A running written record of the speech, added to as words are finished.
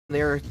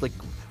there. Like,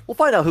 we'll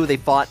find out who they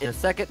fought in a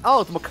second.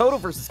 Oh, it's Makoto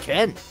versus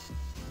Ken.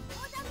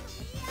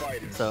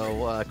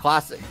 So,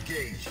 classic.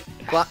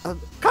 Kind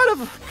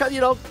of,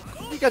 you know,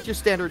 you got your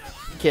standard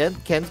Ken.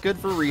 Ken's good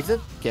for a reason.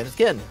 Ken is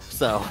Ken.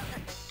 So,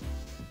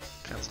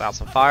 Ken's got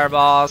some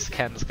fireballs.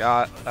 Ken's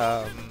got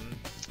the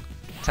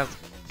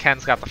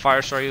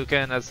fire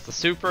shoryuken as the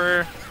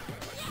super.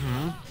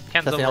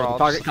 Ken's overall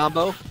target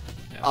combo.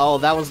 Yeah. Oh,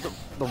 that was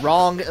the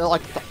wrong,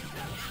 like,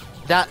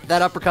 that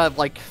uppercut,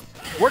 like,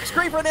 works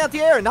great for an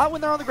anti-air, not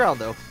when they're on the ground,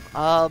 though.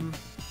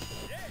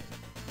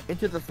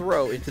 Into the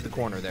throw, into the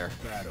corner there.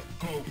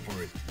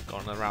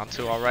 Going to round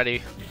 2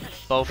 already.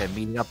 Both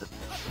meeting up.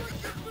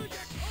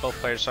 Both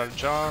players start to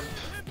jump.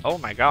 Oh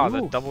my god,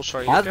 the double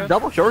shoryuken.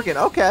 Double shoryuken,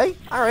 okay.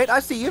 Alright, I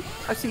see you.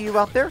 I see you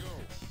out there.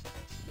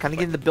 Kind of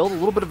getting the build, a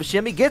little bit of a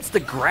shimmy. Gets the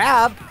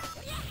grab.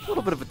 A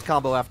little bit of a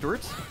combo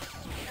afterwards.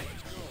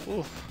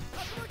 Ooh.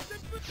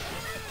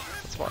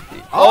 That's what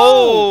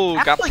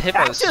got hit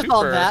by the super.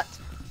 On that.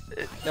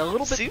 A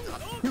little bit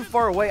too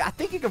far away. I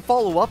think you can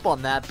follow up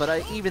on that,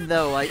 but even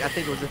though I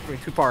think it was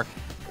just too far,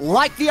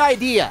 like the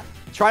idea.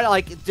 Try to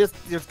like just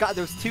there's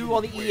 2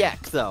 on the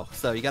EX though,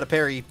 so you got to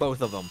parry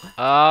both of them.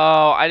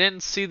 Oh, I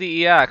didn't see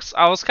the EX.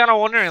 I was kind of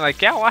wondering, like,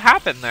 yeah, what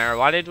happened there?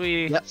 Why did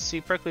we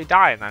see Prickly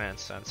die in that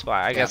instance?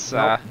 But I guess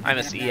I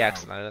missed the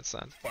EX in that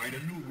instance.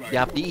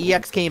 Yeah, the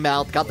EX came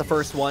out, got the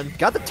first one,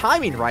 got the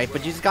timing right,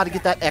 but you just got to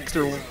get that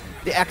extra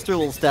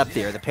little step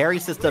there. The parry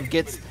system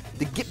gets.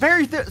 The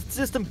parry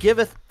system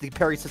giveth, the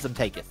parry system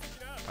taketh.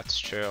 That's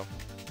true.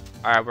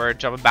 Alright, we're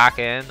jumping back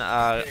in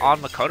on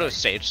Makoto's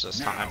stage this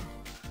time.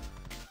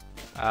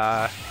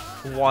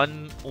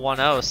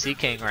 1-1-0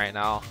 Seaking right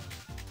now.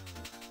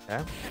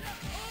 Yeah.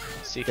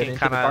 Seaking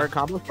kind of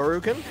combo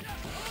Shoryuken.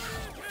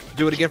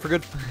 Do it again for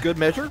good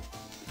measure.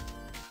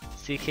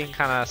 Seaking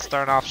kind of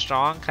starting off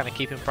strong, kind of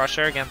keeping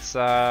pressure against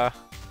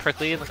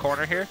Prickly in the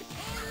corner here.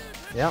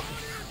 Yep.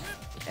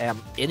 And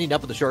ending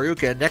up with the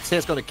Shoryuken. Next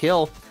hit's going to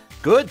kill.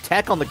 Good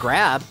tech on the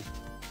grab.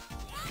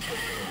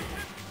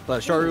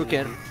 But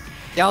Shoryuken,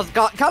 yeah, it's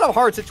got kind of a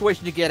hard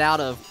situation to get out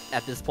of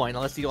at this point,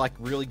 unless you're like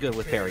really good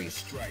with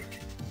parries.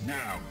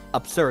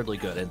 Absurdly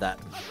good at that.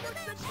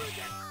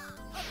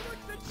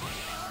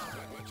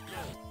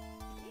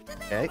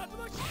 Okay.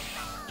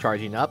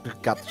 Charging up,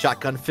 got the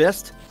shotgun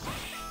fist.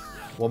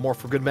 One more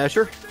for good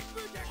measure.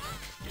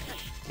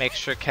 Make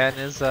sure Ken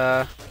is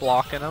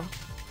blocking him.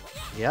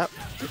 Yep,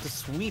 get the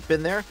sweep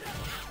in there.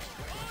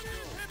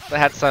 They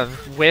had some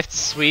whiffed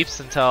sweeps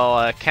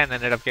until Ken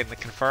ended up getting the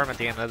confirm at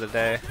the end of the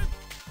day.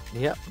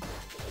 Yep.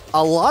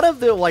 A lot of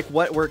the, like,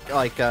 what we're,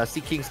 like,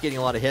 Seaking's getting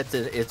a lot of hits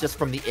is just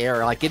from the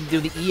air. Like, getting to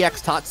the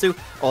EX Tatsu.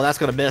 Oh, that's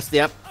going to miss.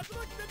 Yep.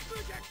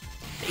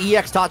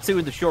 EX Tatsu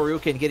and the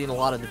Shoryuken getting a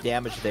lot of the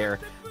damage there.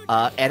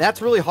 And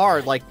that's really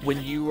hard, like,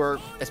 when you are,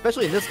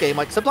 especially in this game,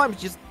 like,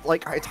 sometimes just,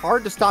 like, it's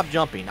hard to stop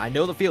jumping. I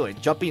know the feeling.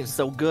 Jumping is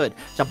so good.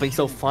 Jumping's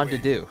so fun to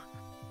do.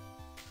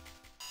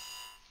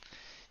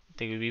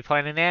 Think we'd be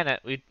playing an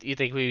you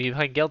think we'd be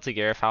playing Guilty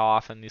Gear if how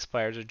often these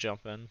players are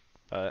jumping.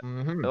 But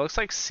it looks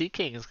like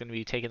Seaking is going to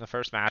be taking the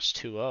first match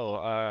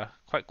 2-0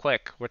 quite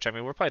quick, which, I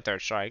mean, we're playing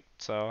Third Strike,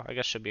 so I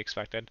guess should be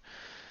expected.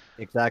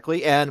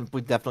 Exactly, and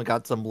we definitely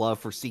got some love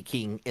for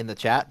Seaking in the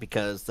chat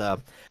because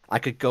I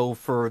could go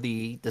for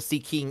the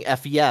Seaking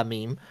FEM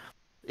meme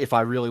if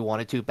I really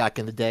wanted to back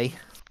in the day.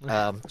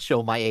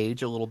 Show my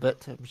age a little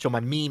bit, show my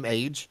meme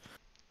age.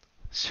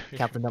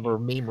 Count the number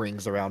of meme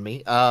rings around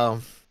me.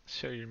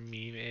 Show your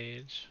meme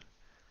age.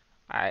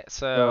 Alright,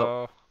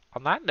 so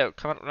on that note,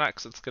 coming up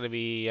next, it's going to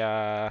be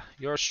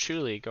yours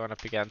truly going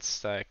up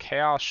against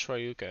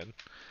ChaosShoryuken.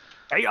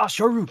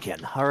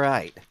 ChaosShoryuken,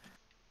 alright.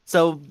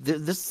 So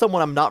this is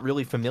someone I'm not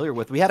really familiar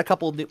with. We had a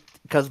couple new,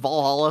 because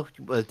Volhalla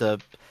was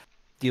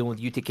dealing with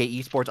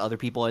UTK Esports, other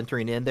people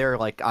entering in there.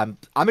 Like I'm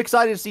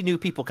excited to see new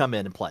people come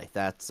in and play.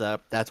 That's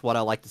what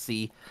I like to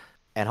see,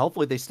 and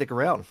hopefully they stick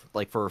around,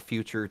 like for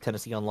future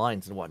Tennessee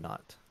Onlines and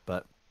whatnot.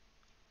 But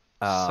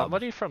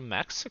somebody from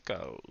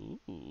Mexico.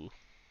 Ooh.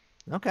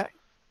 Okay.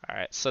 All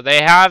right, so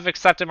they have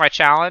accepted my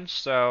challenge,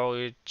 so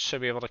we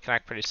should be able to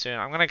connect pretty soon.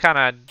 I'm gonna kind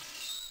of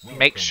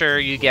make sure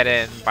you get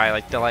in by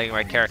like delaying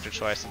my character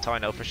choice until I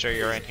know for sure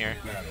you're in here.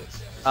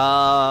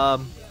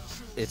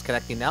 It's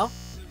connecting now.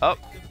 Oh.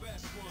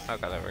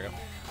 Okay, there we go.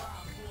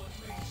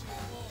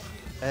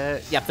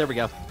 Yep, there we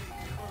go.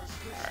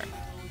 Alright.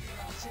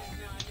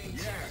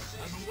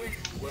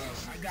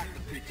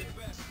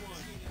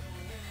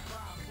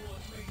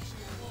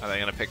 Are they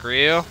gonna pick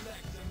Ryu?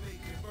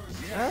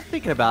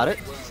 Thinking about it.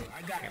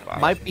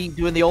 Might be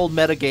doing the old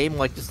meta game,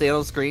 like to stay on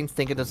the screen,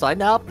 thinking to decide,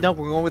 no,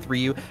 we're going with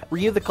Ryu.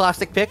 Ryu, the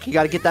classic pick. You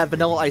got to get that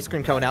vanilla ice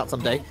cream cone out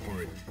someday.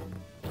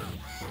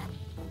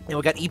 And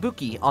we got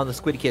Ibuki on the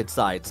squiddykidd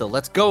side, so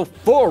let's go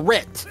for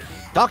it.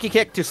 Donkey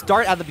kick to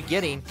start at the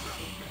beginning.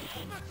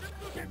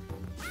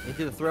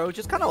 Into the throw,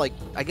 just kind of like,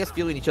 I guess,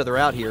 feeling each other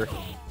out here.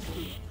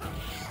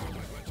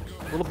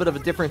 A little bit of a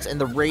difference in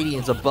the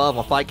ratings above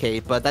on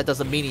 5K, but that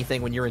doesn't mean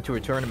anything when you're into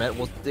a tournament.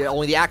 Well,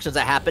 only the actions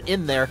that happen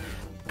in there.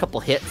 A couple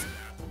hits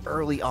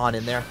early on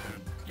in there.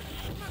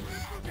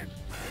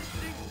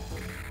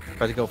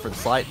 Tries to go for the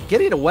slide.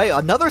 Getting away.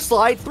 Another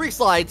slide. 3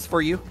 slides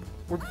for you.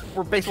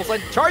 We're baseball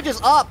slide. Charges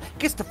up.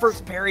 Gets the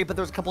first parry, but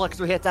there's a couple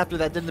extra hits after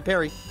that. Didn't the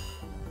parry.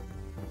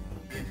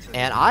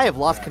 And I have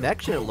lost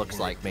connection, it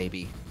looks like,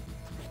 maybe.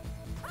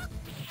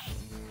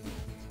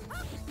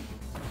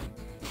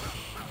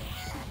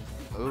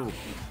 Ooh.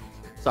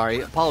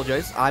 Sorry,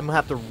 apologize. I'm gonna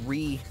have to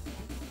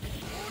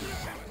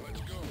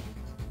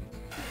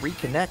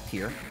reconnect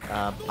here.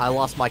 I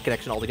lost my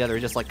connection altogether,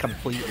 just like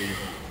completely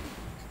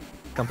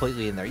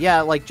in there.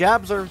 Yeah, like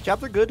jabs are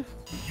good.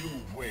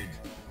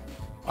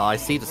 I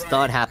see the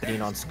stun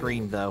happening on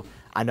screen though.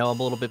 I know I'm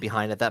a little bit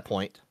behind at that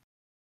point.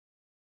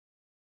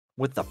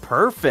 With the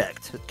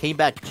perfect, it came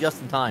back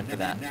just in time for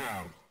that.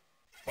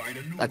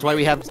 That's why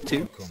we have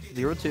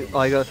 0-2.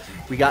 Oh,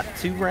 we got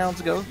 2 rounds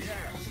to go.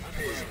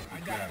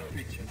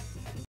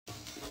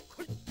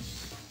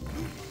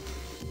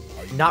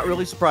 Not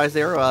really surprised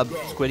there.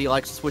 Squiddy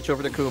likes to switch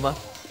over to Kuma,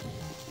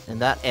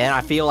 and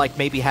I feel like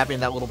maybe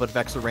having that little bit of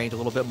extra range, a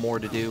little bit more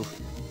to do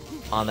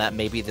on that,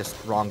 may be the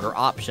stronger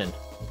option.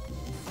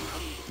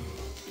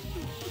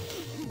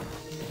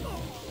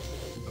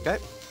 Okay.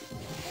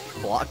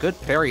 Block, good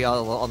parry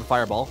on the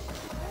fireball.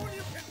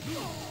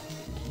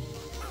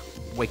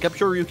 Wake up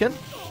Shoryuken.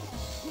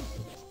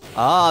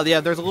 Ah,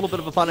 yeah, there's a little bit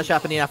of a punish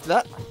happening after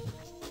that.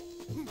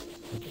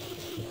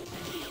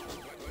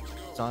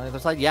 So on the other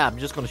side, yeah, I'm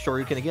just going to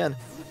Shoryuken again.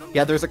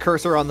 Yeah, there's a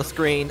cursor on the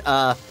screen.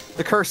 The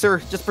cursor,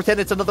 just pretend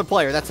it's another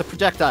player. That's a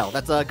projectile.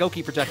 That's a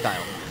Goki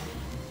projectile.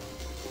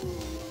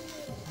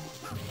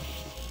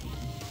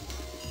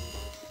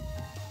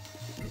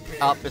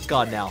 Oh, it's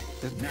gone now.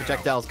 The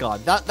projectile's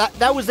gone.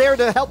 That was there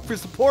to help for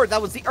support.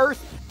 That was the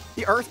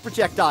Earth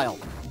projectile.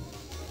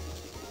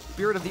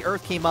 Spirit of the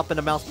Earth came up in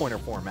a mouse pointer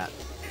format.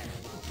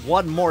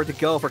 1 more to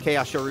go for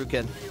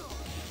ChaosShoryuken.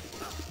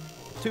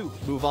 2,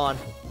 move on.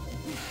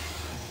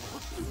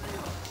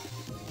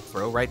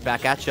 Throw right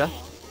back at you.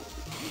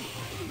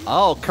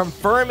 Oh,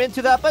 confirm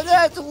into that, but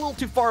that's a little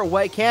too far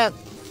away. Can't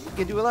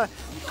do a lot.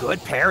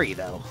 Good parry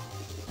though.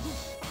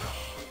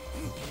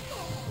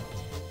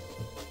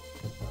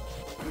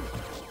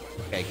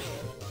 Okay,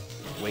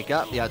 wake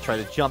up. Yeah, try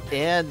to jump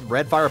in.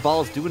 Red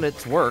fireball is doing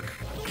its work.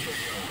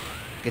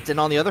 Gets in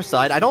on the other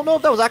side. I don't know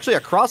if that was actually a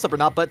cross-up or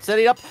not, but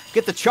setting up,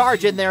 get the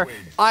charge in there.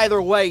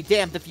 Either way,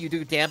 damned if you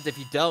do, damned if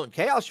you don't.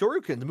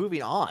 ChaosShoryuken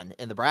moving on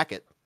in the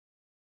bracket.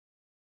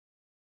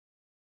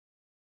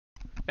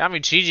 Yeah, I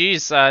mean,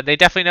 GG's. They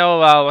definitely know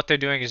what they're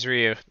doing is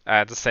Ryu,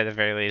 to say the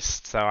very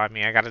least. So, I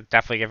mean, I gotta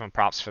definitely give them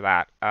props for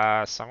that.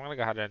 So I'm gonna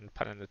go ahead and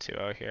put in the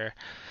 2-0 here.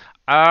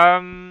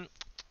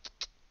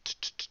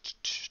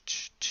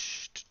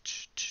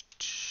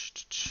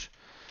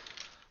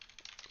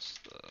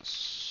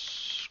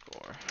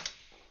 Score.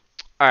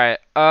 Alright,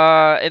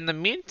 in the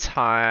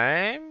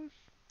meantime,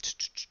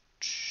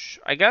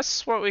 I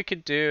guess what we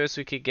could do is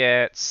we could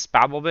get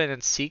Spabobin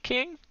and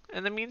Seaking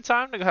in the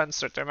meantime to go ahead and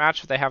start their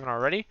match if they haven't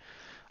already.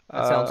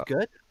 That sounds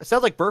good. It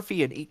sounds like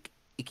Burfy and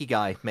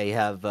Ikigai may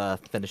have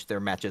finished their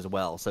match as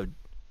well. So,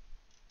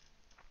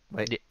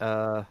 wait.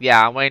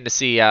 Yeah, I'm waiting to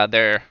see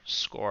their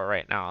score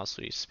right now as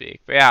we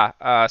speak. But yeah,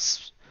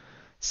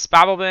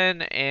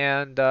 Spabobin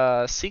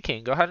and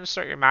Seaking, go ahead and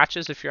start your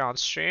matches if you're on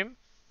stream.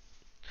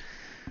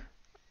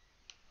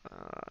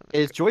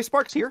 Is Joy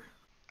Sparks here?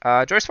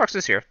 Joy Sparks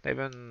is here. They've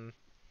been.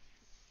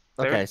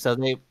 Okay, so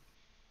they.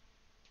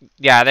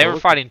 Yeah, they were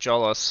fighting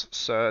Jolos,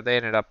 so they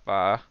ended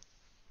up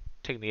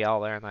taking the L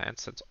there in that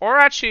instance. Or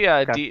actually,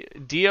 okay.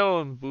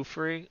 Dio and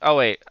Burfy. Oh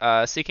wait,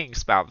 Seaking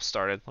Spab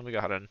started. Let me go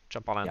ahead and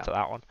jump on into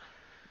that one.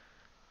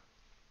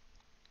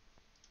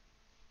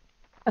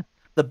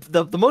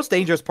 The most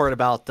dangerous part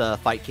about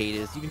PrickySaguaro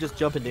is you can just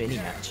jump into any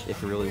match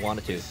if you really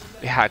wanted to.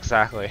 Yeah,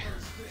 exactly.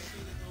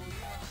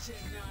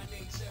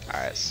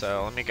 Alright,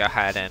 so let me go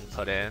ahead and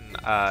put in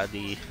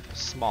the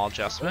small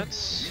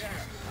adjustments.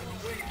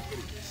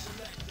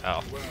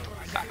 Oh,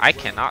 I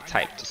cannot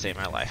type to save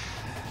my life.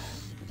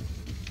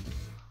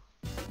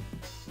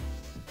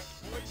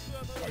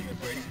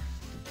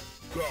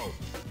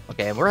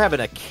 Okay, and we're having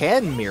a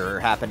Ken mirror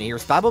happening here.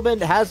 Spabobin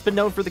has been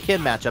known for the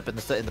Ken matchup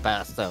in the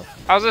past, so.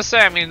 I was gonna say,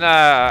 I mean,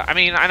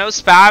 I know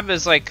Spab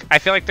is like, I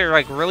feel like they're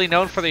like really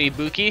known for the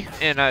Ibuki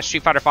in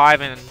Street Fighter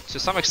V and to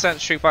some extent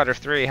Street Fighter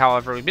 3.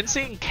 However, we've been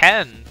seeing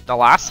Ken the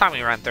last time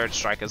we ran Third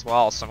Strike as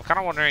well, so I'm kind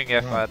of wondering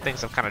if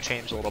things have kind of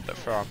changed a little bit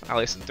from at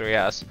least in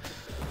 3S.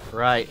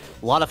 Right,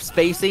 a lot of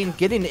spacing,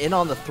 getting in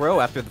on the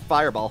throw after the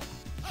fireball.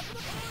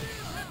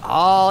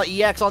 Oh,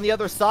 EX on the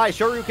other side.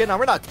 Shoryuken,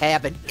 we're not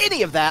tabbing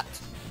any of that.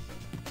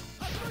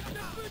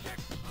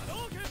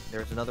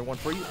 There's another one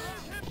for you.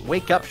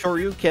 Wake up,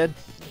 Shoryuken.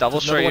 Double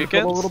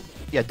Shoryuken.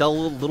 Yeah,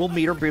 little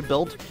meter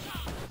build.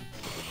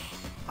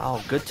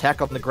 Oh, good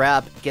tech on the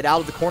grab. Get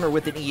out of the corner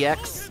with an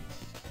EX.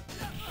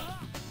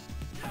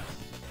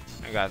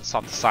 I got this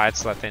off the side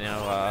so that they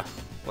know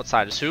what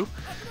side is who.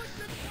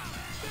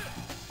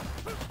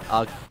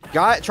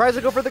 Guy tries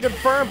to go for the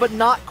confirm, but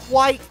not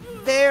quite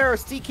there.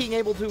 Seaking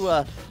able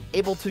to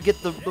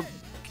get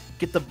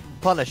the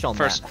punish on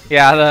first. That.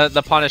 Yeah,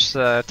 the punish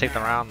to take the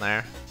round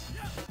there.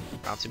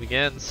 Round 2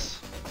 begins.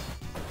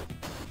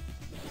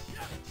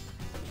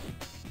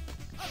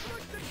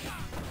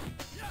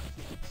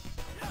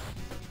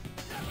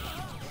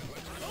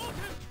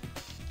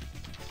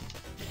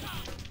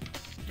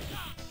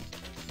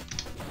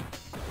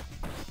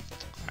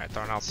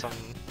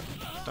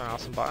 throwing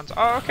out some buttons.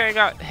 Oh, okay,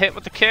 got hit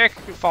with the kick.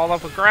 Followed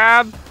up with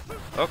grab.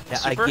 Oh, yeah,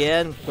 super.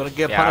 again, gonna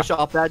get punished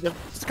off that.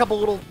 Just a couple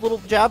little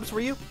jabs for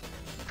you.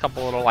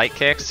 Couple little light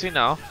kicks, you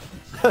know.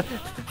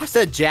 I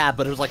said jab,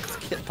 but it was like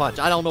punch.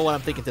 I don't know what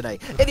I'm thinking today.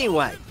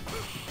 Anyway,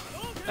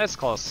 it's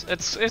close.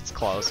 It's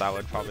close. I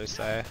would probably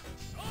say.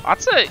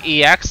 Lots of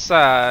EX.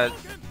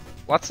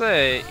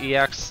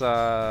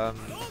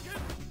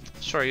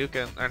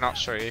 Shoryuken, or not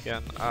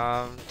Shoryuken.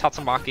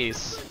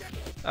 Tatsumaki's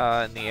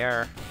in the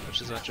air,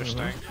 which is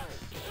interesting.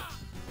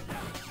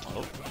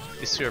 Oh,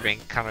 these two are being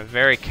kind of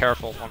very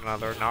careful of one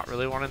another, not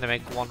really wanting to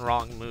make one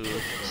wrong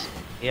move.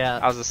 Yeah.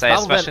 I was gonna say,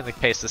 especially in the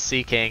case of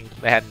Seaking,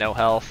 they had no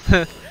health.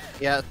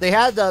 Yeah, they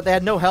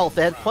had no health.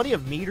 They had plenty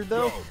of meter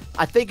though.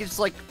 I think it's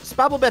like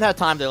Spabobin had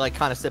time to like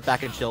kind of sit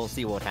back and chill and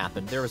see what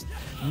happened. There was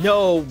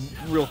no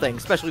real thing,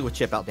 especially with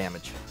chip out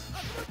damage.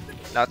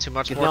 Not too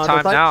much more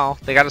time now.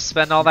 They got to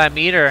spend all that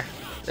meter.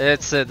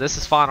 This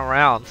is final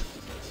round.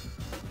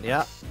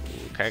 Yeah.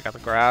 Okay, got the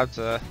grab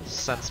to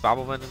send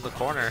Spabobin in the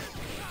corner.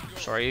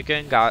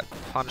 Shoryuken got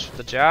punched with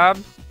the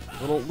jab.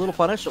 Little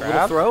punish, grab. A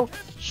little throw.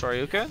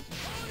 Shoryuken.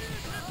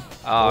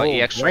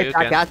 EX right Shoryuken.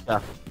 back at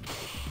ya.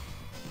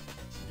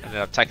 Ended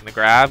up taking the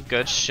grab.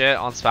 Good shit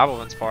on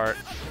Spabobin's part.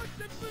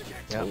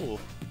 Yep. Ooh.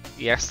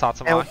 EX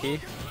Tatsumaki.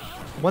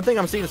 One thing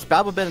I'm seeing is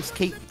Spabobin is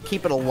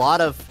keeping a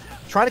lot of,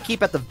 trying to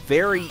keep at the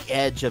very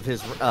edge of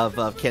his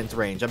Ken's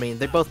range. I mean,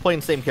 they both play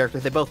the same character.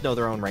 They both know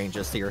their own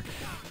ranges here.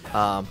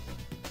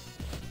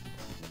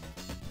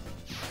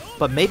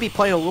 But maybe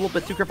playing a little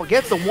bit too careful.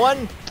 Gets the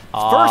one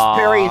first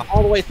parry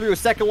all the way through.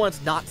 Second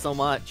one's not so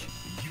much.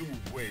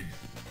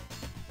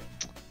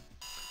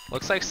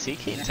 Looks like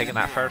Seaking taking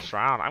that first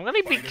round. I'm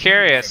gonna be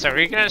curious. Are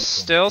we gonna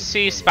still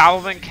see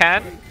Spabobin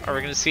Ken? Are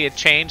we gonna see a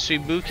change to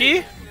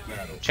Ibuki?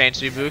 Change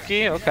to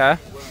Ibuki. Okay,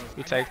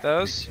 we take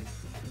those.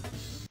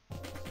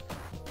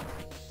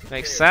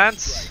 Makes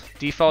sense.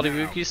 Default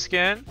Ibuki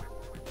skin.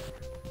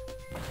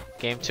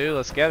 Game 2,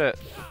 let's get it.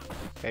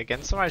 Okay,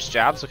 getting some nice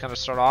jabs to kind of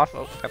start off.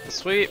 Oh, got the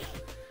sweep.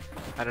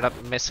 Ended up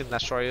missing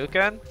that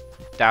Shoryuken.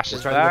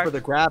 Dashes back. back. For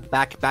the grab.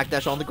 Back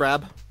dash on the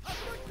grab.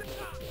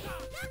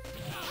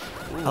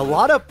 Ooh. A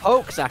lot of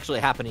pokes actually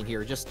happening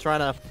here. Just trying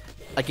to,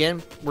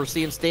 again, we're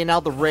seeing staying out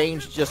of the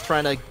range. Just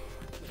trying to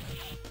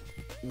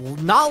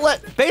not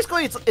let.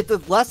 Basically,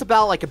 it's less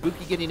about like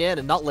Ibuki getting in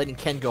and not letting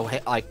Ken go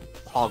like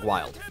hog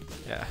wild.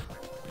 Yeah.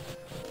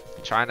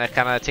 Trying to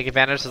kind of take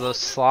advantage of those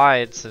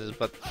slides,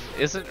 but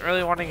isn't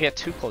really wanting to get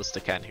too close to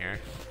Ken here.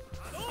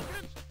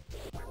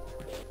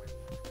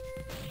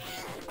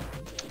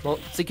 Well,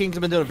 Seaking's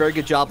been doing a very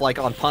good job, like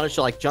on punish,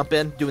 like jump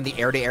in, doing the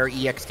air-to-air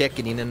EX kick,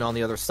 getting in on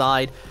the other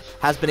side.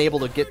 Has been able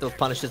to get those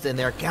punishes in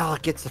there. Gal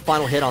gets the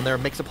final hit on there,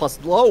 makes a plus.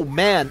 Oh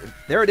man,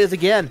 there it is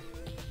again.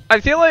 I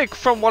feel like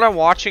from what I'm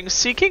watching,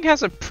 Seaking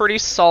has a pretty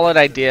solid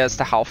idea as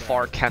to how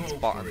far Ken's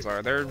buttons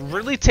are. They're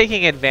really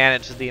taking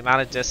advantage of the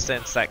amount of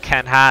distance that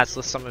Ken has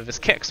with some of his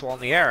kicks while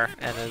in the air,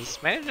 and is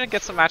managing to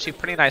get some actually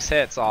pretty nice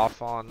hits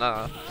off on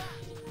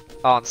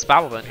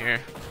Spabobin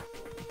here.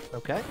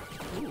 Okay.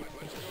 Ooh.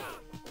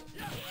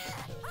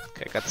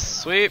 Okay, got the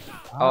sweep.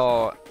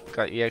 Oh,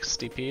 got EX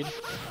DP'd.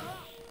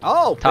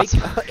 Oh,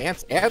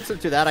 answer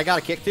to that. I got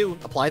a kick too.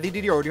 Apply the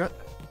deodorant.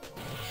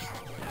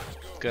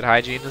 Good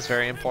hygiene is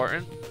very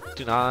important.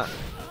 Do not.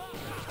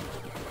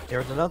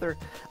 There's another.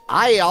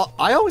 I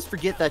always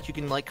forget that you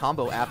can like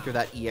combo after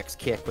that EX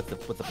kick with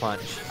the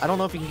punch. I don't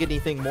know if you can get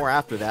anything more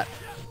after that,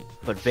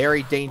 but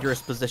very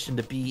dangerous position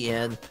to be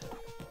in.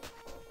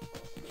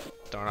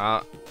 Throwing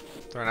out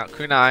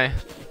kunai.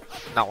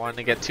 Not wanting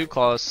to get too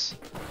close.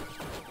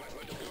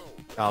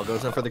 Oh,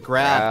 goes in for the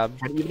grab.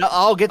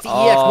 Oh, gets the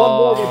EX. One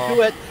more to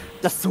do it.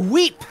 The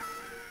sweep.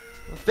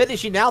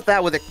 Finishing out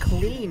that with a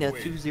clean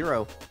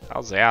 2-0. That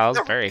was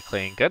very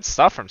clean. Good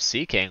stuff from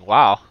Seaking.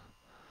 Wow.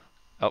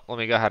 Oh, let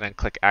me go ahead and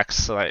click X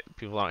so that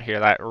people don't hear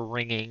that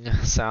ringing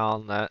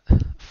sound that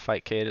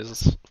PrickySaguaro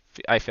is.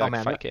 I feel like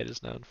PrickySaguaro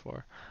is known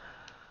for.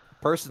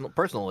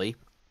 Personally,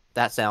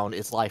 that sound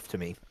is life to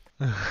me.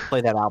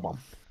 Play that album.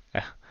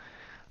 Yeah.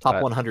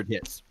 Top 100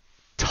 hits.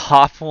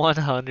 Top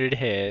 100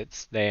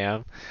 hits.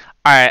 Damn.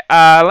 All right.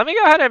 Let me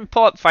go ahead and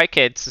pull up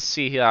PrickySaguaro to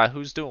see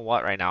who's doing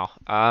what right now.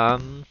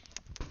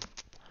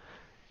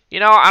 You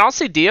know, I don't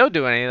see Dio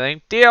doing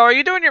anything. Dio, are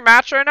you doing your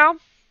match right now?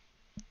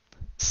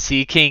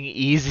 Seaking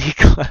easy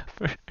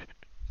clever.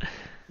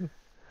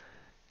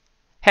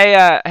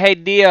 Hey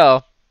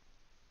Dio.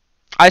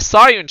 I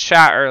saw you in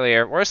chat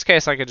earlier. Worst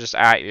case, I could just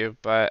at you,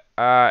 but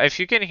if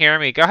you can hear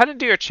me, go ahead and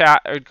do your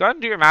chat, or go ahead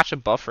and do your match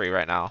with Burfy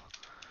right now.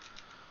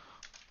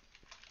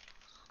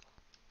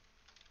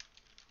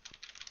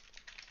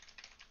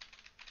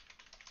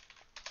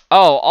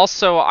 Oh,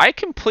 also, I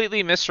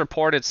completely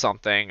misreported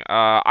something.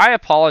 I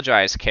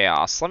apologize,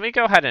 Chaos. Let me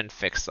go ahead and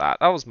fix that.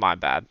 That was my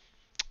bad.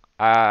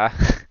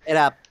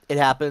 It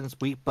happens.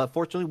 But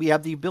fortunately, we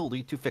have the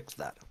ability to fix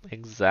that.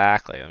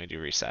 Exactly. Let me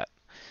do reset.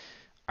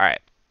 All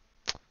right.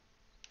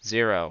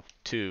 0,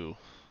 2.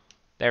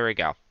 There we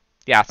go.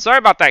 Yeah, sorry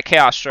about that,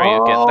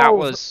 ChaosShoryuken. That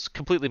was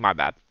completely my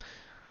bad.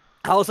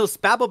 Also,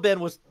 Spabobin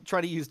was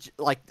trying to use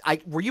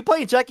were you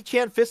playing Jackie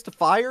Chan Fist of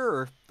Fire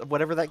or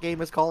whatever that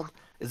game is called?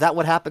 Is that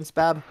what happened,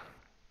 Spab?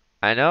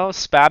 I know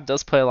Spab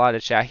does play a lot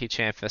of Jackie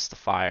Chan Fist of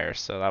Fire,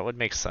 so that would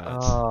make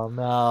sense. Oh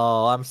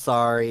no, I'm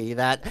sorry.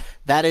 That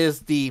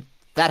happens.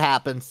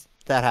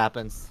 That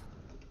happens.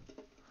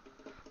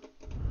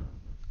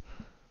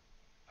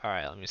 All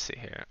right, let me see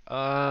here.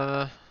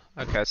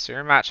 Okay, so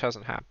your match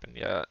hasn't happened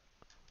yet.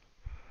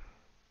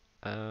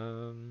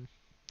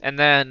 And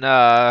then,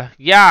 Guts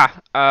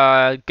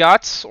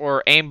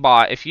or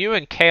Aimbot, if you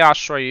and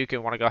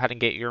ChaosShoryuken want to go ahead and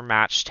get your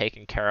match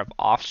taken care of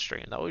off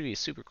stream, that would be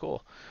super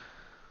cool.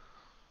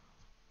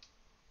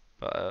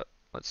 But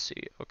let's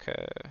see.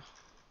 Okay.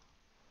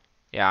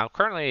 Yeah, I'm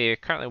currently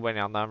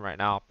waiting on them right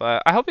now.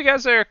 But I hope you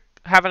guys are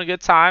having a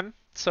good time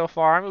so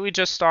far. I mean, we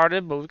just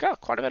started, but we've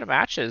got quite a bit of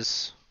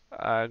matches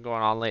going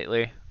on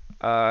lately.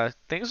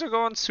 Things are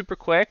going super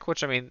quick,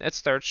 which I mean,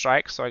 it's third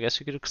strike, so I guess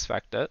you could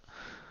expect it.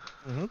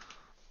 Mm-hmm.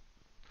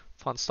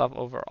 Fun stuff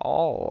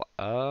overall.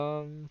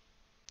 Go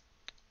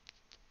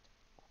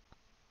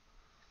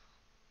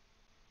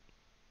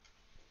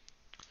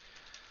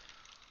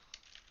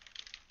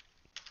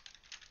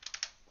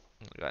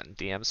ahead and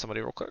DM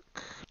somebody real quick.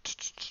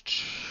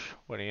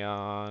 Waiting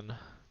on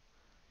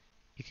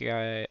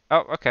Ikigai.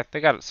 Oh, okay,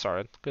 they got it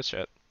started. Good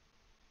shit.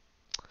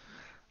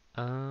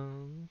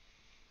 Who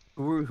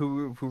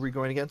are we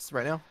going against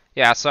right now?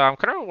 Yeah, so I'm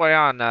kind of waiting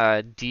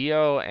on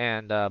Dio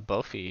and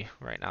Burfy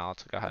right now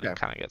to go ahead and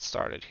kind of get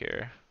started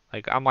here.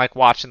 Like I'm like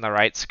watching the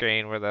right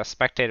screen where the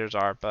spectators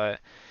are, but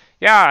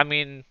yeah, I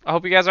mean, I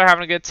hope you guys are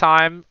having a good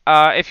time.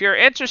 If you're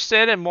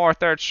interested in more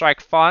Third Strike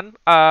fun,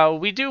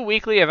 we do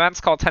weekly events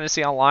called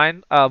Tennessee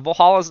Online.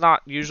 Volhalla is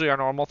not usually our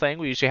normal thing.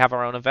 We usually have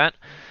our own event.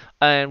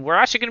 And we're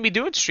actually going to be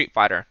doing Street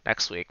Fighter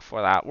next week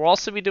for that. We'll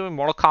also be doing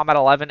Mortal Kombat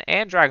 11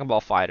 and Dragon Ball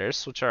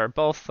FighterZ, which are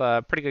both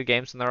pretty good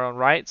games in their own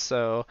right.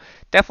 So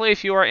definitely,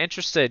 if you are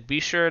interested, be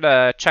sure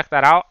to check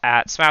that out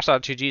at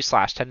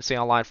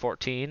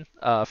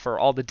smash.gg/TennesseeOnline14 for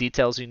all the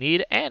details you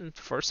need and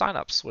for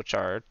signups, which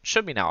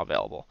should be now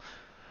available.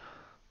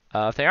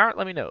 If they aren't,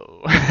 let me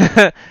know.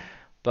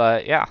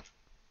 But yeah,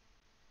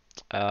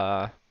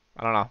 I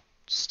don't know.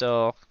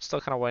 Still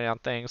kind of waiting on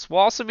things. We'll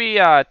also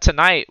be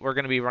tonight. We're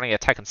going to be running a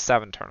Tekken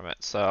 7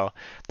 tournament, so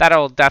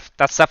that's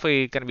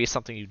definitely going to be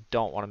something you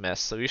don't want to miss.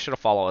 So be sure to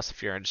follow us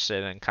if you're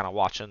interested in kind of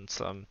watching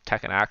some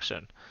Tekken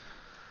action.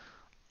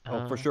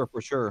 Oh, for sure,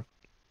 for sure.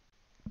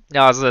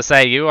 No, I was gonna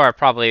say you are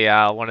probably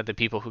one of the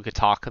people who could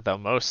talk the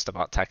most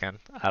about Tekken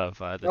out of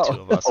the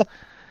two of us.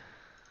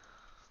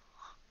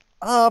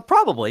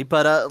 Probably,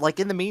 but like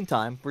in the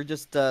meantime, we're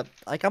just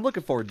like I'm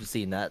looking forward to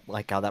seeing that,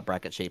 like how that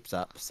bracket shapes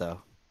up. So.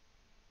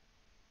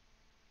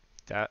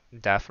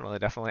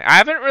 Definitely. I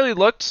haven't really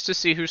looked to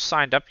see who's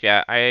signed up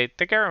yet. I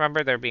think I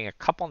remember there being a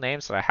couple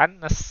names that I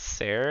hadn't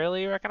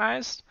necessarily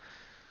recognized.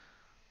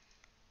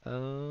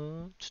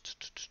 Kind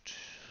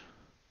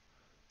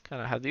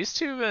of have these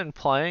two been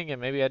playing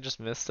and maybe I just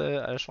missed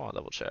it? I just want to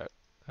double check.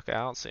 Okay,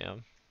 I don't see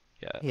him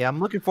yet. Yeah,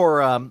 I'm looking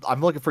for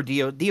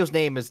Dio. Dio's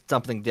name is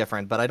something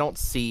different, but I don't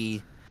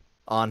see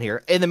on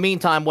here. In the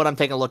meantime, what I'm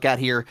taking a look at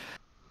here,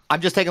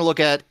 I'm just taking a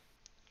look at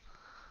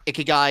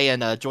Ikigai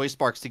and Joy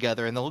Sparks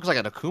together, and it looks like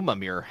an Akuma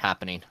mirror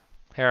happening.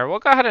 Here, we'll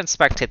go ahead and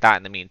spectate that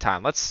in the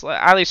meantime. Let's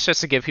at least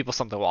just to give people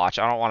something to watch.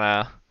 I don't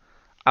want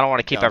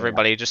to keep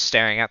everybody just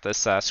staring at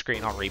this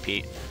screen on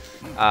repeat.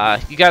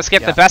 You guys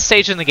get the best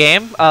stage in the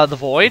game, the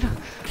Void,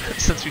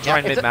 since we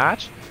joined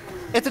mid-match.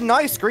 It's a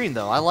nice screen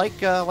though. I like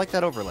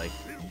that overlay.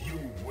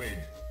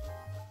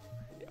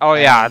 Oh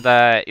yeah,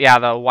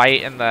 the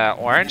white and the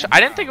orange.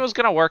 I didn't think it was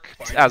gonna work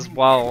as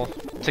well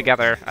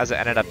together as it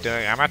ended up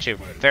doing. I'm actually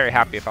very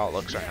happy with how it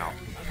looks right now.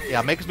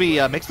 Yeah, makes me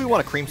want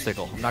a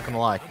creamsicle. I'm not gonna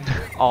lie.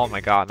 Oh my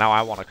god, now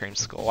I want a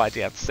creamsicle. Why do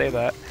you have to say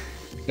that?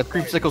 The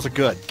creamsicles are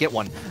good. Get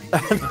one.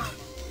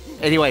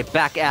 Anyway,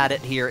 back at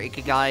it here.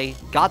 Ikigai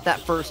got that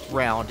first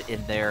round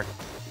in there.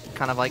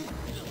 Kind of like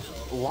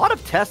a lot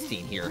of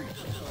testing here.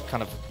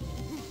 Kind of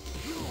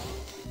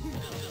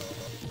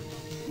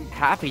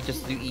happy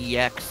just to do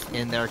EX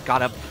in there.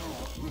 Got up.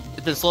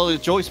 Then slowly,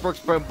 Joey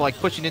Sparks like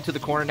pushing into the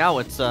corner. Now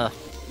it's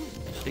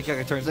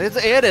Ikigai turns.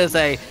 It is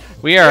a.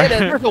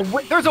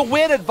 There's a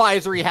win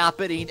advisory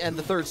happening in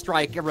the third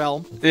strike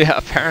realm. Yeah,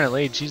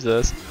 apparently,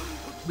 Jesus.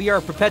 We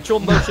are perpetual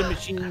motion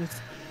machines.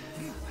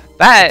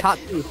 That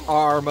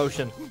our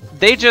motion.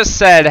 They just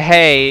said,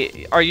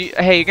 "Hey,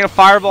 you're gonna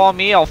fireball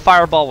me? I'll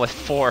fireball with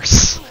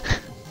force."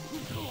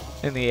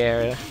 In the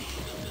area.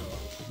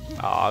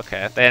 Oh,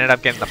 okay. They ended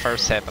up getting the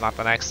first hit, but not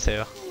the next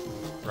two.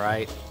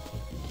 Right.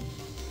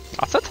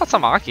 That's a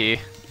Tatsumaki.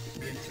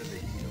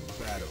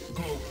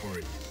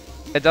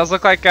 It does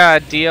look like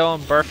Dio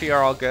and Burfy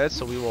are all good,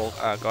 so we will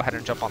go ahead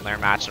and jump on their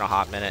match in a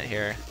hot minute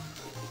here.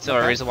 It's the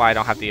only reason why I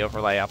don't have the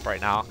overlay up right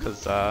now,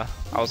 because I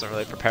wasn't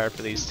really prepared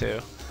for these two.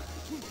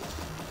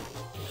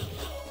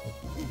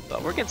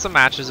 But we're getting some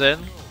matches in.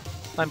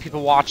 Letting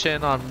people watch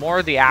in on more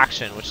of the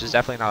action, which is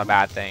definitely not a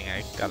bad thing,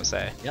 I gotta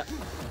say. Yep.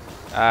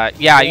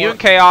 Yeah, you and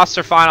Chaos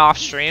are fine off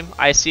stream.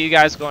 I see you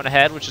guys going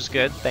ahead, which is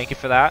good. Thank you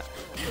for that.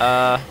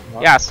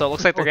 Yeah, so it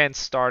looks like they're getting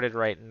started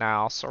right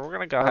now. So we're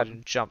gonna go ahead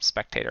and jump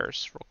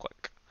spectators real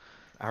quick.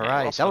 All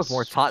right, that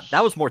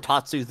was more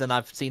Tatsu than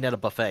I've seen at a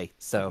buffet.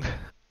 So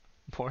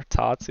more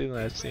Tatsu than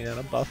I've seen at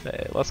a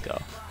buffet. Let's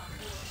go.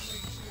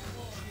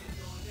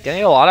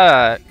 Getting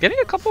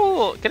a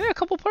couple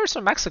players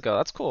from Mexico.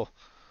 That's cool.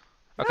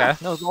 Okay.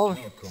 Yeah, no,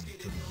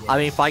 I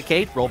mean,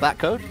 Fightcade, rollback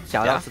code.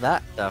 Shout out to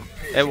that. So.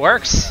 It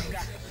works.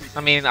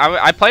 I mean,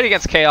 I played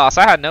against Chaos.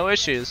 I had no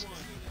issues.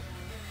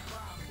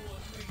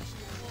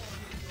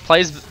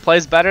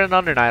 Plays better than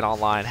Under Night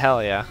online.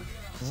 Hell yeah.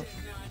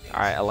 All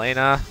right,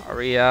 Elena,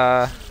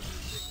 Aria.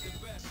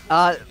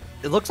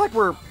 It looks like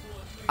we're.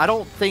 I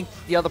don't think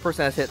the other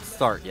person has hit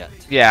start yet.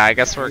 Yeah, I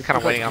guess we're kind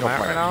of waiting on that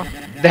right now.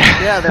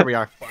 Yeah, there we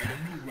are.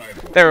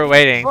 They were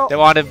waiting. Well, they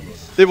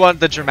wanted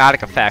the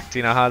dramatic effect.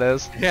 You know how it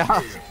is.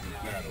 Yeah.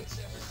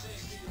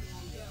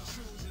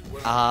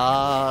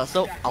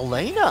 So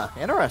Elena,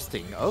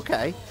 interesting.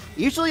 Okay.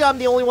 Usually I'm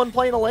the only one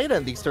playing Elena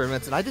in these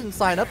tournaments, and I didn't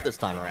sign up this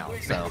time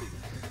around. So.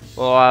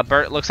 Well,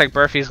 looks like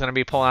Burfy's going to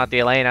be pulling out the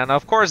Elena, and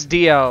of course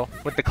Dio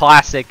with the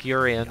classic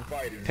Urian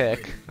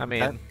pick. I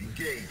mean,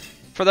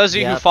 for those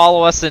of you who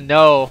follow us and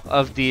know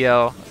of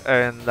Dio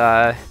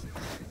and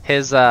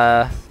his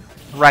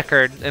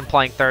record in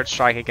playing third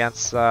strike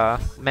against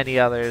many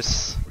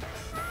others,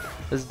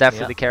 this is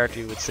definitely the character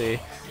you would see.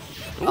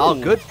 Ooh. Oh,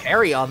 good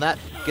parry on that.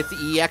 Gets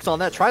the EX on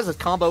that. Tries to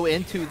combo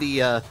into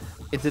the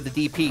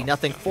DP.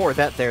 Nothing for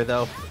that there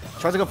though.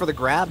 Tries to go for the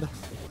grab.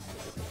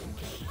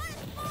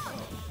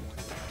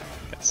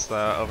 Gets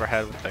the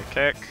overhead with the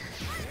kick.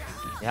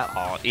 Yeah.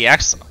 Oh,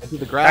 EX. Into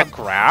the grab. That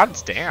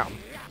grabs. Damn.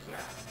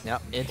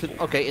 Yep.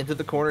 Into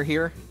the corner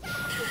here.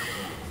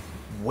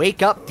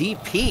 Wake up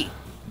DP.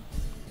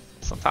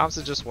 Sometimes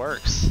it just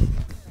works.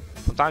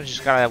 Sometimes you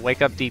just gotta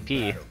wake up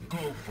DP.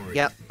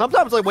 Yeah.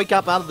 Sometimes I wake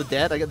up out of the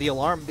dead. I get the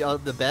alarm,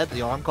 the bed, the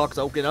alarm clock's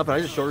open up, and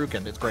I just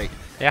Shoryuken. It's great.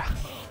 Yeah.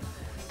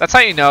 That's how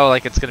you know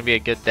like it's gonna be a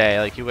good day.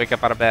 Like you wake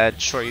up out of bed,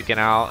 Shoryuken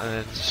out,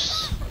 and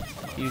just,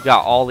 you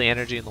got all the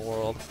energy in the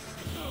world.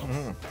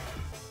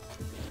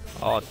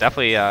 Oh,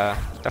 definitely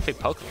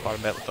poking quite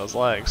a bit with those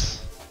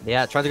legs.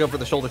 Yeah, tried to go for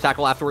the shoulder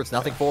tackle afterwards.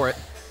 Nothing for it.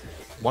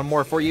 One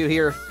more for you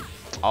here.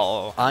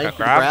 Oh,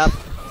 grab.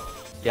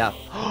 Yeah.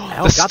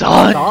 The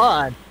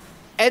stun.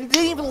 And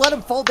didn't even let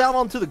him fall down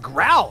onto the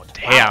ground.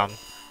 Damn. Wow.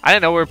 I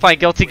didn't know we were playing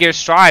Guilty Gear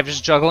Strive,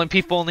 just juggling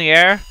people in the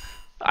air.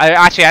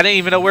 I didn't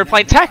even know we were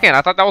playing Tekken.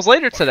 I thought that was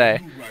later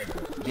today.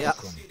 Yeah.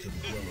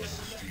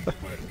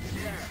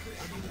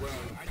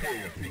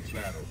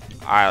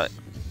 Alright.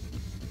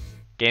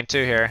 Game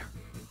 2 here.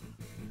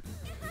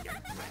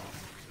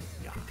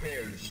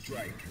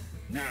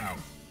 Now.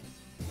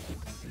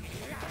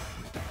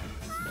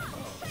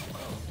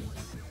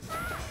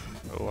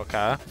 Oh,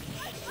 okay.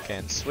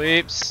 Getting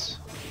sweeps.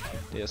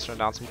 Dio's throwing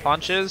down some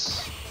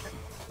punches.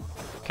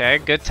 Okay,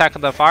 good tech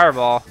on the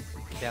fireball.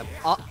 Yeah.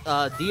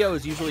 Dio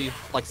is usually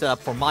like set up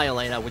for my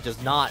Elena, which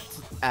is not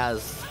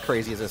as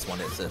crazy as this one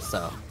is.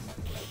 So.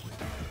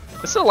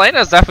 This Elena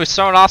is definitely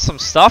showing off some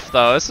stuff,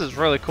 though. This is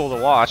really cool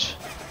to watch.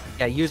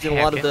 Yeah, using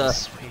a lot of the.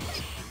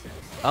 Sweet.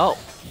 Oh.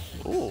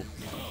 Ooh.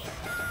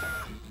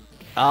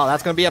 Oh,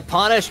 that's gonna be a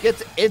punish.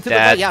 Gets into the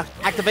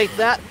activates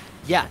that.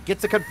 Yeah,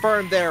 gets a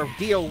confirm there.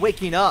 Dio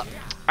waking up.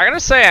 I gotta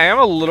say, I am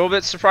a little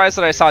bit surprised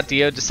that I saw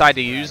Dio decide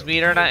to use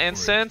meter in that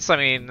instance. I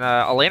mean,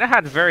 Elena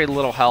had very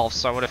little health,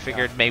 so I would have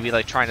figured maybe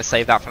like trying to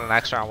save that for the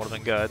next round would have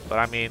been good. But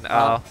I mean,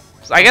 I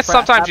guess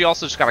sometimes you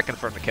also just gotta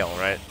confirm the kill,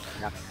 right?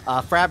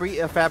 Yeah.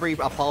 Fabry,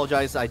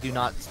 apologize. I do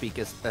not speak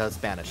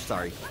Spanish.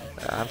 Sorry.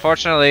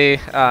 Unfortunately,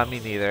 me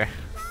neither.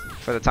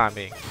 For the time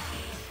being.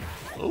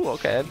 Ooh,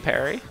 okay,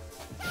 parry.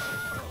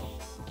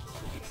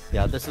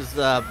 Yeah, this is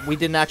we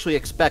didn't actually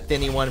expect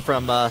anyone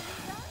from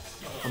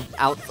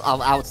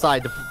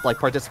outside to like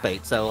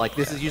participate. So like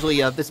this is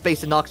usually this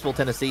based in Knoxville,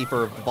 Tennessee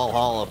for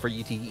Volhalla for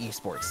UT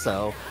Esports.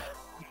 So,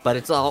 but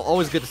it's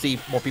always good to see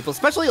more people,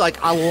 especially like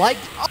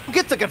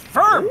get to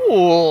confirm.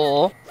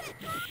 Ooh.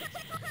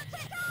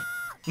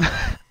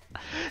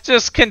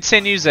 Just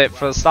continues it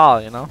for the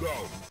style, you know.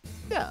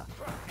 Yeah.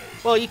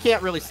 Well, you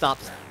can't really stop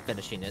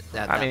finishing it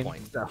at that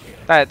point. So.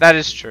 That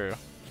is true.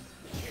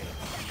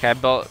 Okay,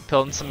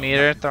 building some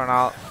meter, throwing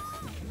out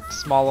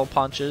small little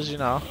punches, you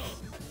know.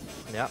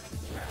 Yep.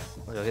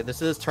 Okay,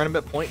 this is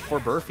tournament point for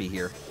Burfy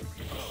here.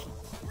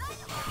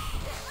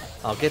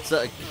 Oh, gets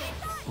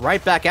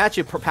right back at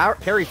you.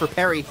 Parry for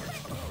parry.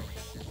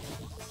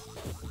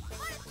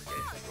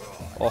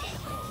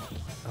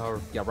 Oh,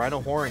 yeah,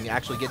 Rhino Horn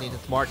actually getting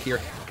its mark here.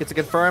 Gets a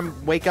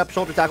confirm, wake up,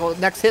 shoulder tackle.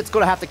 Next hit's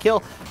going to have to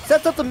kill.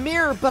 Sets up the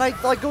mirror, but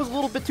goes a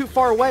little bit too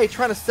far away,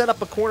 trying to set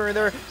up a corner in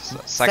there.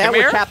 Second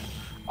mirror?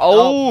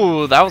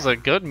 Oh, that was a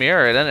good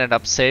mirror. It ended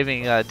up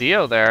saving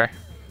Dio there.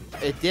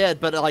 It did,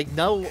 but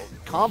no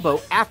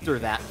combo after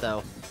that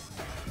though.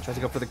 Tries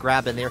to go for the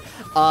grab in there.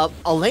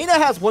 Elena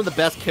has one of the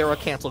best Kara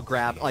cancels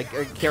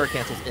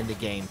in the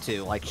game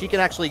too. Like she can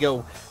actually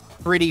go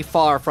pretty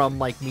far from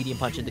like medium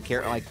punch into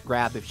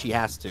grab if she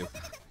has to.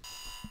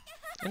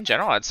 In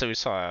general, I'd say we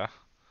saw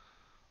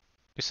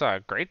a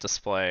great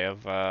display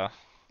of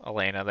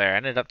Elena there.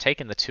 Ended up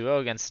taking the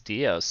 2-0 against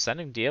Dio,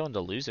 sending Dio into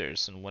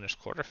losers and winners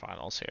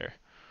quarterfinals here.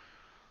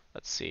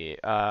 Let's see.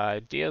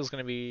 Dio's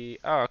going to be...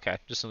 Oh, okay.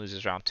 Just in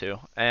losers round 2.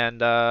 And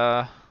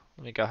let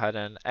me go ahead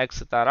and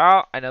exit that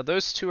out. I know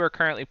those two are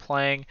currently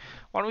playing.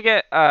 Why don't we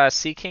get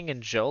Seaking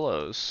and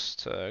Jolos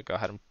to go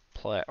ahead and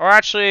play? Or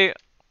actually...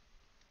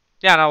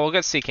 Yeah, no, we'll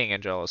get Seaking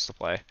and Jolos to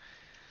play.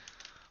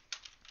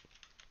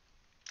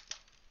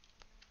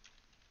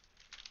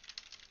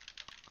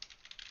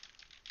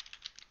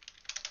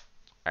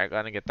 Alright,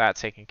 going to get that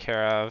taken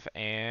care of,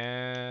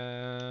 and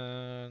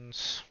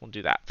we'll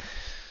do that.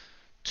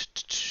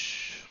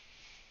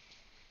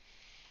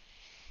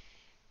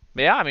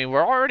 But yeah, I mean,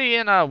 we're already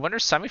in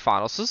winner's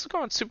semifinals. This is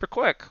going super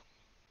quick.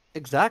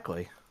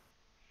 Exactly.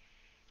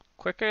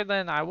 Quicker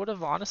than I would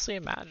have honestly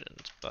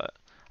imagined, but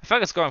I feel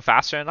like it's going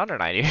faster in under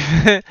 90.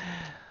 Yeah,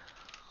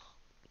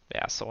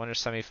 so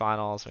winner's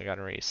semifinals, we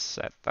gotta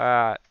reset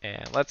that,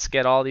 and let's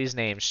get all these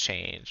names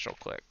changed real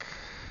quick.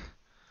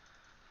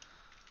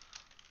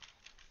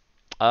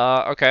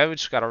 Okay, we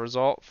just got a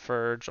result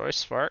for Joy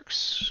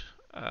Sparks.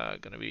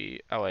 Gonna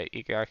be, oh wait,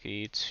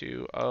 Ikigai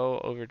 2-0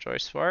 over Joy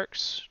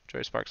Sparks.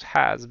 Joy Sparks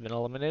has been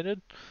eliminated.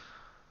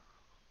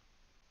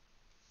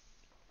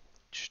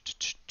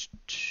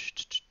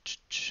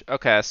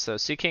 Okay, so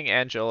Seaking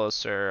and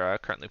Jolos are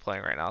currently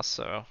playing right now,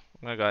 so I'm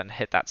gonna go ahead and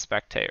hit that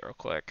spectate real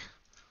quick.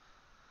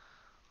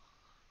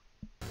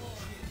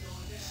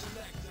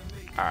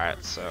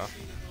 Alright, so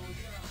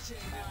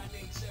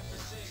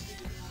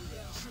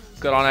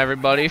good on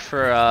everybody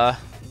for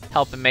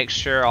helping make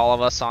sure all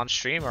of us on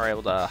stream are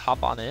able to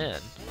hop on in.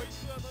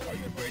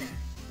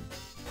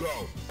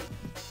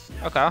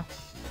 Okay.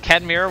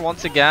 Ken Mirror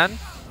once again.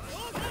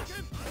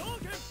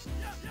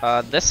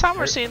 This time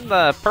we're seeing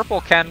the purple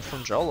Ken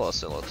from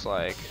Jolos, it looks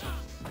like.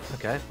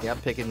 Okay, yeah,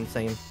 picking the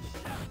same.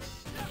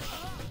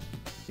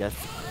 Yes.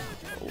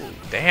 Oh,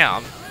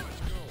 damn.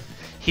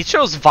 He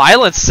chose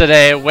violence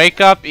today. Wake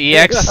up,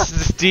 EX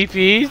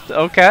DP.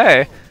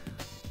 Okay.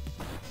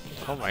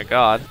 Oh my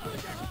god.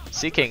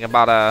 Seaking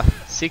about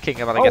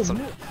to get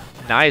some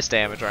nice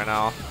damage right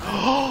now.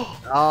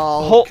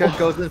 Oh,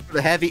 goes in for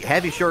the heavy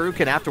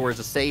Shoryuken afterwards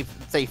to save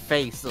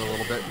face a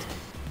little bit.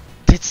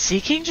 Did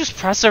Seaking just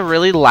press a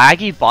really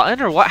laggy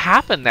button, or what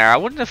happened there? I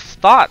wouldn't have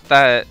thought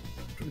that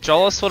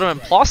Jolos would have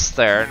been plus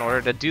there in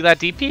order to do that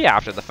DP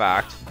after the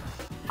fact.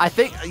 I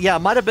think, yeah, it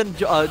might have been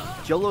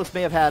Jolos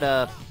may have had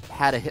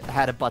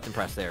a button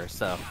press there,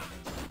 so.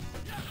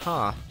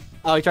 Huh.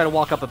 Oh, he tried to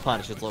walk up and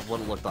punish. It's what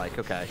it looked like.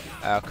 Okay.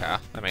 Okay,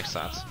 that makes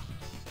sense.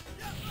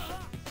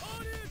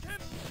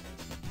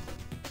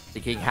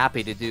 Seaking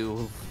happy to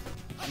do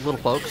little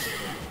pokes.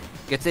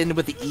 Gets in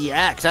with the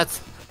EX.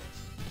 That's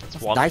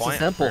nice and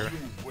simple.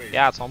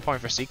 Yeah, it's 1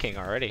 point for Seaking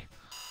already.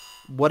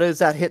 What is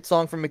that hit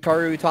song from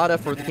Hikaru Utada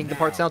for the Kingdom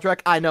Hearts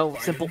soundtrack? I know,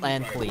 simple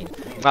and clean.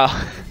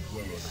 Oh.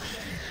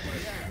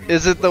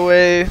 Is it the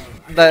way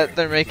that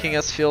they're making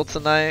us feel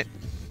tonight,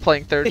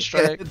 playing Third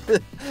Strike?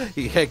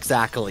 Yeah,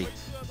 exactly.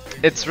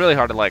 It's really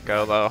hard to let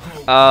go, though.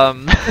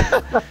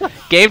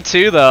 Game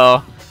 2,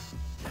 though.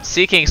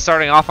 Seaking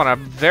starting off on a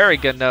very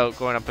good note,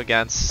 going up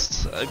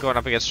against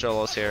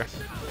Jolos here.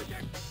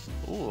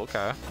 Ooh,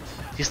 okay.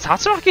 These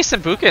Tatsumaki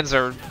Senbukens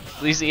are,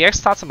 these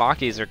EX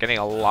Tatsumakis are getting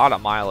a lot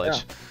of mileage.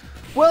 Yeah.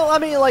 Well, I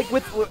mean, like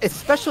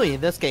especially in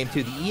this game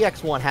too, the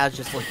EX1 has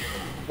just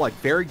like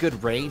very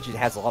good range. It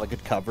has a lot of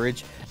good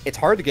coverage. It's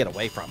hard to get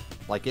away from.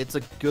 Like, it's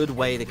a good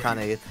way to kind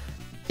of,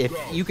 if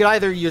you could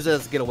either use it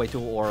as a getaway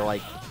tool or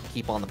like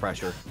keep on the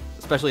pressure,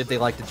 especially if they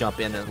like to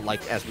jump in and,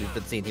 like, as we've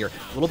been seeing here,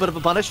 a little bit of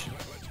a punish.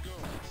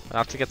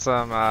 Enough to get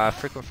some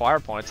frequent flyer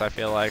points, I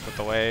feel like, with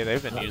the way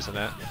they've been using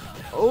it.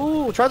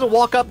 Oh, tries to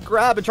walk up,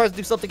 grab, and tries to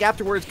do something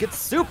afterwards. Gets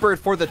supered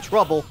for the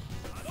trouble.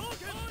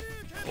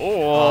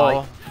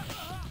 Oh.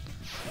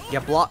 Yeah,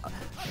 block.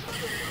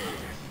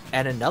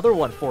 And another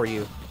one for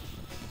you.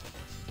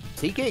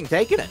 Seaking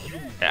taking it.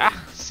 Yeah,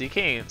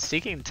 Seaking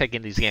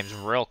taking these games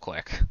real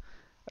quick.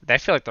 They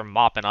feel like they're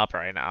mopping up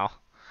right now.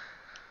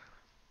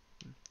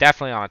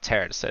 Definitely on a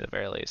tear, to say the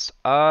very least.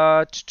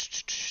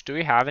 Do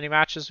we have any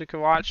matches we could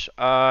watch?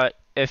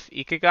 If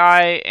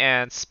Ikigai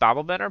and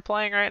Spabobin are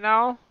playing right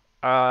now,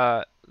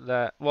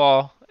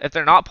 well, if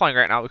they're not playing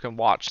right now, we can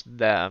watch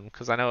them,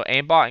 because I know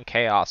Aimbot and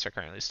Chaos are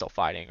currently still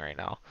fighting right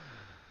now.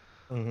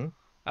 Mm-hmm.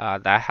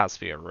 That has to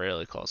be a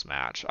really close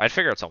match. I'd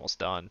figure it's almost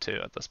done too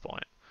at this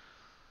point.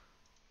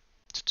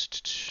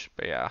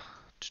 But yeah,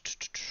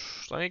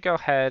 let me go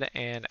ahead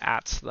and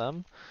at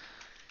them.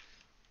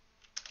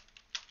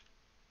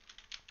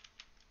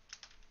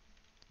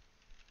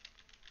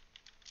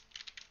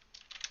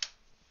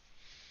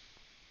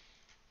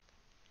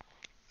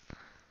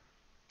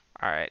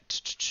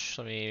 Alright,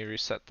 let me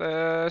reset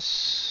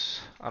this.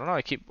 I don't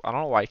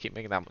know why I keep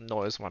making that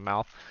noise in my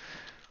mouth.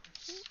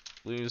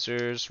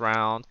 Losers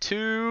round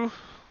 2.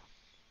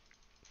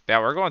 Yeah,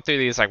 we're going through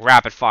these like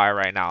rapid fire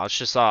right now. It's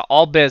just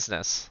all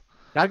business.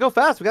 Gotta go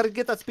fast. We gotta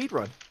get that speed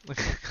run.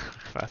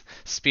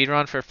 Speed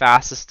run for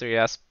fastest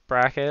 3S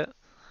bracket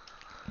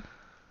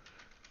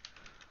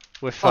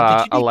with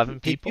 11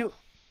 people.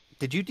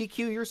 Did you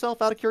DQ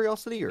yourself out of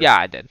curiosity? Or? Yeah,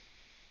 I did.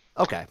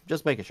 Okay,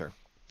 just making sure.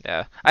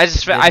 Yeah, I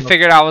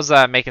figured I was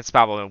making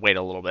Spabobin wait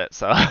a little bit,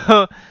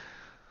 so.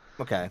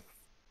 Okay,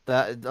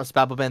 that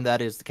Spabobin,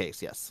 that is the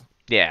case. Yes.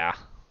 Yeah.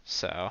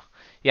 So,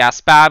 yeah,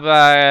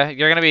 Spab,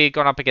 you're gonna be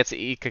going up against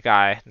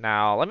Ikigai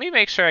now. Let me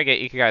make sure I get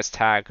Ikigai's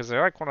tag because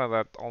they're like one of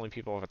the only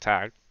people with a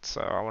tag.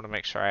 So I want to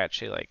make sure I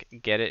actually like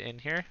get it in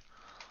here.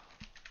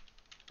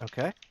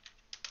 Okay.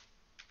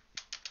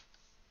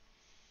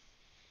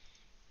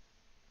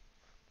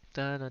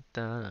 Da da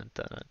da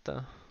da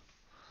da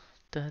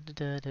da da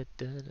da da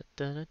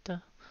da da.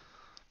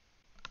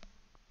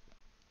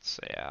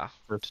 So yeah.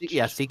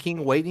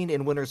 Seaking waiting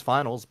in winners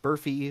finals.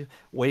 Burfy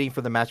waiting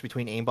for the match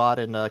between Aimbot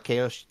and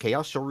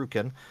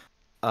ChaosShoryuken.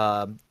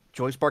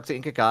 Joy Sparks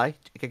and Ikigai.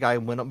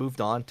 Ikigai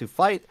moved on to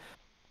fight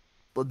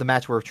the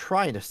match we're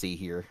trying to see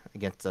here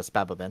against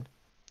Spabobin.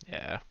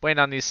 Yeah, waiting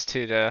on these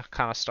two to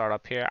kind of start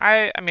up here.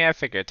 I mean, I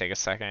figured it'd take a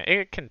second.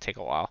 It can take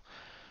a while.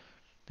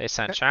 They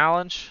sent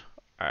challenge.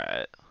 All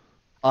right.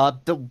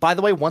 By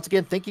the way, once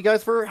again, thank you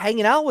guys for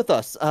hanging out with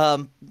us.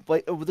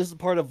 This is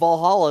part of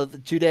Volhalla, the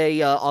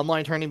 2-day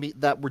online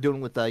tournament that we're doing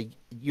with the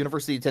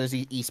University of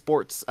Tennessee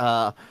Esports.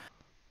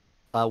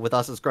 With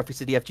us as Scruffy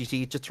City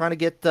FGC, just trying to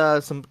get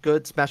some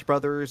good Smash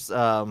Brothers.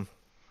 Yeah,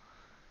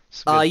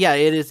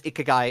 it is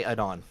Ikigai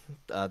Adon.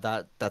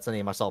 That's the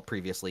name I saw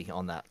previously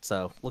on that.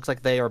 So looks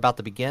like they are about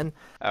to begin.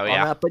 Oh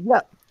yeah. That. But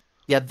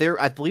yeah,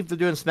 I believe they're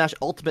doing Smash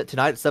Ultimate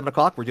tonight at 7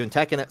 o'clock. We're doing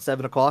Tekken at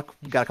 7 o'clock.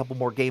 We've got a couple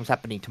more games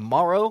happening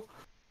tomorrow.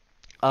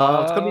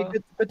 It's gonna be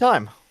a good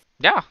time.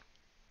 Yeah.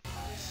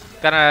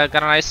 Got a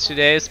nice 2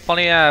 days.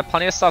 Plenty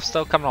of stuff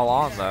still coming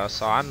along though,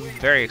 so I'm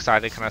very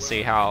excited to kind of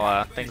see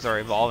how things are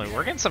evolving.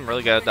 We're getting some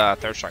really good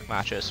third strike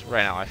matches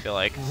right now. I feel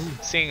like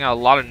seeing a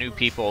lot of new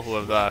people who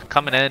have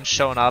coming in,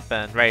 showing up,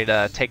 and ready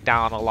to take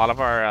down a lot of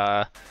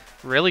our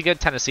really good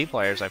Tennessee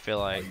players. I feel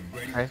like.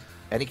 Okay.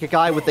 And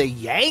Ikigai with a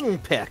Yang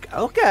pick.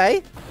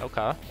 Okay.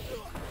 Okay.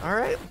 All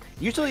right.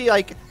 Usually,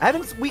 like,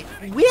 we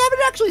haven't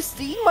actually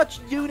seen much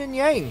Yoon and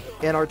Yang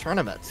in our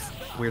tournaments.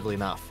 Weirdly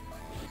enough.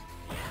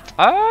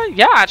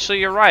 Yeah, actually,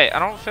 you're right. I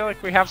don't feel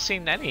like we have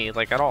seen any,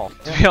 like, at all,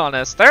 to be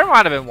honest. There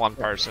might have been one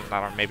person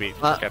that I'm maybe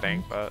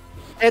forgetting, but...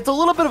 It's a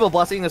little bit of a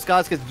blessing in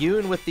disguise, because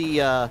Yoon with the,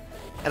 and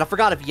I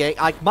forgot if Yang...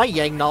 my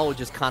Yang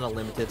knowledge is kind of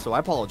limited, so I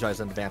apologize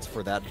in advance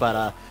for that,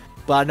 but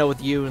I know with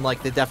Yoon,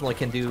 like, they definitely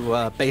can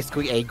do,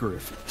 basically a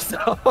groove,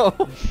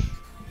 so...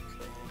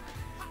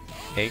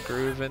 A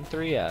groove in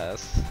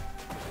 3S.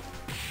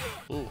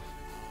 Ooh.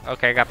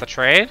 Okay, got the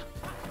trade.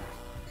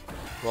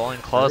 Rolling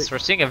close. We're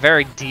seeing a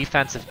very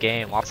defensive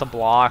game. Lots of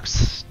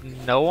blocks.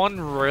 No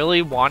one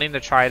really wanting to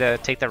try to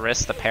take the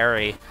risk to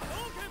parry.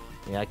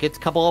 Yeah, gets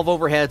a couple of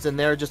overheads in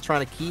there, just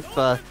trying to keep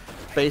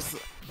space.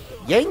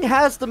 Yang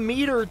has the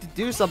meter to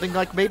do something,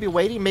 like maybe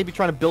waiting, maybe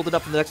trying to build it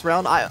up for the next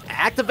round.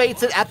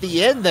 Activates it at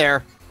the end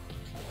there.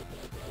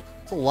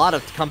 It's a lot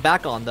to come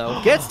back on,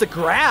 though. Gets the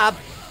grab.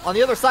 On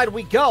the other side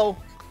we go.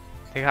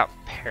 They got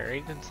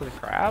parried into the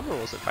grab, or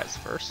was it vice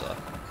versa?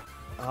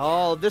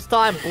 Oh, this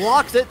time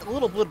blocks it. A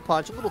little blood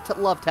punch, a little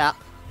love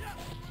tap.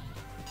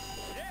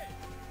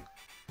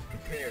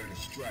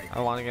 I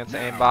want against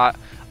aimbot.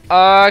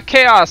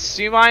 Chaos,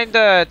 do you mind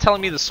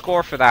telling me the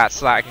score for that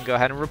so that I can go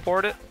ahead and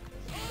report it?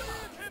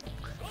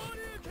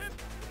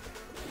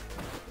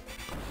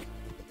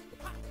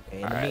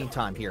 In the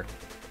meantime here.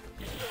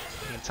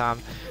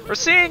 We're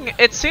seeing,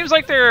 it seems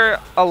like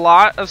it's a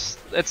lot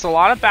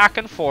of back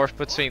and forth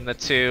between the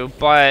two,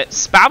 but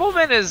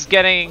Spabobin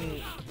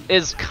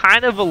is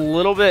kind of a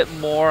little bit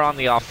more on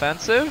the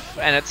offensive,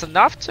 and it's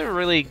enough to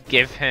really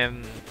give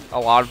him a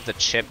lot of the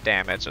chip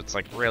damage. It's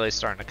like really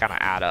starting to kind of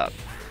add up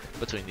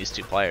between these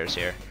two players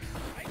here.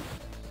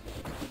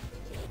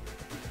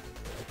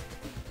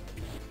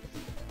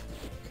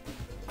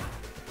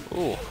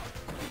 Ooh.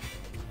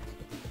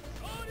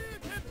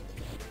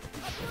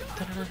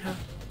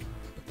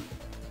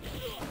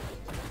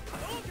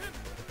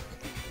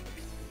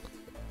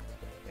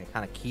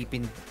 Kind of keep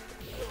the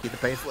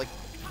pace. Like,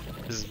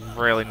 this is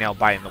really nail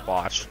biting the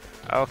watch.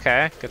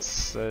 Okay,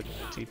 gets the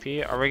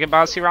TP. Are we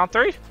about to see round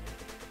 3?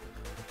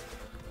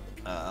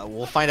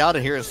 We'll find out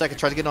in here in a second.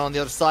 Try to get on the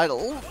other side.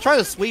 Try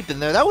to sweep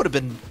in there. That would have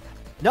been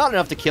not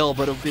enough to kill,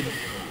 but it would have been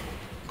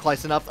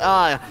close enough.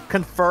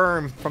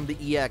 Confirm from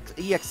the EX.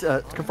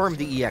 Confirm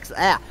the EX.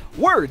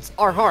 Words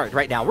are hard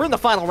right now. We're in the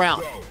final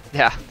round.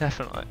 Yeah,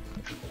 definitely.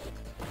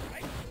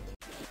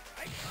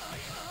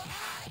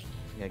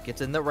 Yeah,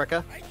 gets in the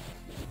Rekka.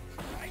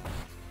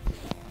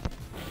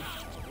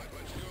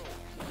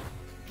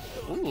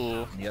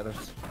 Ooh. The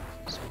others.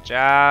 Some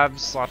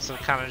jabs, lots of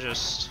kind of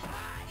just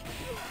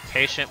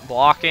patient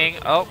blocking.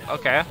 Oh,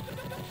 okay.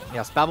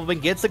 Yeah,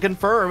 Spabobin gets to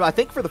confirm, I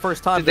think for the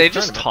first time. Did they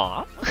just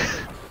taunt?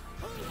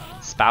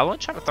 Spabobin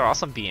trying to throw out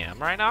some BM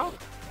right now?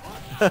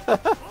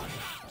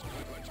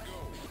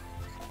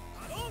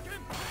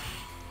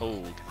 Oh,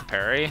 get the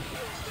parry.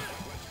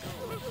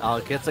 Oh,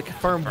 gets to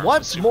confirm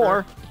once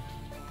more.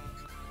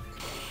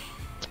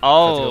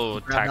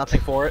 Oh,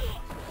 nothing for it.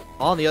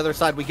 On the other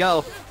side we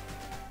go.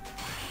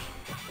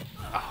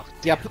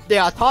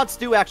 Yeah, taunts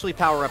do actually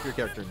power up your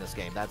character in this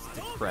game. That's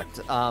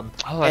correct. Oh,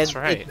 that's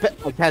right.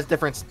 It has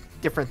different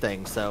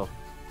things, so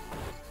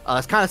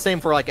it's kind of same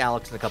for like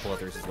Alex and a couple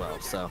others as well.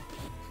 So.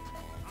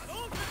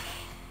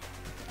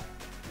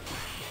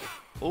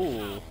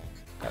 Ooh.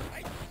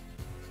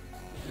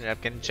 Ended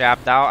up getting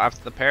jabbed out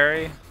after the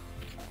parry.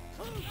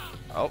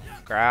 Oh,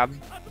 grab.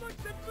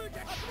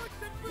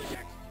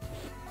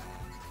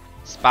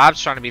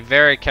 Spab's trying to be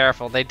very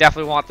careful. They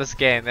definitely want this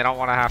game. They don't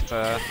want to have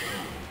to.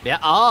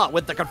 Yeah,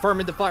 with the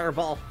confirming the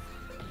fireball.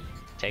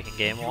 Taking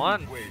game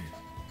 1.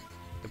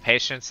 The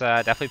patience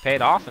definitely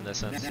paid off in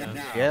this instance.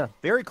 Yeah,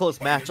 very close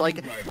match.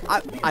 Like,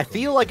 I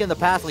feel like in the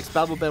past, like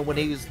Spabobin,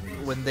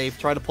 when they've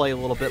tried to play a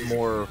little bit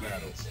more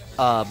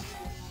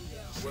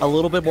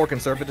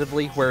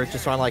conservatively, where it's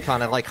just trying to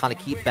kind of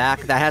keep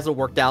back, that hasn't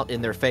worked out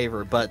in their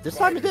favor. But this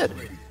time it did.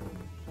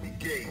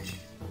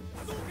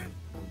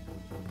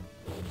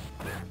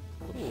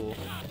 Ooh,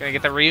 gonna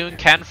get the Ryu and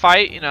Ken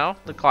fight, you know,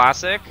 the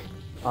classic.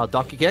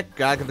 Donkey kick,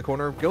 guy in the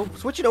corner. Go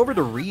switch it over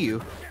to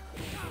Ryu.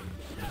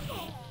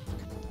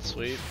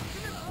 Sweet.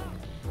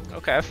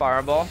 Okay,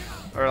 fireball.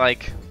 Or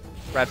like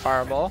red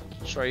fireball.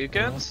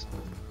 Shoryukens.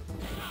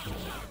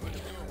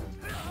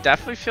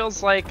 Definitely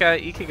feels like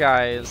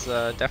Ikigai is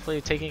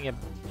definitely taking a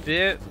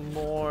bit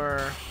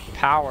more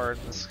power in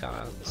this kind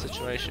of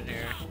situation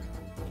here.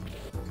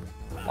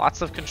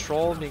 Lots of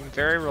control, being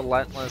very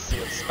relentless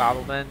with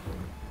Spabobin.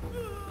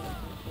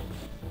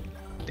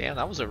 Damn,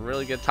 that was a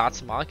really good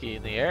Tatsumaki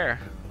in the air.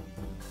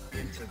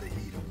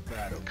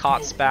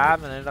 Caught Spab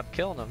and ended up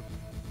killing him.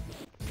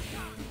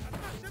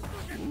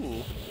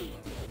 Ooh.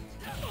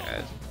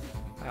 Okay.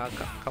 A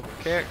couple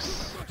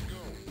kicks.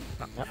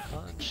 Not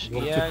punch. A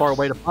little too far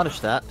away to punish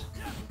that.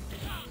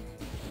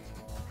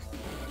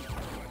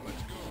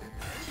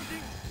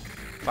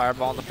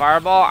 Fireball on the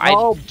fireball.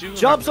 Oh,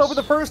 jumps over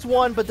the first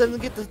one, but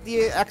doesn't get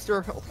the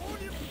extra.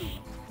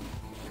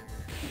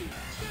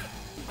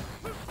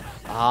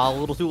 A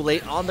little too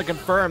late on the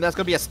confirm. That's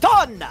gonna be a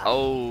stun.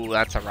 Oh,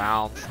 that's a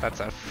round. That's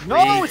a free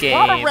No, it's game.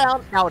 not a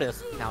round. Now it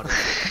is. Now it is.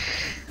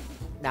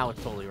 Now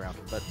it's totally round.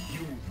 But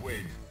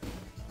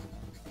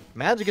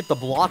managed to get the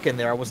block in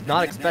there. I was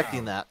not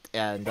expecting that.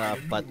 And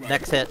but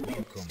next hit,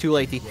 too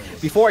late.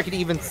 Before I could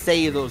even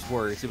say those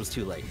words, it was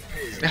too late.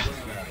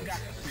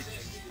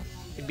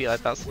 It'd be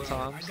like that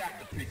sometimes.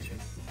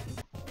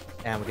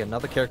 And we get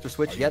another character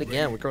switch yet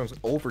again. We're going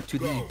over to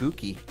the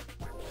Ibuki.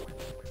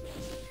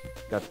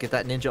 Got to get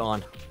that ninja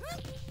on.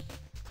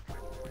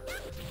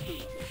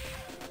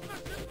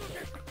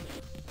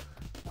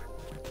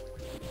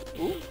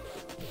 Ooh.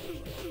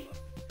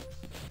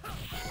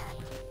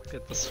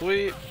 Get the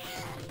sweep.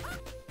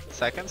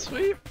 Second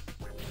sweep.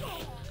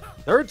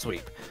 Third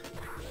sweep.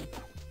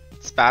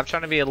 Spab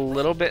trying to be a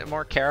little bit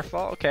more careful.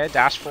 Okay,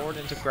 dash forward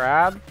into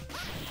grab.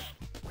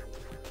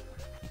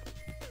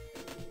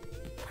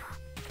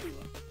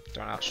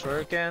 Throwing out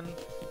shuriken.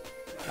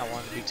 Not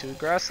wanting to be too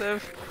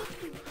aggressive.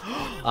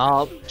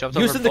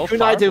 Using the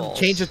kunai to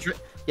change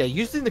the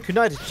using the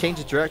kunai to change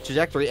the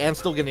trajectory and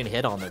still getting a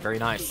hit on it. Very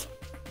nice.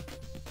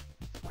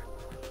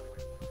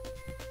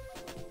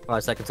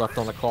 5 seconds left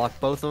on the clock.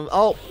 Both of them.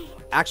 Oh,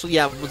 actually,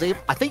 yeah.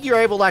 I think you're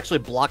able to actually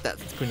block that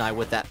kunai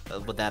with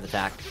that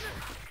attack.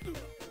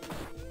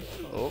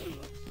 Oh.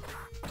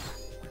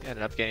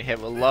 Ended up getting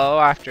hit with low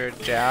after a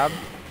jab.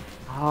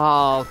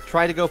 Oh,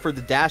 try to go for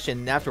the dash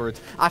in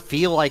afterwards. I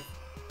feel like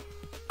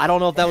I don't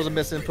know if that was a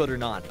misinput or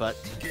not, but.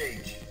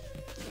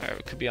 Alright,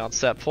 we could be on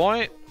set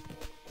point.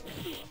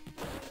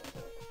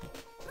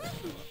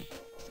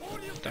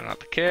 They're not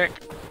the kick.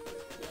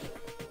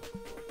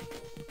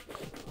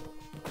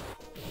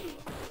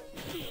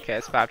 Okay,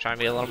 Spab trying to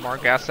be a little more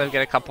aggressive,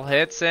 get a couple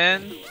hits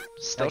in.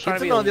 Still trying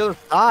to be on the other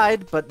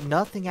side, but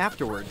nothing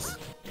afterwards.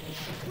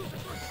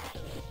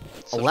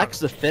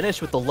 Alexa finish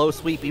with the low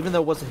sweep, even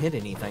though it wasn't hit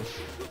anything.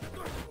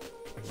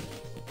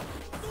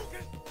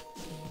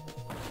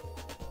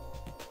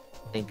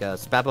 I think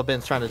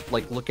Spabobin's trying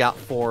to look out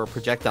for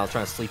projectiles,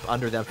 trying to sleep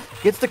under them.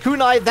 Gets the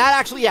kunai. That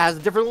actually has a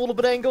different little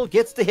bit angle.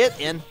 Gets the hit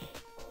in.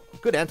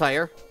 Good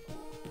anti-air.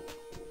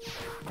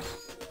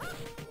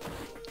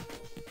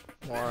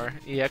 More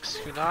EX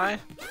kunai.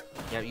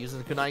 Yeah,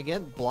 using the kunai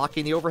again.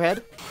 Blocking the overhead.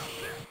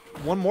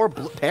 One more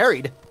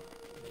parried.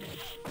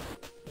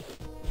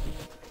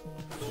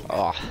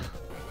 Oh.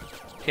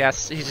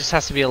 Yes, he just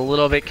has to be a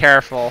little bit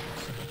careful.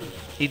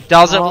 He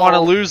doesn't want to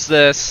lose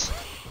this.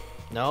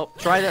 Nope.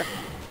 Try to...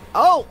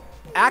 Oh!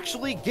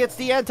 Actually gets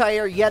the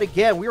anti-air yet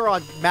again. We were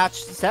on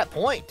match set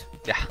point.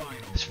 Yeah.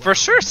 For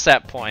sure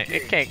set point.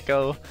 It can't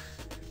go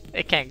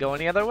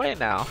any other way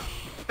now.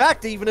 In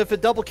fact, even if it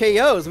double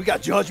KOs, we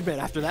got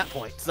judgment after that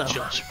point. So.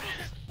 Judgment.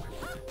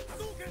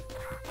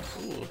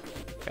 Ooh.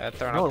 Got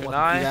thrown No up one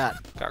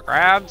kunai. Got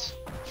grabbed.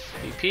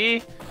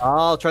 BP.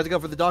 Oh, tried to go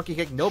for the donkey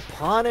kick. No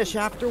punish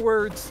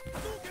afterwards.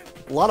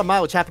 A lot of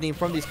mileage happening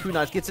from these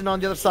kunais. Gets in on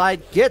the other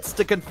side. Gets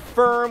to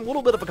confirm. A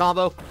little bit of a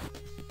combo.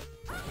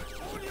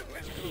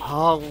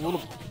 Oh, a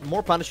little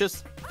more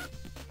punishes.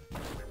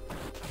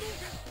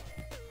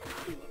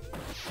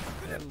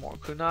 And more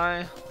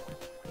kunai.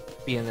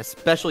 being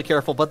especially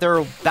careful, but they're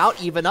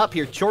about even up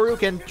here.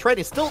 Shoryuken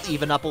trading still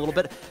even up a little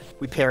bit.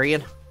 We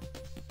parrying.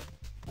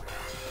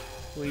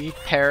 We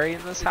parry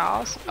in this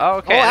house? Oh,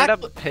 okay,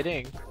 ended up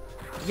hitting.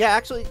 Yeah,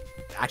 actually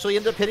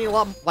ended up hitting a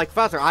lot like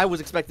faster. I was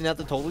expecting that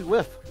to totally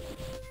whiff.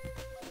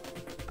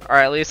 Or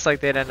at least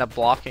like they'd end up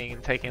blocking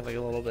and taking like a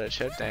little bit of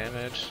chip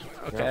damage.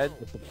 Okay.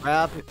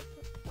 Yep,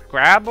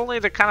 grab only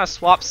to kind of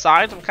swap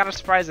sides. I'm kind of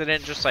surprised they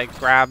didn't just like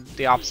grab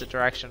the opposite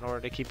direction in order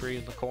to keep Ryu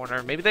in the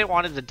corner. Maybe they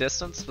wanted the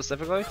distance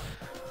specifically.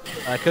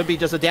 Could be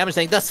just a damage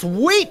thing. The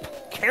sweep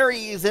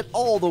carries it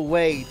all the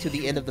way to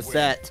the end of the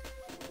set.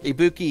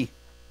 Ibuki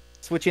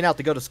switching out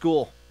to go to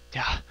school.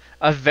 Yeah,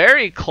 a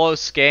very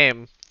close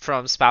game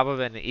from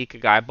Spabobin and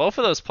Ikigai. Both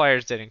of those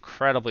players did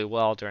incredibly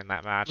well during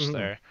that match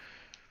there.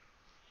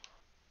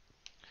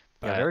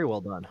 Yeah, very well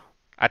done.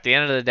 At the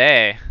end of the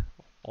day,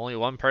 only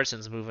one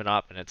person's moving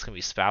up, and it's gonna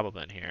be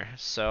Spabobin here.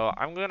 So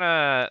we're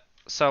gonna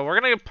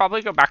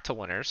probably go back to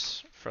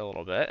winners for a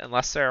little bit,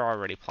 unless they're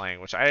already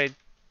playing, which I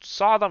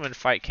saw them in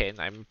Fightcade, and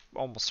I'm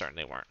almost certain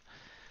they weren't.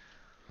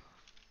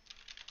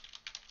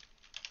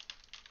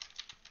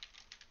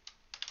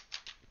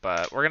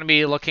 But we're gonna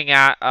be looking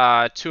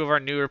at two of our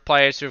newer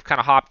players who have kind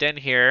of hopped in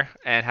here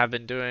and have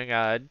been doing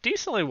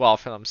decently well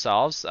for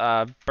themselves.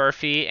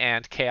 Burfy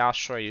and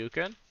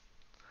ChaosShoryuken.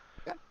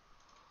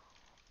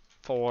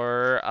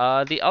 For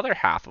the other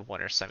half of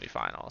winners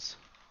semifinals.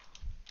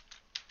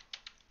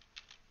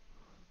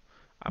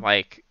 I'm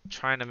like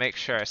trying to make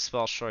sure I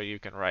spell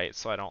Shoryuken right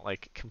so I don't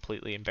like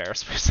completely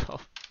embarrass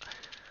myself.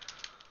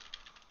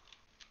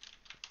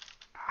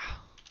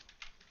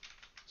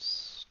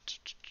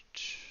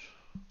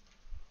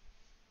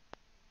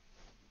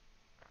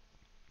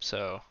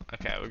 So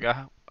okay,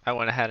 I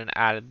went ahead and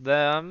added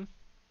them.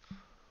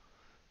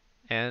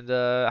 And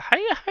how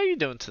you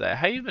doing today?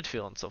 How you been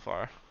feeling so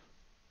far?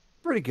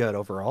 Pretty good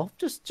overall.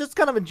 Just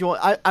kind of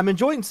I'm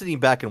enjoying sitting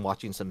back and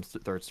watching some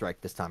Third Strike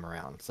this time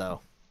around.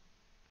 So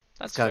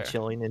that's kind of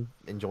chilling and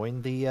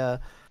enjoying the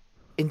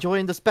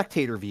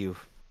spectator view.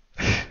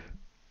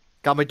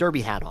 Got my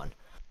derby hat on.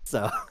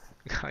 So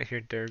got your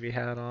derby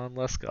hat on.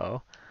 Let's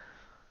go.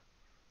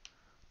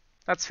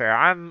 That's fair.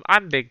 I'm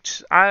kind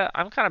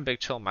of big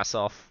chill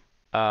myself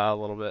a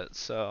little bit,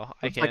 so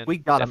I can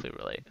definitely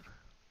relate.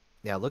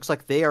 Yeah, looks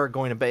like they are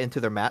going to bet into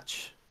their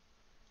match.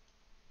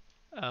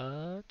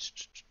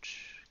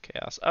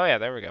 Chaos. Oh yeah,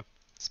 there we go.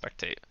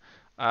 Spectate.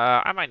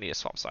 I might need to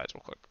swap sides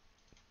real quick.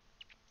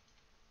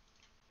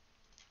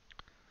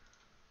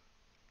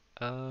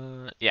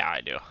 Yeah, I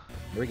do.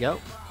 Here we go.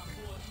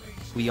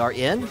 We are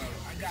in.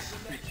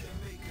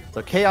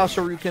 So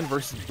ChaosShoryuken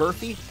versus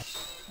Burfy.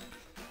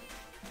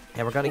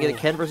 And we're going to get a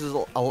Ken versus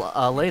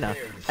Elena.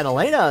 And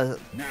Elena,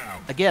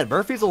 again,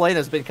 Burfy's Elena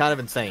has been kind of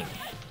insane.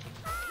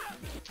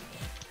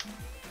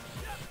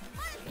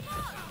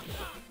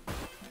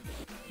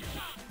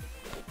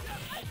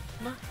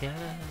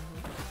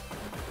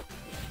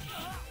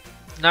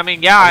 I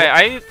mean,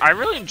 yeah, I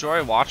really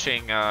enjoy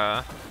watching,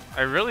 I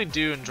really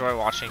do enjoy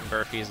watching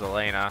Burfy's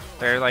Elena.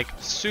 They're like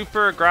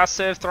super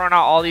aggressive, throwing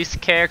out all these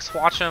kicks,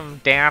 watch them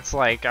dance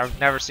like I've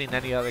never seen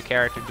any other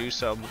character do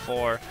so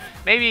before.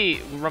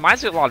 Maybe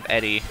reminds me a lot of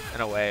Eddie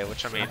in a way,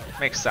 which I mean,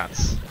 makes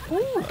sense.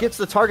 Ooh, gets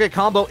the target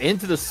combo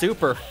into the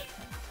super.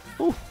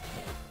 Ooh.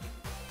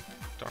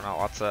 Throwing out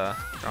lots of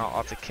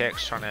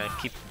kicks, trying to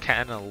keep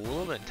Ken a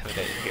little bit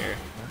intimidated here.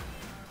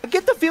 I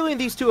get the feeling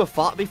these two have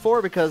fought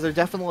before because they're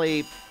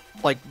definitely,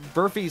 like,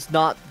 Burfy's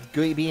not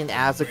being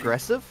as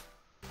aggressive.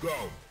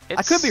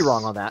 I could be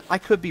wrong on that. I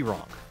could be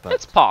wrong. But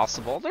it's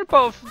possible. They're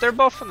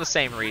both from the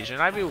same region.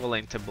 I'd be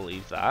willing to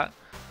believe that.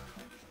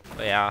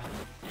 But yeah,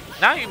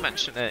 now you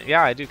mention it,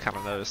 yeah, I do kind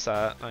of notice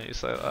that. Now you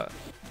say that.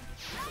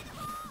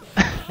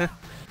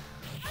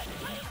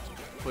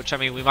 Which I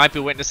mean, we might be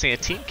witnessing a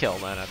team kill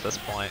then at this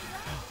point.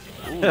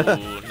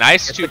 Ooh,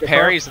 nice two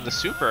parries in the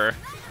super.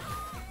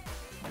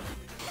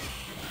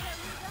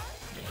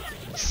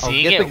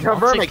 Seeing it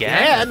once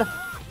again.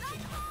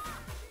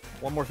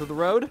 One more through the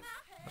road.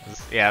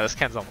 Yeah, this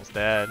Ken's almost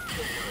dead.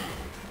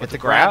 It's a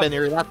grab in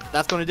here.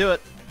 That's going to do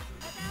it.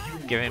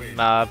 Give him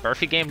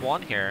Burfy game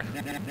 1 here.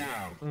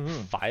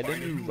 Fight a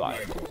new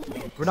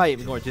rival. We're not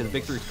even going to the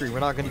victory screen. We're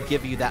not going to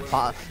give you that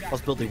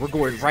possibility. We're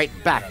going right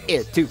back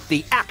into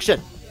the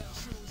action.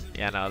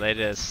 Yeah, no, they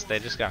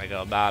just gotta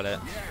go about it.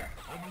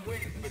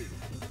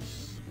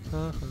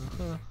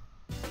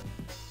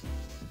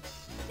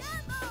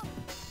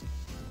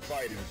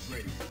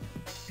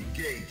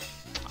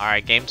 All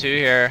right, game 2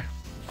 here.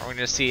 We're going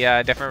to see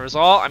a different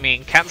result. I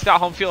mean, Ken's got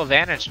home field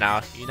advantage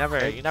now. You never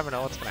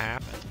know what's going to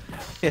happen.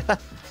 Yeah.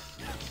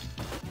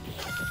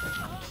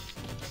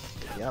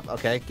 Yep.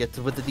 Okay. Gets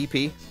with the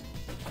DP.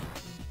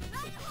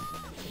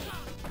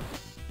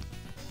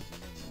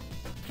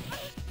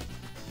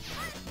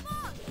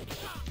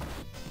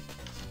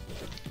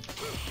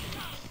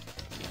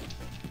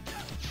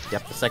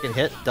 Yep. The second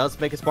hit does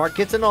make it mark.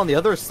 Gets in on the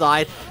other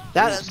side.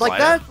 That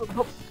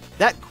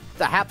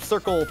the half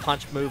circle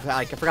punch move,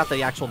 I forgot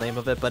the actual name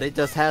of it, but it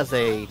just has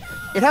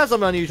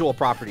some unusual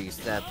properties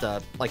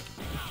that like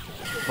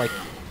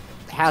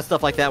has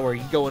stuff like that where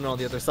you go in on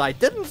the other side.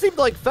 Didn't seem to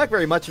like affect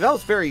very much. That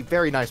was very,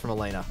 very nice from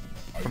Elena,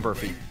 from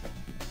Burfy.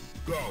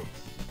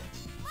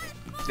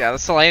 Yeah, the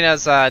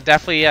Selena's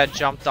definitely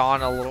jumped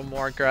on a little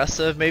more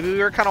aggressive. Maybe we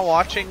were kind of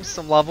watching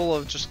some level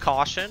of just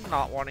caution,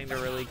 not wanting to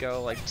really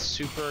go like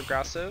super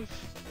aggressive.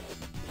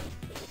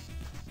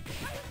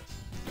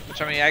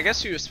 Which, I mean, I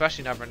guess you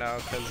especially never know,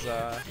 because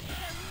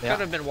could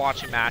have been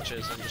watching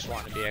matches and just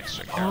wanting to be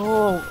extra careful.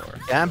 Oh,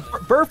 yeah, and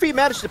Burfy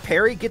managed to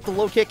parry, get the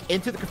low kick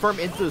into the confirm,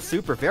 into the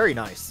super. Very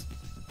nice.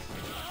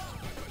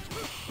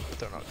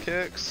 Throwing out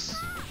kicks.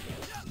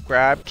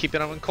 Grab, keeping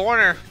him in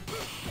corner.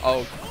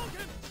 Oh,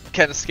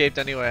 Ken escaped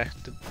anyway.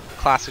 The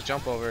classic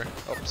jump over.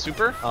 Oh,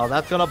 super. Oh,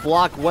 that's going to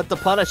block what the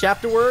punish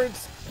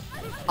afterwards.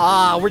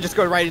 Ah, we're just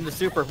going right into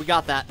super. We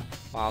got that.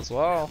 Might as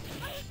well.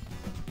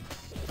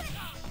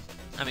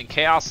 I mean,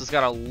 Chaos has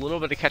got a little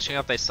bit of catching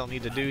up they still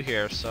need to do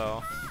here,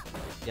 so...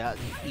 Yeah,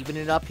 even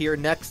it up here.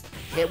 Next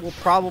hit will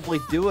probably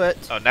do it.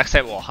 Oh, next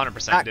hit will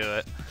 100% do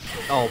it.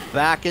 Oh,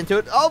 back into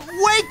it. Oh,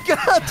 wait!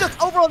 Just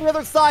over on the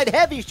other side.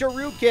 Heavy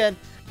Shoryuken.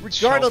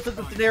 Regardless of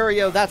the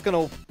scenario, that's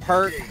going to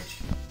hurt.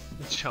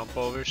 Jump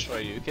over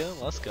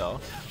Shoryuken. Let's go.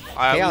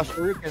 Chaos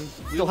Shoryuken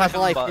still has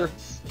life here.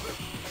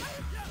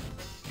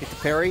 Get the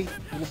parry.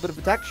 A little bit of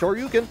attack.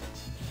 Shoryuken.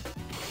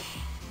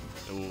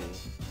 Ooh.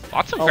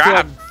 Lots of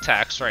grab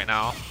attacks right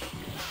now.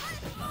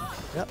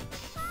 Yep.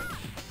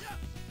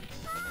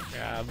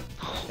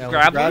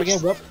 Grab again.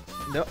 Whoop.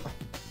 No.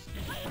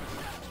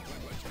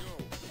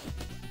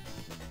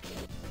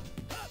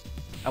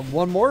 And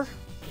one more.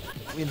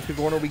 Into the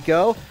corner we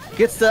go.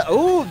 Gets the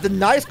the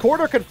nice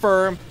corner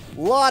confirm. A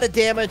lot of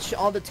damage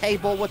on the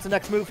table. What's the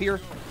next move here?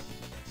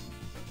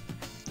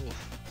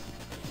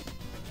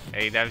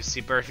 Hey,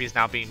 see Burfy's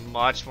now being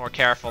much more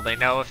careful. They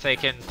know if they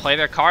can play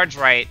their cards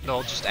right,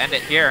 they'll just end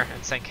it here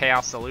and send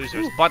Chaos to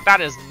losers. But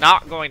that is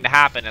not going to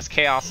happen, as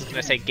Chaos is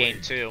going to take game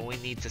 2. We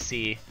need to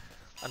see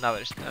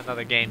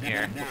another game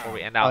here before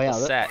we end out the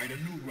set.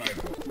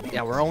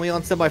 Yeah, we're only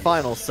on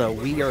semifinals, so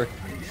we are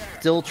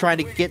still trying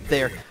to get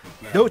there.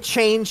 No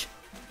change.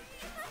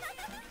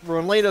 We're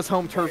on Lena's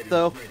home turf,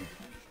 though.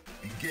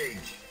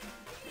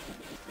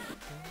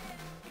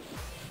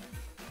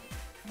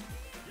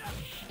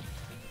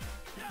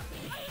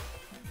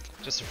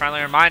 Just a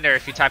friendly reminder,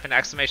 if you type in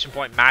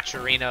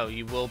 !Matcherino,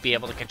 you will be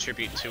able to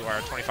contribute to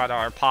our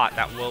 $25 pot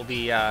that will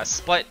be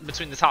split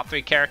between the top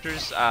 3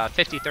 characters,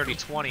 50, 30,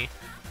 20.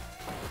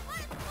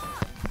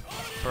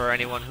 For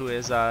anyone who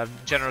is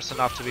generous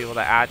enough to be able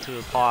to add to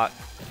the pot.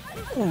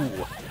 Ooh,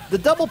 the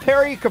double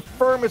parry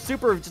confirm is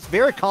super, just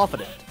very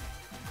confident.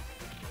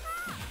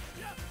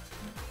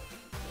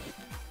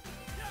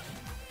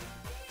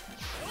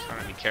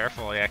 Trying to be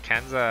careful. Yeah,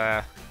 Ken's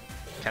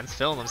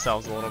feeling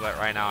themselves a little bit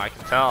right now. I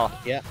can tell.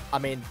 Yeah, I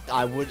mean,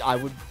 I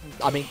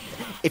mean,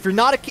 if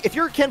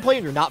you're a Ken player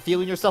and you're not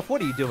feeling yourself,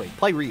 what are you doing?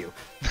 Play Ryu.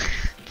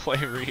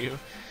 Play Ryu.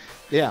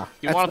 Yeah.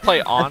 You want to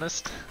play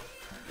honest?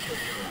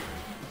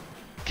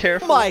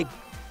 Careful.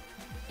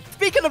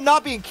 Speaking of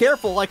not being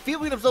careful, like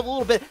feeling himself a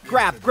little bit,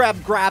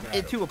 grab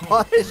into a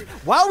punish.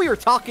 While we were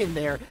talking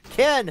there,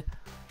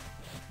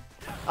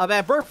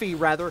 Burfy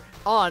rather,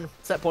 on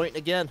set point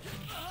again.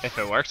 If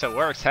it works, it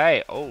works.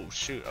 Hey, oh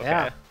shoot, okay.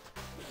 Yeah.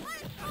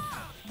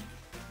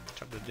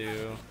 Trying to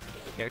do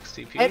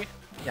XTP.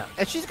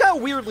 And she's got a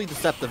weirdly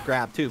deceptive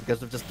grab too,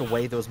 because of just the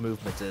way those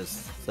movements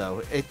is.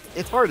 So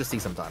it's hard to see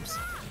sometimes.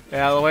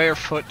 Yeah, the way her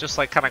foot just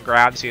like kind of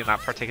grabs you in that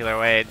particular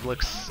way,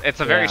 it's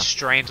a very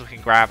strange looking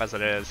grab as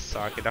it is. So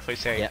I could definitely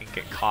say you can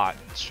get caught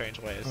in strange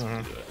ways to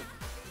do it.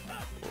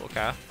 Ooh,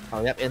 okay.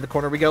 Oh yep, in the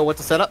corner we go.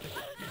 What's the setup?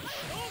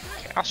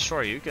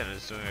 ChaosShoryuken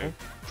is doing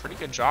a pretty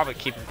good job at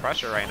keeping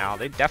pressure right now.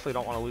 They definitely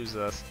don't want to lose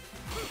this.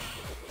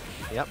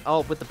 Yep.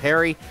 Oh, with the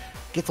parry,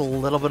 gets a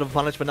little bit of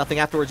punish, but nothing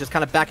afterwards. Just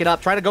kind of back it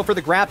up, trying to go for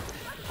the grab,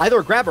 either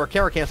a grab or a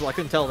carry cancel. I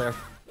couldn't tell there.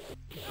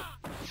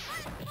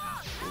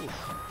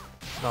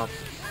 No.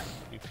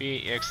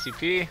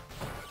 EXTP.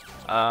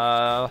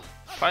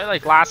 Probably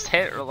like last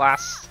hit or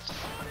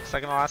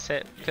second to last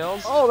hit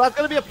kills. Oh, that's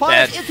gonna be a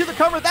punish into the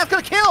cover. That's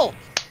gonna kill.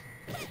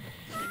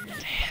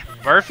 Damn,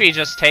 Burfy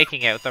just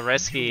taking it with the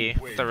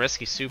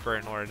risky super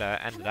in order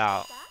to end it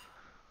out.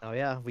 Oh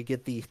yeah, we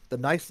get the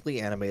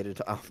nicely animated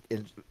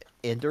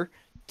ender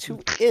to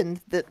end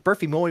that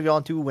Burfy moving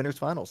on to winners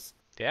finals.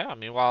 Yeah, I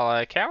mean,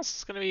 while Chaos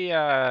is gonna be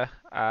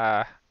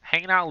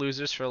hanging out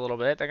losers for a little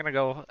bit. They're going to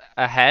go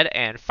ahead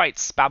and fight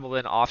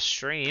Spabobin off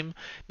stream.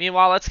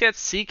 Meanwhile, let's get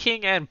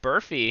Seaking and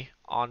Burfy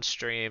on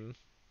stream.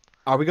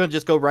 Are we going to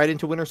just go right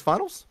into winners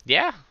finals?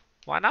 Yeah,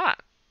 why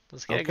not?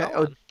 Let's get it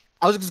going.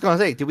 I was just going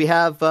to say, do we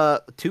have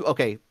two?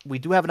 Okay, we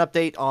do have an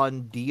update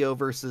on Dio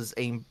versus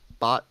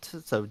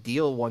Aimbot. So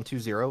Dio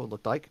 120, it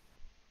looked like.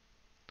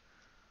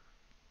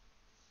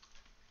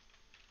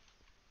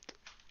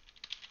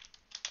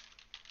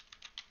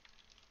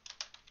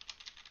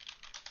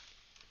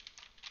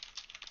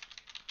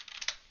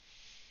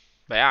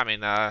 But yeah, I mean,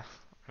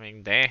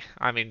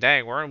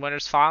 dang, we're in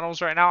winners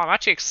finals right now. I'm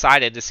actually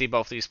excited to see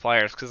both these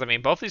players because I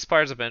mean, both these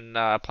players have been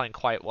playing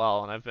quite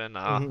well, and I've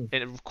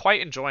been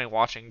quite enjoying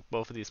watching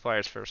both of these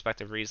players for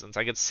respective reasons.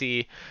 I could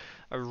see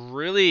a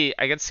really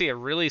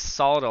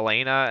solid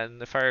Elena,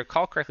 and if I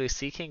recall correctly,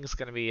 Seaking is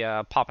going to be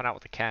popping out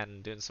with the Ken,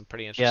 and doing some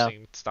pretty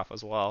interesting stuff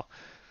as well.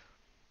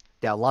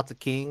 Yeah, lots of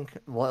King.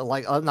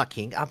 Like, not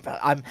King.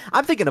 I'm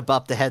thinking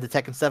about the head to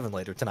Tekken 7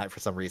 later tonight for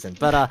some reason.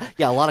 But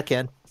yeah, a lot of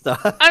Ken. So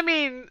I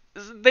mean,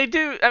 they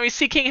do. I mean,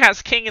 Seaking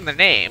has King in the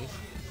name.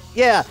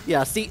 Yeah.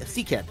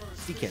 Seaking.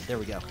 There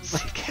we go.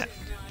 Seaking.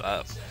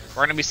 We're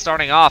gonna be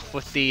starting off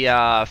with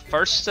the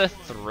first to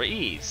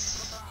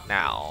threes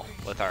now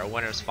with our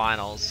winners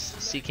finals.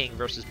 Seaking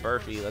versus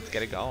Burfy. Let's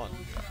get it going.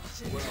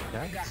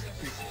 Okay.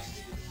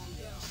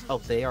 Oh,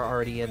 they are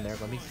already in there.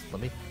 Let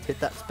me hit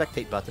that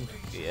spectate button.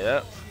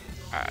 Yep.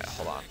 Alright,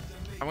 hold on.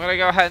 I'm gonna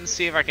go ahead and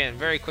see if I can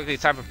very quickly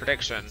type a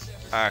prediction,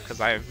 because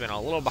I've been a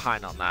little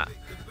behind on that.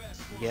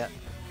 Yeah.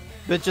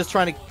 But just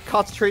trying to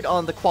concentrate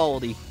on the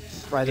quality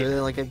rather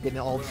than like getting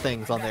all the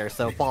things on there.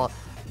 So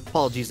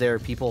apologies there,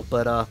 people.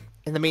 But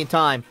in the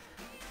meantime,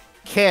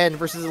 Ken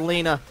versus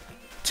Elena.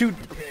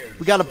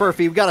 We got a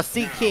Burfy. We got a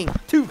Seaking.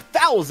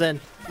 2000.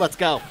 Let's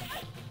go.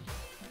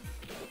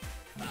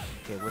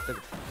 Okay,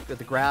 with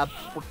the grab,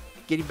 we're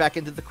getting back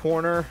into the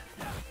corner.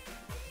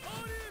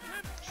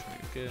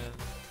 Good.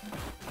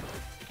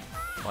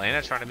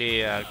 Elena trying to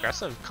be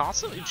aggressive,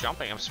 constantly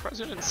jumping. I'm surprised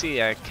we didn't see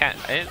Ken.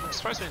 I'm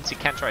surprised we didn't see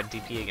Ken try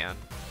DP again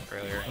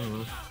earlier.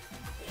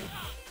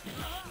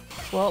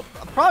 Well,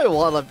 probably a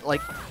lot of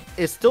like,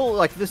 it's still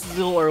like this is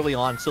a little early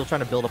on, still trying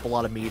to build up a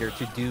lot of meter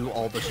to do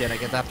all the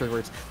shenanigans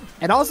afterwards.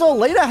 And also,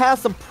 Elena has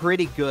some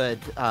pretty good,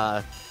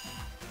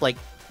 like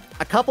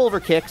a couple of her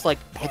kicks like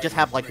just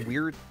have like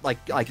weird,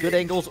 like good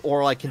angles,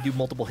 or like can do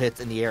multiple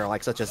hits in the air,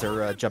 like such as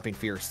her jumping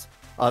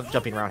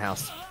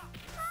roundhouse.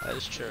 That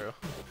is true.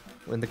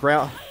 When the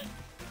ground,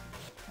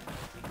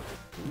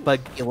 but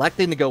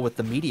electing to go with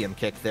the medium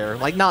kick there,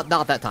 like not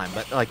that time,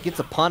 but like gets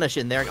a punish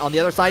in there. On the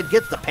other side,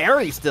 gets the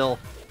parry still,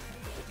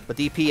 but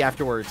DP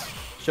afterwards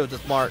shows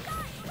its mark.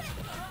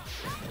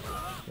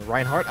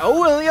 Reinhardt,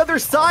 oh, on the other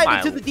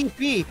side into the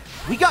DP.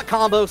 We got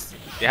combos.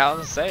 Yeah, I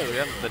was gonna say we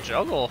got the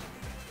juggle.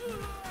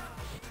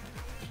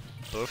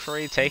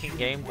 Burfy taking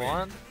game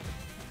 1.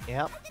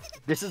 Yep.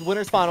 This is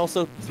winners final,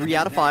 so 3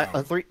 out of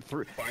 5. Three.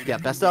 Yeah,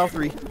 best out of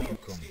 3.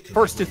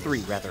 First to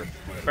 3, rather.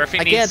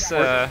 Burfy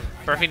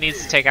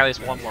needs to take at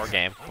least one more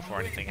game before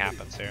anything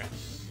happens here,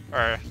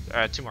 or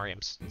 2 more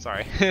games.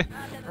 Sorry.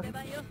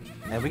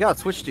 And we got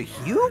to switch to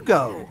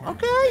Hugo.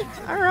 Okay,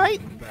 all right.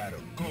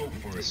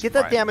 Get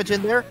that damage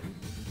in there.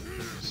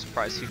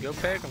 Surprise Hugo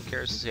pick. I'm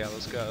curious to see how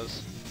this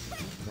goes.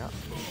 Yeah.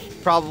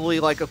 Probably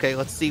like, okay,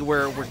 let's see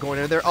where we're going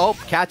in there. Oh,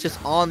 catches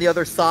on the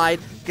other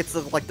side. Gets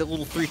the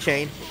little 3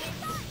 chain.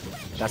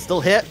 That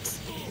still hits.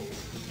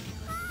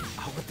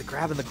 Oh, with the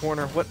grab in the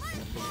corner. What?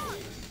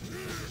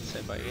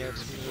 Say by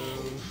EX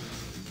move.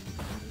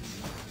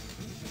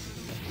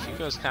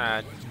 Hugo's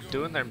kind of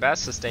doing their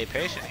best to stay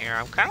patient here.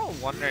 I'm kind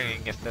of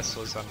wondering if this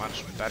was a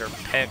much better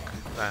pick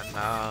than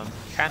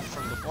Ken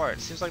from before.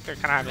 It seems like they're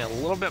kind of having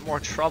a little bit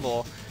more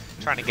trouble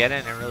trying to get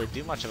in and really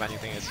do much of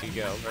anything as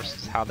Hugo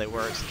versus how they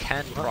were as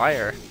Ken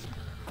prior.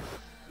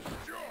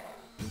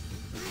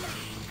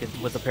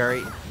 With the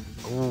parry.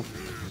 Ooh.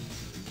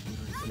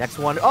 Next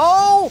one.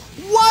 Oh,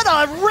 what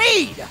a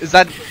read! Is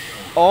that?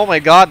 Oh my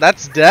God,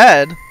 that's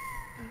dead.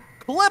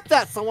 Clip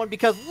that, someone,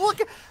 because look,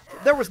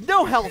 there was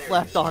no health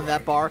left on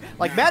that bar.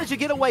 Like, managed to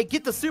get away,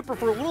 get the super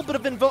for a little bit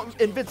of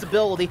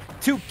invincibility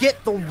to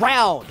get the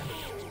round.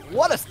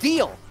 What a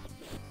steal!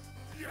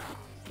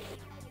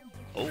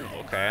 Oh,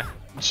 okay.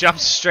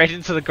 Jumps straight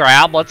into the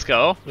grab. Let's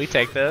go. We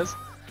take this.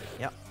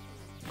 Yep.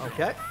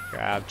 Okay.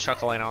 Grab,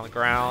 chuckling on the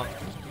ground.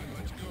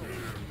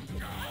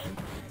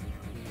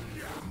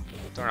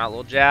 Throwing out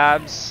little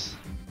jabs.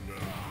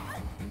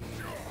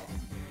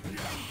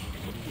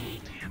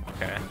 Damn,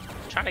 okay.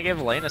 Trying to give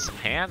Elena some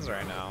hands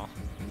right now.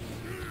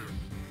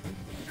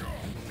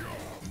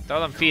 Throw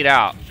them feet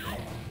out.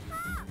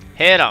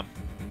 Hit them.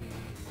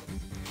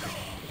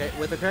 Okay,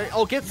 with the parry.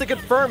 Oh, gets the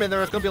confirm in there.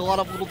 There's going to be a lot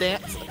of little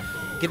dance.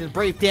 Getting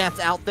brave dance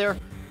out there.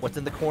 What's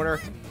in the corner?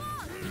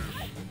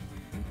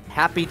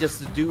 Happy just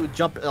to do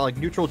jump, like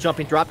neutral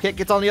jumping drop kick.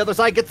 Gets on the other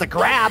side. Gets the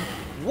grab.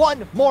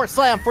 One more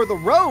slam for the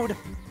road.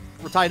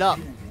 We're tied up.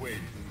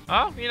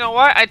 Oh, you know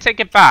what? I take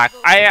it back.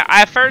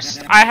 At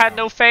first I had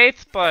no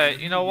faith,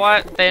 but you know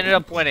what? They ended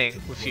up winning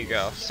with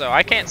Hugo, so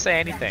I can't say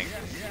anything.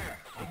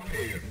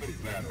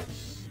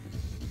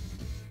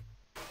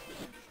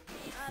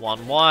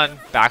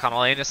 1-1. Back on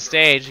Elena's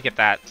stage. Get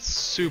that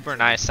super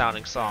nice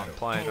sounding song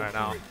playing right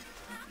now.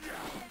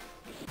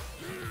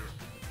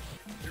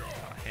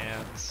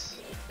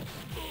 Hands.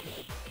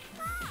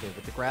 Okay,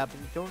 with the grab.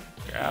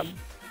 Grab.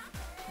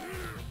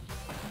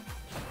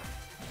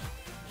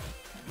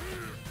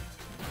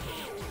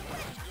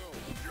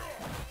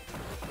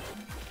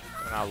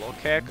 A little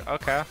kick,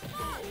 okay.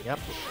 Yep.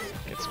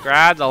 Gets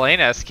grabbed.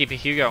 Elena's keeping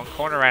Hugo in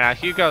corner right now.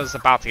 Hugo's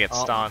about to get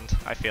stunned,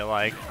 I feel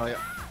like. Oh yeah.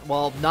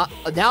 Well, not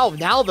now.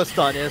 Now the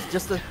stun is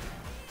just the.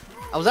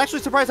 I was actually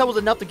surprised that was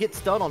enough to get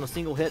stun on a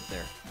single hit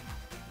there.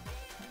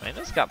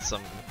 Lena's got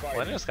some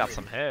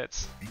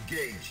hits.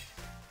 Can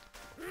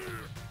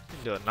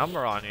do a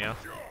number on you.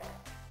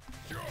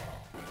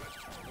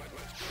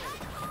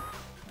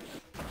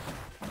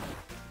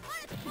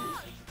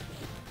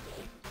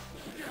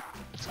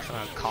 Just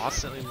kind of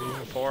constantly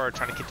moving forward,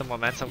 trying to keep the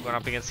momentum going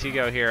up against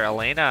Hugo here.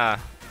 Elena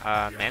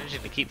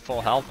managing to keep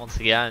full health once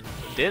again.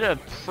 Did a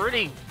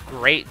pretty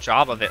great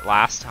job of it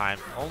last time.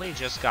 Only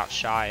just got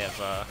shy of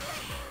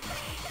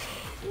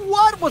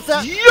What was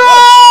that?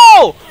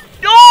 Yo!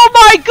 Oh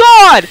my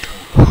god!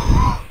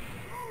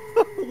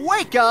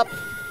 Wake up!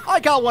 I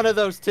got one of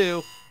those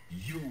too.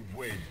 You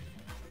win.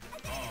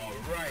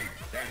 Alright,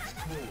 that's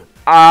cool.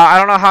 I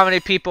don't know how many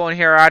people in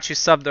here are actually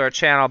subbed to our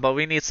channel, but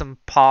we need some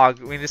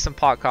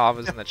pog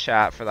comments in the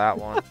chat for that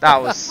one.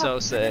 That was so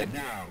sick.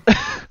 Now,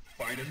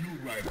 find a new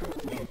rival.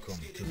 Welcome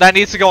to That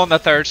needs to go on the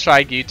Third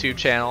Strike YouTube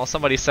channel.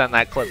 Somebody send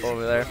that clip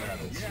over there.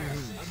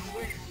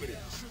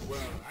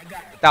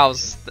 That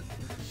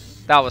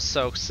was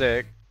so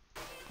sick.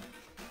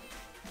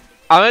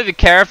 I don't even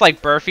care if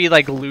like Burfy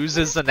like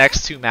loses the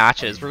next 2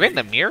 matches. We're getting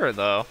the mirror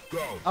though.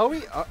 Oh,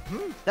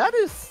 that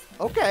is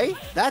okay.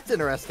 That's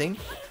interesting.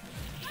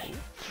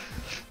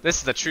 This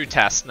is the true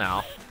test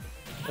now.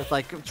 It's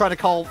like trying to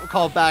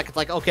call back. It's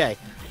like, okay,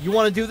 you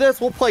want to do this?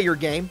 We'll play your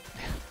game.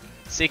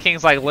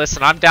 Seaking's like,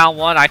 listen, I'm down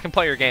 1. I can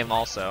play your game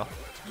also.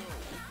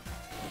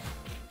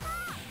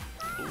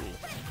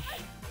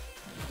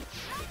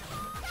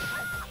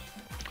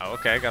 Oh,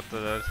 okay, got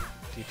the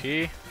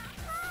DP.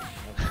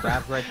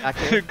 Grab right back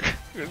in.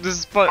 We're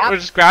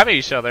just grabbing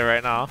each other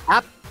right now.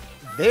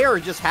 They are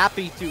just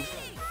happy to.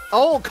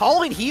 Oh,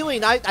 calling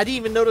healing. I didn't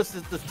even notice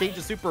that the stage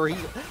is super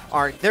heal.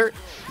 Alright, there.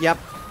 Yep.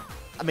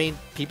 I mean,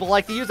 people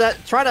like to use that.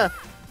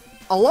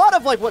 A lot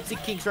of like what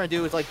Seaking's trying to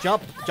do is like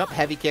jump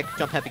heavy kick,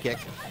 jump heavy kick.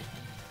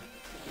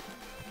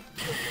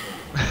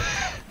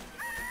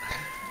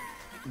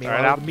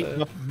 Right out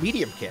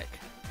medium kick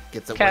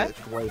gets it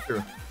way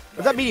through.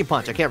 Was that medium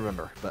punch? I can't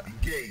remember. But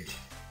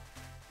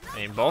I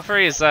mean,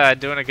 Volhalla is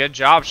doing a good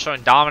job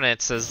showing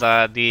dominance as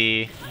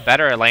the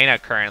better Elena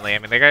currently. I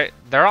mean,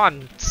 they're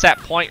on set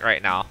point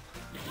right now.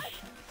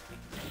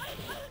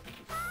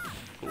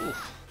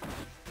 Oof.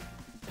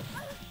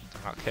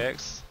 Out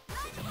kicks.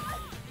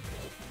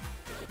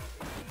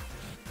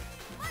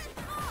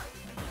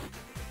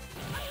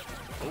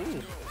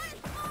 Ooh.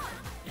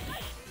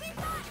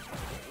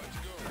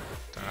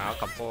 Turn out a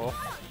couple.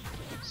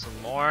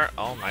 Some more.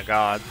 Oh my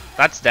god.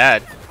 That's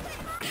dead.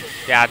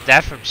 Yeah,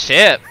 dead from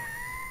ship.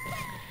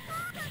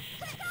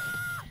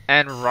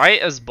 And right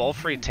as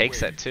Volhalla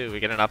takes it too, we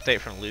get an update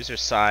from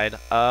loser's side.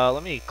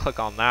 Let me click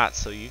on that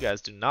so you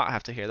guys do not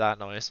have to hear that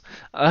noise.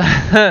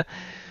 I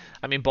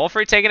mean,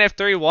 Volhalla taking it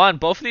 3-1.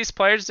 Both of these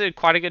players did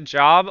quite a good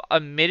job.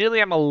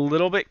 Admittedly, I'm a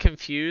little bit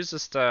confused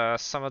as to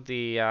some of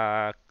the...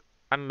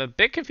 I'm a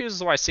bit confused as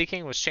to why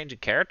Seaking was changing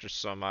characters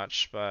so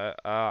much, but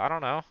I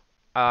don't know.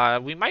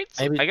 We might...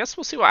 Maybe. I guess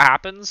we'll see what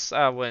happens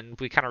when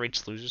we kind of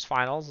reach losers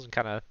finals and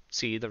kind of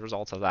see the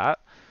results of that.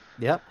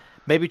 Yep.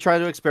 Maybe try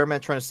to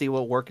experiment, trying to see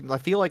what works. I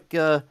feel like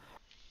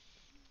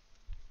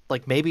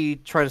maybe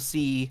try to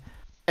see...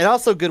 And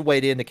also a good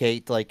way to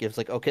indicate, like, it's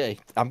like, okay,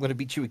 I'm going to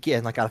beat you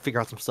again. I got to figure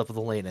out some stuff with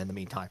Elena in the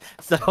meantime.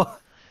 So...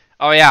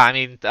 Oh yeah, I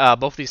mean,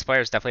 both of these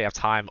players definitely have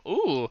time.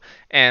 Ooh,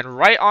 and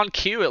right on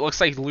cue, it looks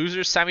like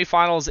losers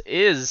semifinals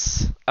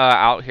is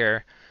out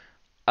here.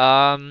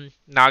 Now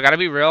I gotta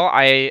be real.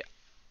 I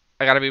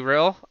gotta be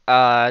real.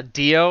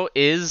 Dio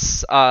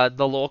is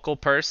the local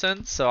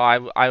person, so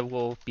I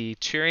will be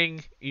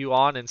cheering you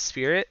on in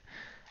spirit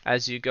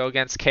as you go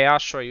against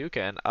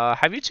ChaosShoryuken.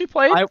 Have you two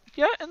played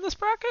yet in this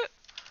bracket?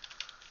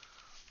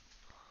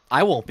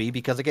 I won't be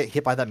because I get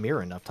hit by that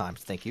mirror enough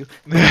times. Thank you.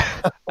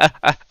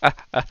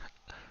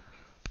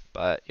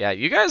 But yeah,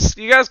 you guys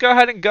go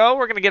ahead and go.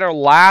 We're gonna get our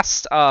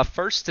last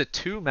first to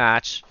 2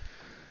 match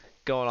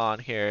going on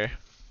here.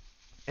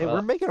 And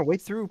we're making our way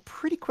through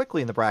pretty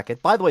quickly in the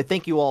bracket. By the way,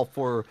 thank you all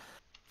for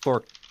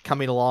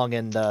coming along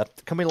and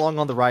coming along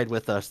on the ride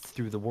with us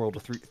through the world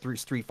of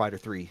Street Fighter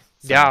 3.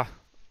 So.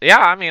 Yeah.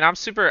 I mean, I'm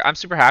super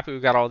happy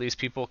we got all these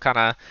people kind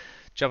of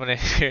jumping in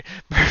here.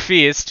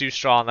 Burfy is too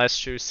strong. That's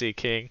true,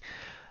 Seaking.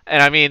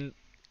 And I mean,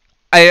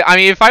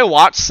 if I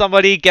watch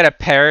somebody get a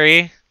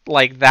parry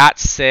like that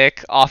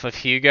sick off of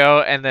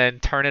Hugo and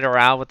then turn it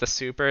around with the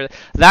super,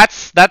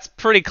 that's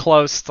pretty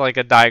close to like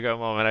a Daigo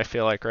moment, I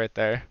feel like, right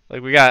there.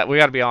 Like we got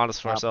to be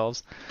honest with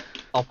ourselves.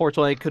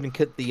 Unfortunately, I couldn't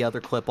get the other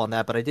clip on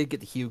that, but I did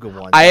get the Hugo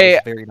one.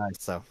 That was very nice.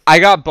 So I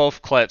got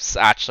both clips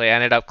actually. I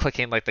ended up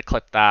clicking like the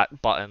clip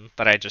that button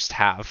that I just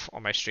have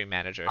on my stream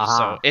manager.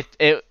 So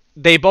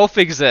they both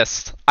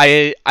exist.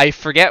 I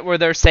forget where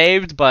they're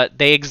saved, but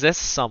they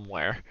exist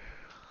somewhere.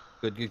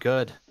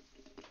 Good.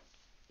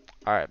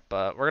 All right,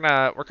 but we're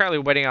currently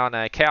waiting on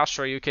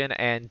ChaosShoryuken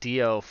and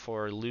Dio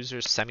for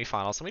losers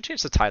semifinals. Let me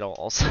change the title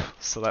also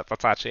so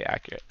that's actually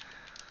accurate.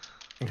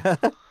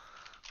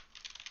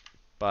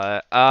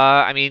 But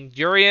I mean,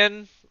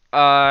 Urian.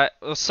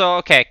 So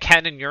okay,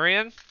 Ken and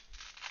Urian.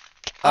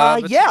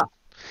 Yeah.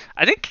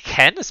 I think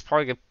Ken is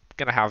probably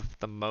gonna have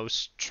the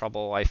most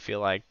trouble, I feel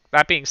like.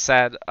 That being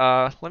said,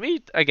 let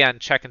me again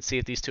check and see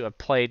if these two have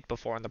played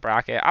before in the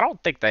bracket. I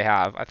don't think they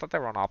have. I thought they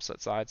were on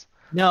opposite sides.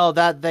 No,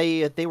 that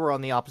they were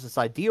on the opposite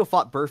side. Dio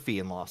fought Burfy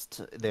and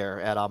lost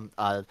there.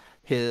 At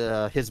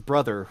his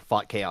brother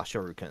fought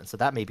ChaosShoryuken, so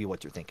that may be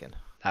what you're thinking.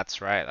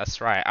 That's right.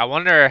 That's right. I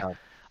wonder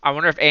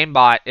if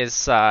Aimbot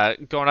is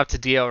going up to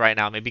Dio right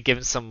now, maybe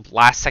giving some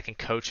last-second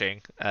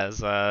coaching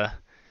as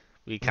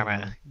we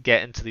kind of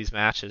get into these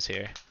matches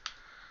here.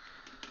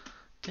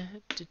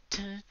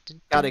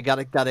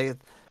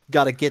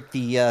 Gotta get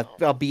the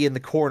I'll be in the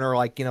corner,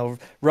 like, you know,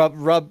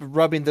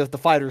 rubbing the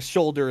fighter's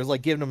shoulders,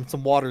 like giving him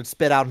some water to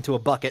spit out into a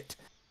bucket.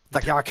 It's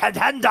like, you're a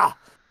contender,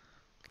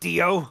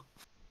 Dio.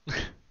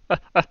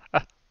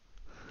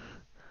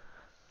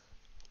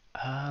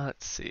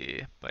 Let's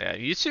see. But yeah,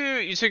 you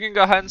two can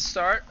go ahead and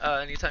start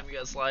anytime you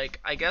guys like.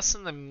 I guess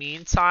in the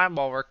meantime,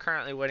 while we're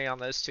currently waiting on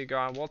those two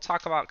going, we'll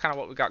talk about kind of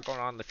what we got going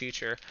on in the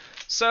future.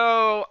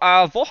 So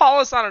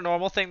Volhalla is not a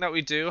normal thing that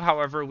we do.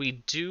 However,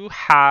 we do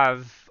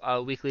have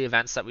weekly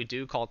events that we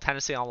do called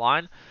Tennessee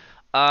Online.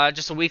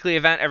 Just a weekly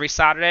event every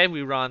Saturday.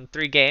 We run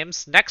 3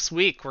 games. Next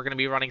week, we're going to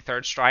be running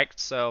Third Strike.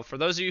 So for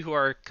those of you who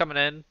are coming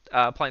in,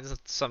 playing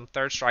some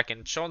Third Strike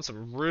and showing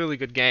some really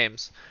good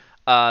games,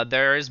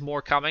 there is more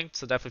coming,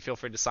 so definitely feel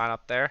free to sign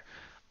up there.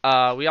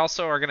 We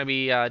also are going to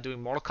be doing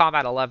Mortal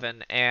Kombat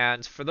 11,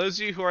 and for those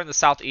of you who are in the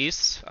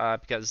Southeast,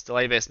 because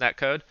delay-based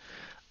netcode,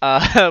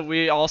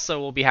 we also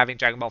will be having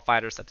Dragon Ball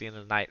FighterZ at the end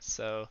of the night,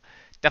 so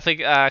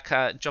definitely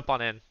jump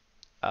on in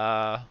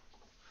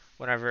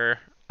whenever,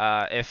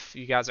 if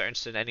you guys are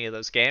interested in any of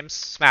those games.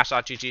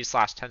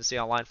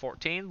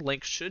 Smash.gg/TennesseeOnline14,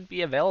 link should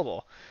be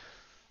available.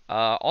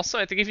 Also,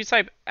 I think if you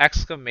type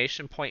 !next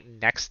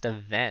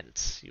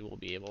event, you will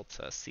be able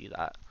to see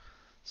that.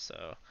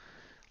 So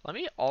let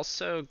me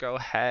also go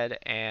ahead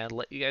and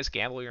let you guys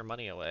gamble your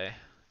money away,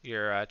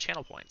 your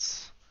channel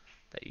points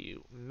that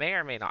you may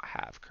or may not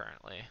have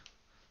currently.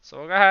 So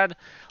we'll go ahead.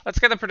 Let's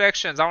get the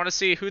predictions. I want to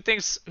see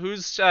who's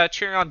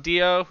cheering on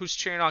Dio, who's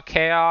cheering on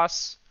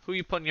Chaos, who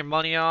you putting your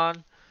money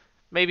on.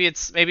 Maybe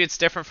it's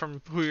different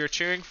from who you're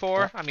cheering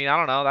for. I mean, I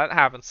don't know. That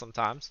happens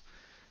sometimes.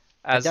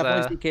 I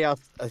definitely see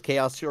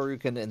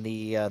ChaosShoryuken in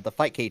the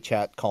Fight K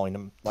chat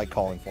calling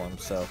for him.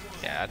 So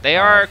yeah, they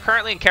are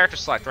currently in character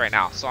select right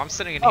now. So I'm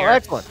sitting in here,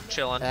 excellent,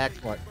 chilling.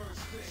 Excellent.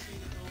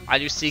 I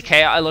do see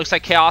Chaos. It looks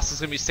like Chaos is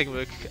gonna be sticking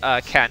with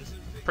Ken.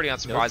 Pretty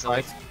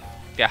unsurprisingly.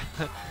 Yeah.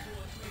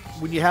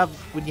 when you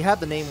have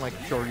the name like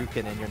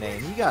Shoryuken in your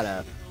name, you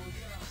gotta,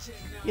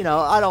 you know,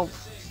 I don't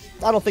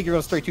think you're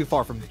gonna stray too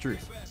far from the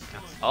truth.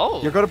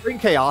 Oh. You're gonna bring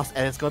Chaos,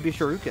 and it's gonna be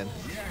Shoryuken.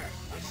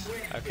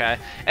 Okay.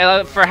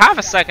 And for half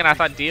a second, I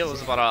thought Dio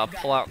was about to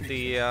pull out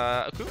the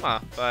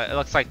Akuma, but it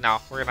looks like no.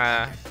 We're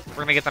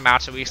gonna get the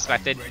match that we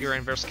expected.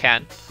 Urien versus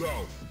Ken.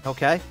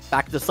 Okay.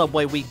 Back to the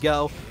subway we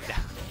go. Yeah.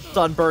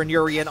 Sunburn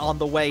Urien on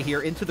the way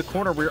here into the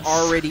corner we're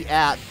already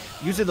at,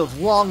 using those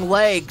long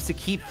legs to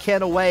keep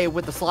Ken away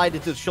with the slide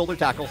into the shoulder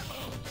tackle.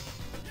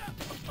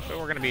 I think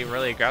we're gonna be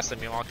really aggressive.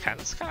 Meanwhile,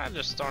 Ken's kind of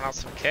just throwing out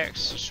some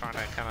kicks, just trying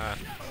to kind of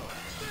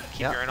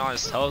keep Urien on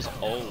his toes.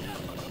 Oh.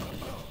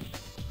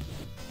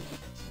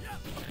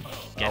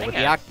 With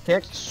the axe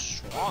kick.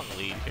 Strong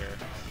lead here.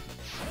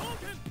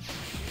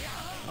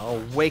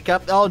 Oh, wake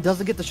up. Oh,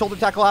 doesn't get the shoulder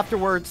tackle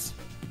afterwards.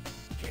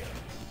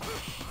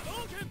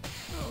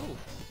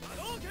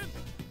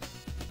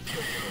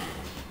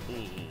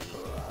 Ooh.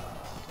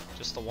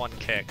 Just the one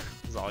kick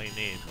is all you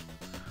need.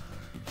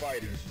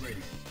 Fighters ready.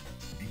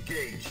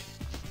 Engage.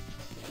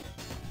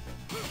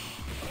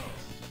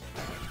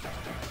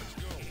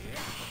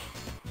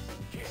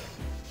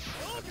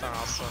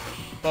 Awesome.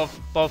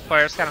 Both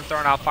players kind of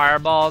throwing out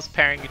fireballs,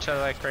 pairing each other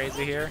like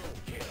crazy here.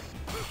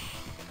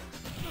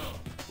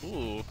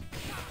 Ooh.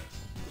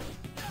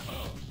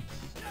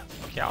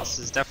 Chaos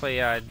is definitely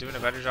doing a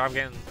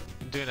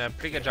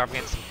pretty good job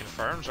getting some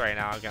confirms right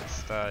now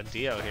against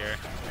Dio here.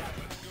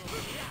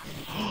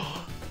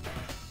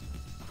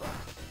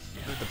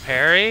 With the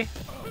parry.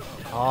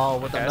 Oh,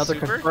 with another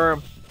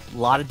confirm. A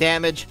lot of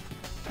damage.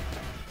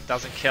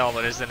 Doesn't kill,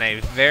 but is in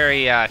a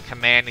very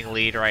commanding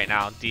lead right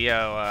now.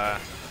 Dio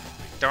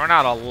throwing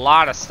out a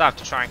lot of stuff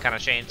to try and kind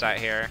of change that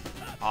here.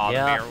 Oh,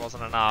 yeah. The mirror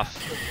wasn't enough.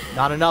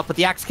 Not enough, but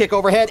the axe kick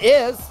overhead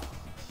is.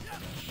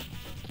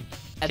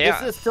 And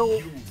this is still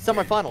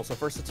semifinal, so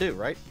first to 2,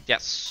 right?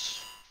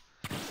 Yes.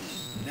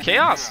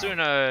 Chaos doing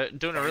a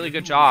really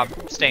good job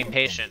staying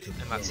patient in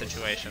that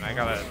situation. I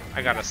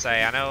gotta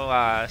say. I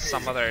know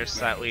some others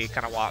that we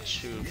kind of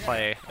watch who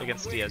play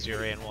against Dio's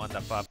Urien will end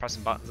up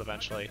pressing buttons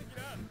eventually.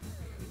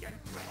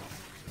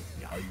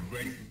 Are you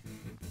ready?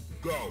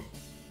 Go.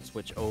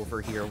 Switch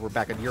over here. We're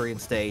back on Urien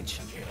stage.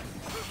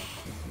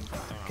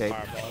 Okay.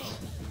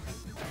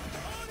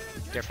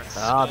 Different.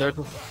 There's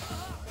a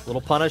little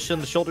punish in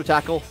the shoulder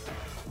tackle.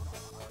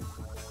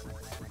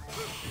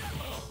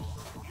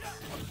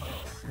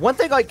 One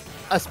thing, like,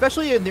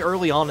 especially in the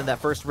early on in that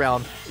first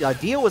round,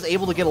 Dio was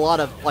able to get a lot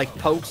of like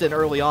pokes in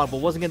early on, but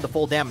wasn't getting the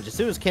full damage. As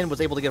soon as Ken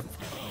was able to get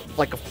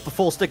like the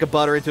full stick of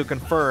butter into a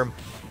confirm,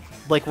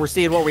 like we're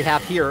seeing what we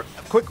have here.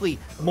 Quickly,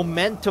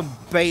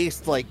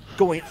 momentum-based, like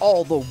going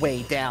all the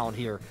way down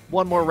here.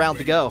 One more round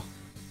to go.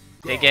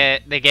 They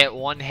get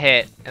one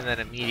hit and then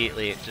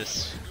immediately it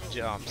just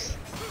jumps.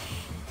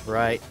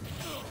 Right.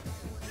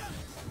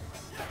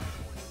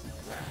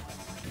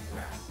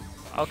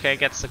 Okay,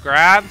 gets the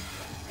grab.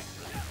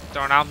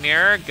 Throwing out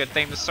mirror. Good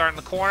thing to start in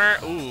the corner.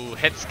 Ooh,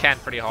 hits Ken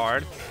pretty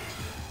hard.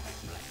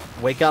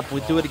 Wake up.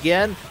 We do it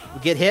again. We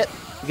get hit.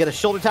 We get a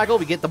shoulder tackle.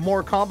 We get the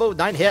more combo.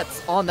 9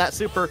 hits on that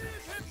super.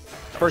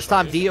 First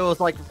time Dio was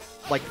like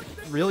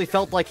really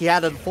felt like he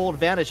had a full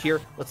advantage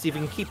here. Let's see if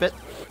he can keep it.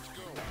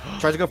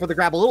 Tries to go for the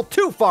grab a little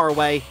too far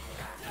away.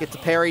 Gets a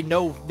parry.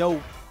 No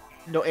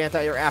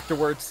anti-air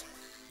afterwards.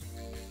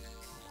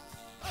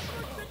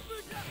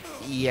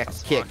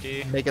 EX kick.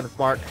 Making the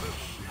mark.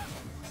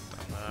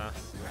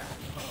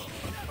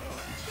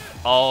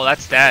 Oh,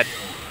 that's dead.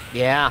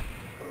 Yeah.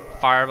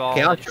 Fireball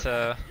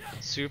into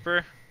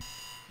super.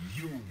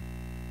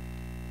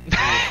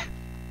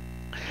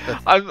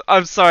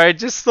 I'm sorry,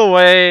 just the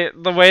way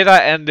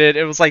that ended,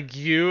 it was like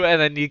you, and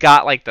then you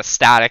got like the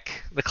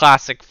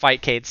classic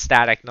Fightcade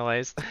static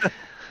noise.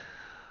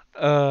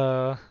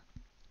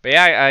 But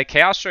yeah,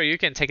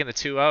 ChaosShoryuken taking the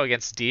 2-0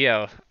 against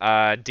Dio.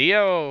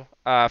 Dio,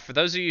 for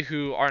those of you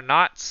who are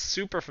not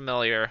super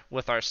familiar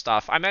with our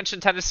stuff, I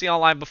mentioned Tendency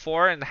Online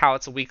before and how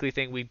it's a weekly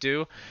thing we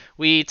do.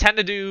 We tend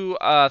to do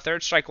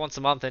Third Strike once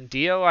a month, and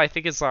Dio, I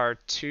think, is our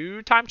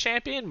 2-time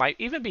champion, might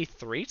even be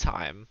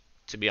 3-time,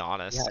 to be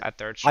honest, at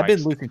Third Strike. I've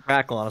been losing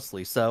track,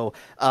 honestly. So,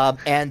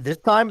 and this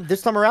time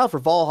around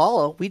for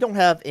Volhalla, we don't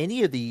have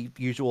any of the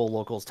usual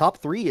locals. Top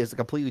 3 is a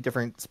completely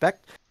different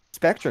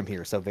spectrum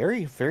here, so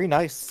very, very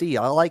nice to see.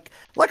 I like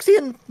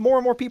seeing more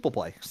and more people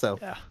play. So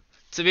yeah,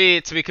 to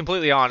be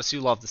completely honest, you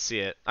love to see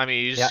it. I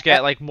mean, you just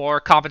get like more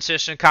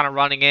competition kind of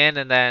running in,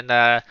 and then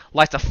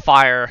light the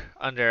fire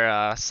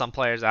under some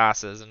players'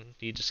 asses, and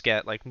you just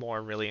get like more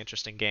really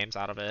interesting games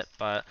out of it.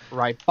 But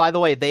right, by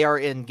the way, they are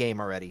in game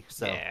already.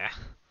 So yeah.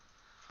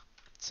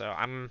 So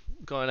I'm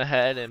going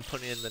ahead and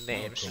putting in the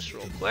names just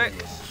real quick.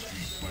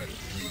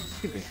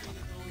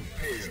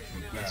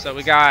 So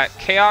we got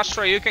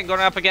ChaosShoryuken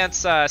going up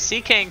against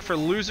Seaking for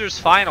losers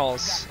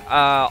finals.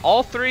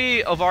 All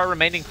 3 of our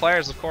remaining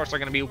players, of course, are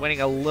going to be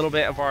winning a little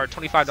bit of our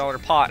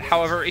 $25 pot.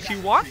 However, if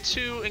you want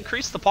to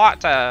increase the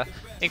pot to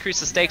increase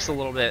the stakes a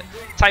little bit,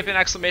 type in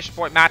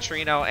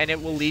 !Matcherino and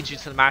it will lead you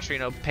to the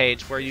Matcherino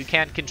page where you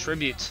can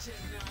contribute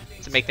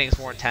to make things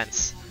more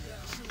intense.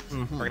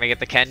 We're going to get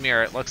the Ken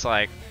mirror, it looks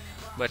like,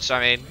 which,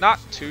 I mean, not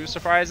too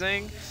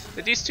surprising.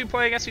 Did these 2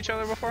 play against each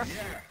other before?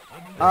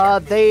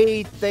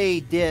 They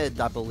did,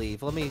 I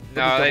believe. Let me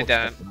no, they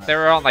didn't. They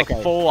were on like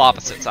full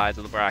opposite sides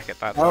of the bracket.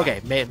 That's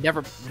okay.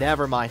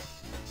 Never mind.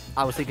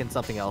 I was thinking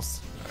something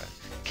else. Right.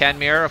 Ken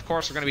Mirror, of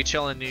course, we're gonna be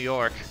chilling in New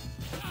York.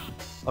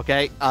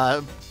 Okay.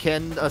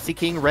 Ken,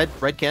 Seaking, red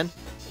Ken,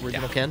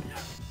 original Ken.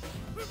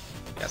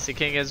 Yeah,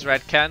 Seaking is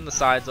red Ken. The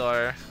sides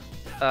are,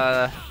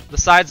 the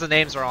sides the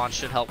names are on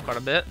should help quite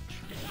a bit.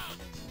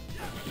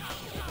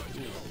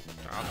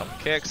 A couple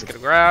kicks, get a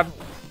grab.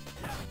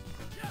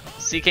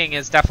 Seaking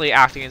is definitely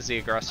acting as the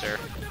aggressor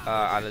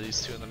out of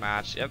these 2 in the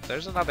match. Yep,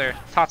 there's another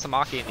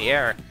Tatsumaki in the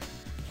air.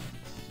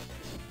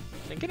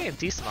 Been getting a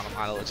decent amount of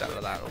mileage out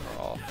of that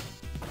overall.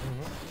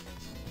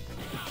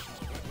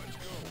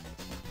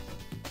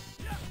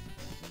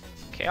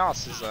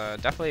 Chaos is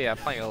definitely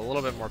playing a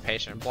little bit more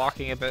patient,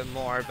 blocking a bit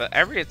more, but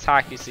every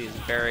attack you see is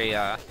very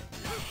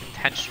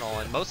intentional,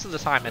 and most of the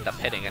time end up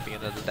hitting at the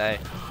end of the day.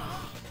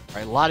 All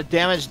right, a lot of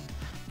damage,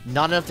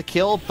 not enough to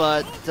kill,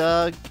 but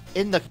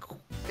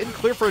in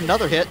clear for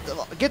another hit.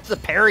 Gets the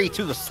parry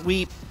to the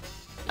sweep.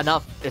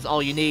 Enough is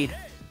all you need.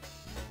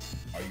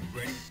 Are you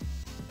ready?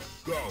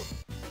 Go.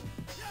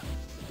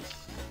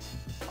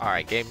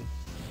 Alright, game.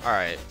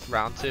 Alright,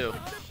 round 2.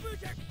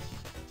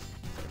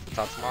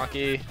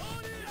 Tatsumaki.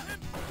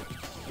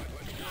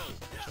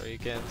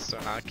 Shoryuken,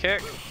 start out a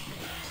kick.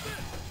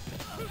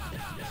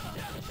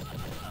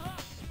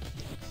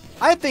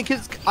 I think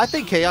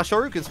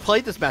ChaosShoryuken's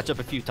played this matchup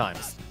a few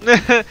times.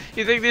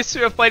 You think these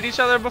 2 have played each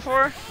other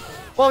before?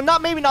 Well,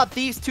 maybe not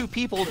these 2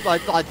 people,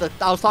 but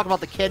I was talking about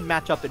the Ken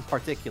matchup in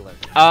particular.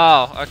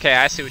 Oh, okay,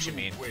 I see what you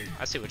mean.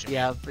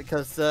 Yeah,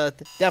 because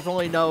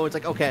definitely know it's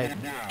like, okay,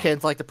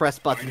 Ken's like to press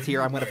buttons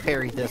here. I'm gonna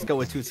parry this,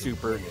 go into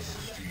super.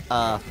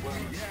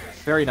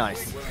 Very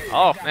nice.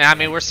 Oh, I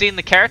mean, we're seeing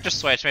the character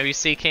switch. Maybe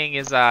Seaking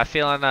is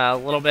feeling a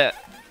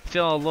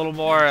little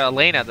more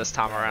Elena this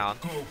time around.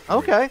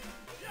 Okay.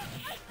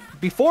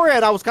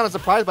 Beforehand, I was kind of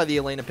surprised by the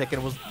Elena pick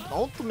and was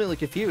ultimately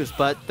confused,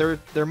 but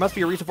there must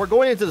be a reason for it.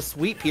 Going into the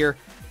sweep here.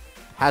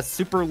 Has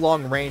super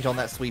long range on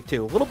that sweep,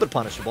 too. A little bit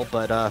punishable,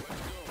 but...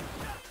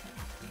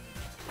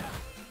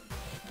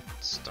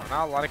 Throwing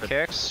out a lot of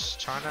kicks,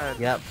 trying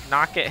to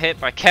not get hit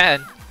by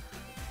Ken.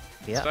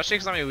 Yep. Especially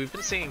because, I mean, we've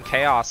been seeing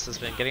Chaos has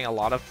been getting a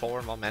lot of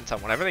forward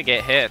momentum. Whenever they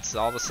get hits,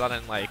 all of a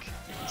sudden, like,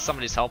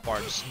 somebody's health bar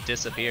just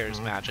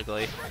disappears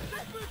magically.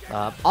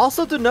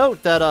 Also to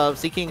note that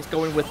Seaking's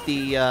going with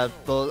the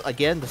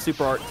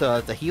super art,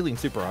 the healing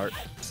super art.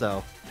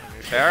 So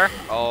fair.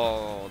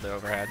 Oh, the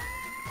overhead.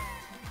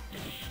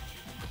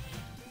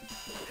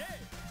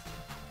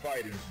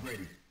 fighters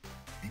ready.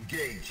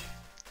 Engage.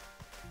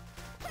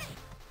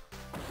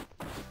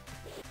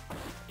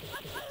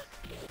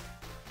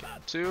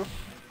 Two.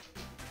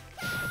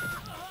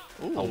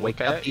 Ooh, I'll wake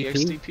okay. up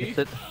DP.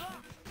 EXDP.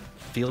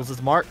 Feels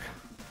his mark.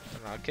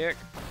 Not kick.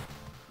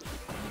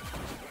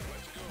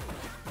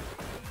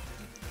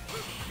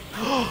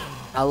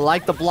 I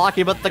like the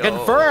blocking, but the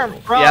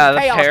confirm from yeah, the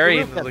Chaos parry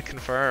Shoryuken. and the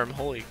confirm.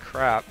 Holy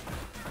crap.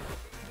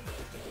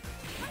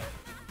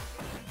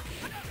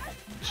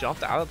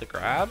 Jumped out of the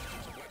grab.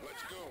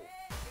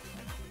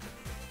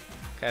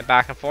 Okay,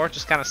 back and forth,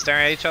 just kind of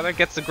staring at each other.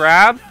 Gets the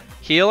grab.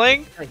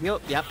 Healing.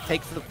 Yep,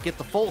 get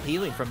the full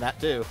healing from that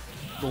too.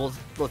 We'll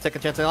take a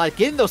chance on life.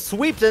 Getting those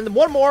sweeps and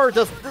one more,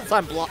 just this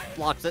time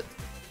blocks it.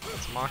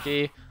 That's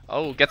Maki.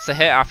 Oh, gets the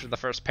hit after the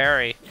first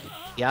parry.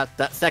 Yeah,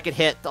 that second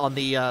hit on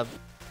the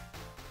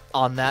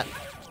on that.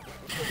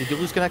 Did you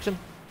lose connection?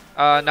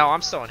 No,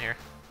 I'm still in here.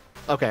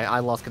 Okay, I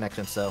lost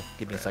connection, so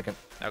give me a second.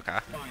 Okay.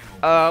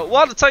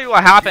 Well, to tell you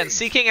what happened,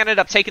 Seaking ended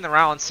up taking the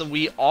round, so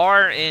we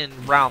are in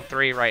round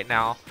 3 right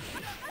now.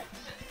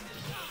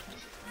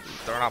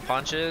 Throwing out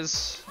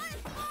punches.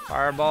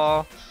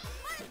 Fireball.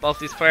 Both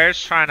these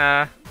players trying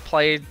to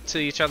play to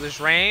each other's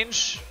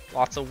range.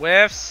 Lots of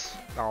whiffs.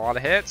 Not a lot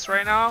of hits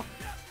right now.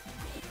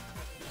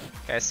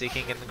 Okay,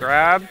 Seaking in the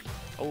grab.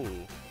 Oh,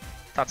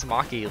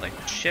 Tatsumaki like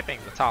chipping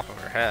the top of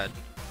her head.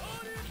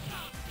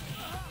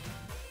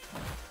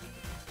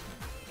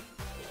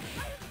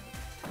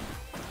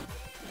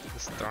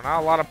 Just throwing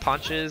out a lot of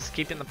punches,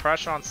 keeping the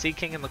pressure on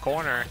Seaking in the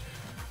corner.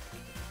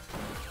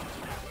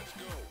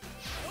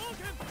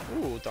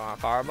 Ooh, throwing out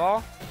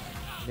fireball.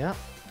 Yeah.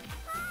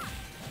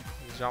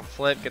 Jump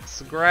flip, gets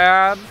the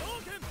grab.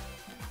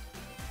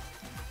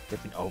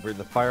 Dipping over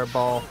the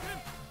fireball.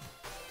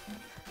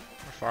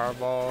 More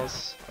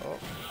fireballs. Oh.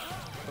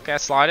 Okay,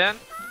 slide in.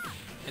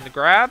 In the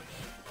grab.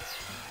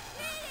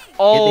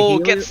 Oh,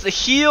 gets the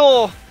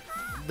heal.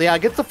 Yeah,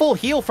 gets the full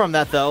heal from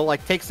that though.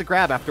 Like takes the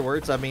grab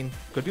afterwards. I mean,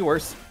 could be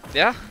worse.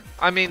 Yeah.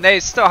 I mean, they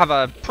still have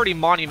a pretty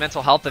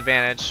monumental health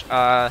advantage.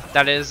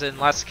 That is,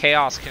 unless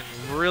Chaos can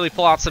really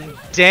pull out some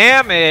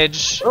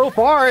damage. So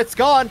far, it's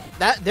gone.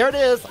 There it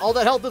is. All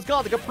that health is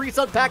gone. The Capri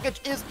Sun package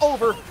is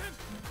over.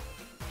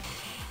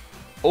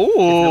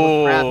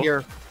 Ooh. Grab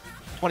here.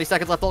 20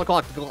 seconds left on the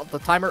clock. The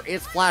timer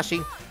is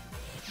flashing.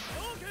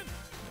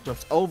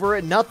 Jumps over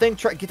it. Nothing.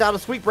 Gets out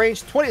of sweep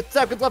range. 20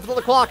 seconds left on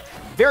the clock.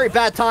 Very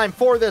bad time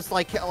for this.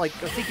 Like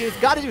Seaking's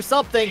got to do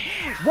something.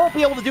 Won't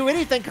be able to do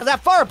anything because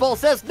that fireball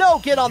says no.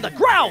 Get on the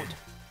ground.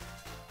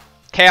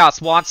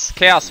 Chaos wants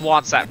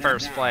that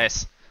first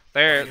place.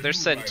 They're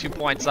sitting 2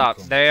 points up.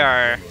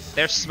 They're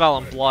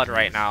smelling blood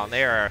right now.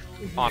 They are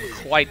on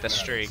quite the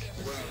streak.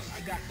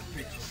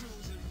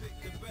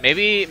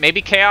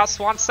 Maybe Chaos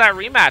wants that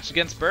rematch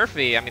against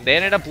Burfy. I mean, they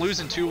ended up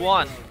losing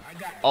 2-1.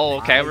 Oh,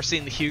 okay, we're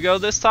seeing the Hugo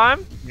this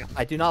time?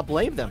 I do not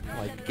blame them.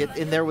 Like, get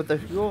in there with the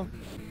Hugo.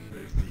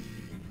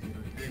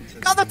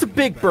 God, that's a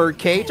big bird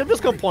cage. I'm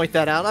just gonna point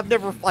that out. I've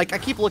never, like, I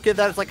keep looking at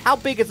that. It's like, how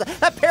big is that?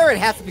 That parrot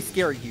has to be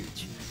scary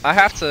huge.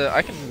 I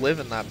can live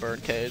in that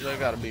bird cage. I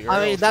gotta be real.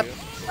 I mean, that,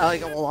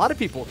 like, a lot of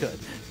people could.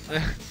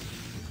 And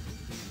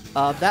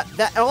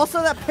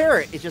also that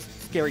parrot is just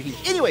scary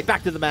huge. Anyway,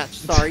 back to the match.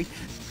 Sorry.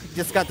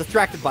 Just got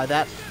distracted by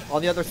that.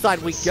 On the other side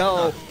we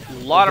go. A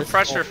lot of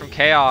pressure from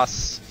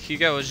Chaos.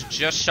 Hugo is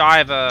just shy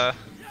of a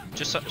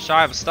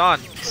stun.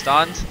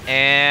 Stunned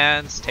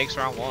and takes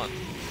round 1.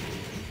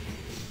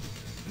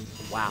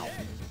 Wow.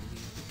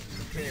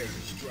 Prepare to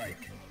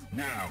strike.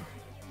 Now.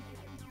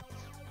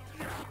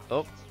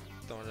 Oh,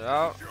 throwing it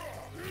out.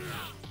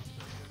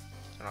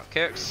 Turn out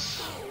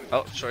kicks.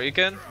 Oh,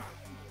 Shoryuken.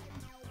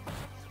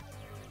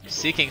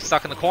 Seaking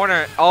stuck in the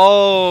corner.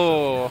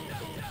 Oh!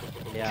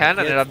 Yeah, Ken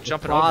ended up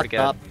jumping over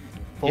again. Up,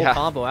 full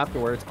combo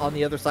afterwards. On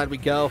the other side we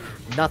go.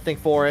 Nothing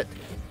for it.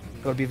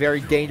 Going to be very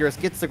dangerous.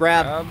 Gets the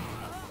grab.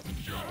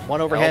 One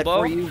overhead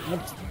elbow. for you.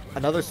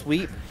 Another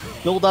sweep.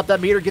 Build up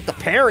that meter. Get the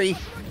parry.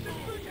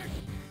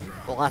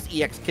 The last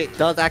EX kick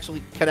does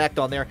actually connect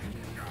on there.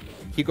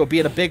 Hugo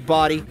being a big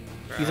body.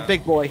 He's a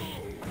big boy.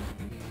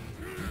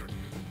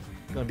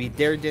 Going to be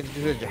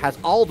has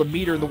all the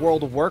meter in the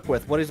world to work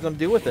with. What is he going to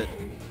do with it?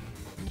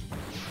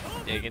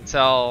 Yeah, you can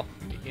tell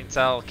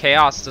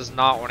Chaos does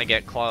not want to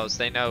get close.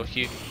 They know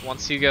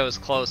once Hugo is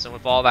close and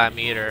with all that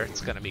meter,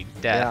 it's going to be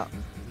death. Yeah.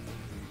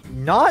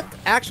 Not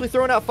actually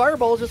throwing out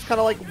fireballs, just kind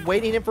of like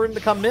waiting for him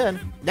to come in.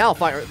 Now the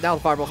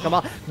fireballs come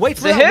out.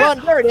 Waits for that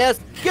run. There it is.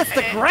 Gets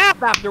the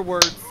grab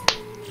afterwards.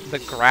 The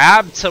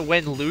grab to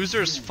win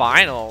losers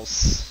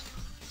finals.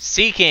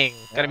 Seaking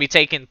going to be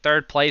taking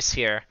 3rd place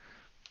here.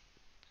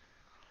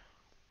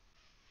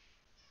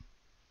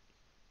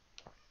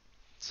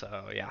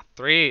 So yeah,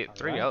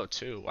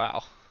 3-0-2.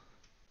 Wow.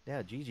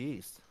 Yeah,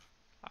 GG's.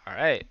 All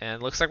right,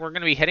 and looks like we're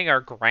going to be hitting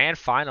our grand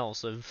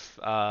finals of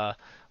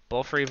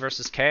Burfy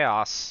versus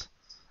Chaos.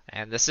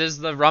 And this is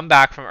the run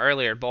back from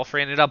earlier.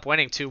 Burfy ended up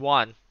winning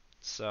 2-1.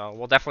 So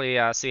we'll definitely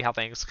see how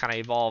things kind of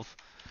evolve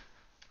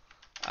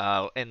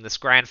in this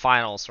grand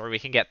finals where we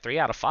can get 3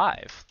 out of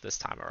 5 this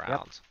time around.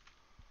 Yep.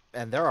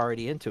 And they're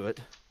already into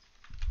it.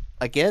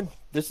 again,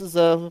 this is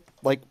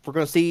like we're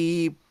gonna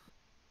see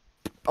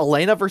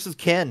Elena versus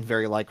Ken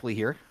very likely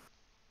here.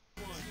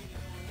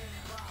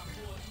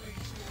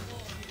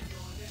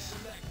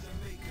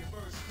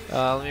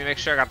 Let me make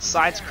sure I got the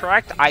sides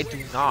correct. I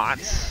do not.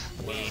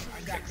 Let me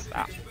fix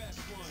that.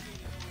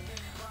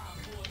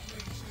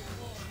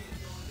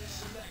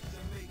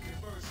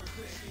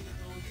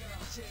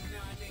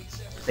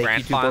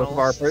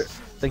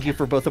 Thank you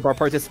for both of our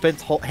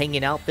participants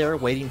hanging out there,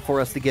 waiting for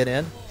us to get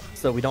in,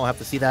 so we don't have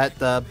to see that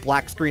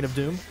black screen of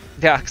doom.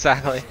 Yeah,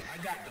 exactly.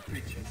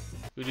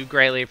 We do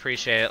greatly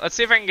appreciate it. Let's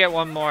see if I can get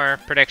one more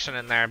prediction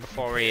in there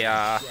before we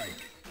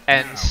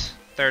end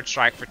third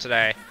strike for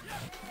today.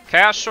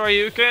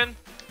 ChaosShoryuken,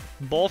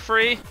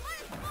 Burfy,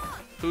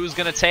 who's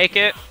gonna take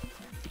it?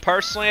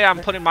 Personally, I'm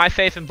putting my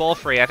faith in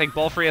Burfy. I think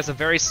Burfy has a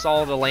very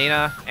solid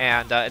Elena,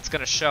 and it's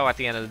gonna show at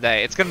the end of the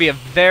day. It's gonna be a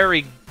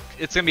very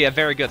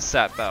good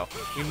set, though.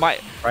 We might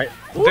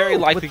very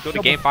likely go to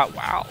game 5.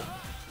 Wow.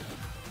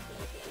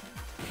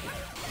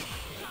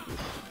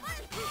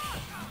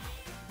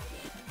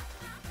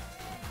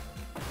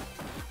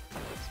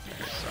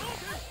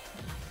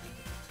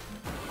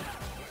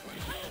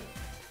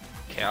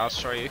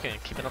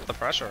 ChaosShoryuken keeping up the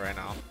pressure right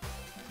now.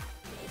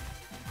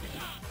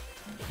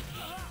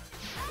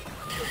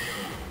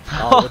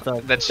 Oh, with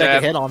the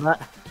second hit on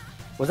that.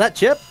 Was that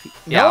chip?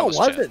 Yeah, No, it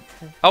wasn't.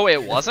 Oh,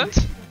 it wasn't?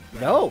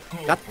 No,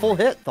 got the full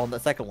hit on the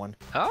second one.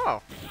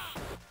 Oh.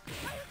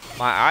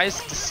 My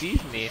eyes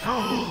deceived me.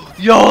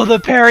 Yo, the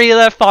parry of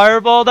that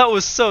fireball, that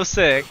was so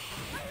sick.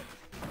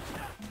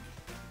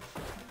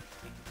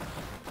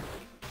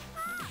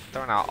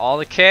 Throwing out all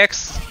the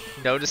kicks,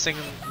 noticing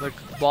the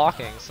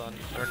blocking, so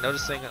or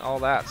noticing all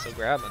that, so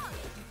grabbing.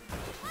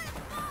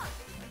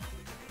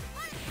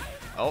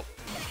 Oh.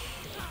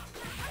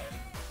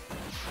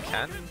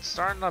 Ken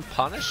starting to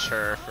punish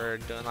her for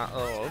doing that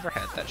little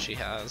overhead that she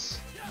has.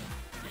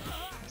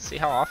 Let's see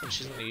how often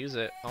she's gonna use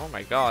it. Oh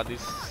my god,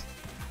 this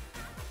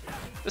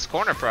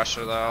corner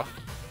pressure though.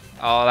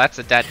 Oh, that's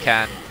a dead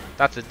Ken.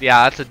 That's a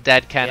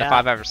dead Ken if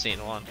I've ever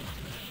seen one.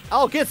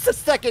 Oh, gets the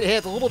second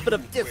hit. A little bit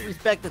of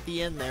disrespect at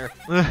the end there.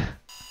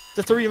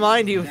 Just to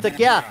remind you, it's like,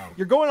 yeah,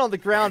 you're going on the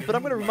ground, but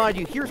I'm going to remind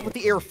you, here's what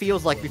the air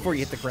feels like before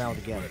you hit the ground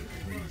again.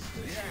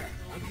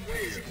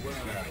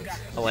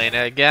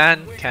 Elena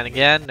again, Ken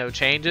again, no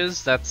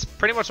changes. That's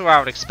pretty much what I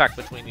would expect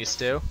between these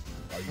two.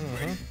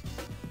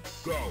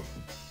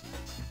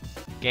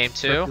 Game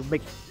 2.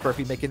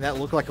 Burfy making that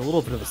look like a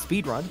little bit of a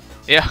speed run.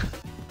 Yeah.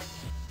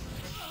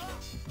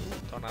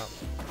 Don't out.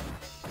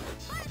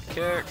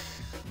 Kick.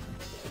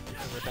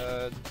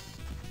 Overhead.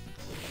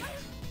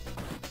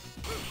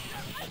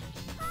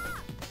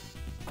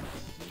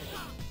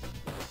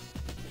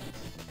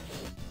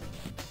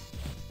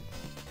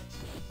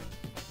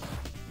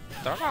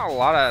 They're not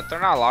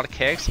a lot of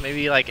kicks.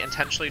 Maybe like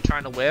intentionally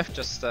trying to whiff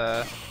just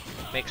to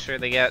make sure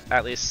they get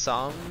at least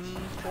some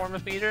form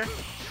of meter.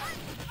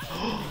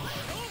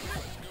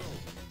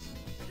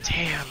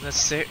 Damn, the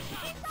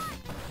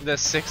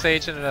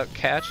 6H ended up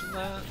catching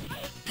that.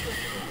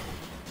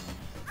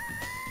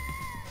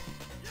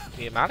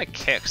 The amount of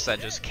kicks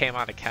that just came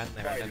out of Ken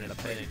there and ended up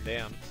hitting,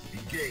 damn.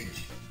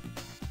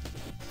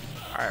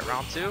 Alright,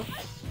 round 2.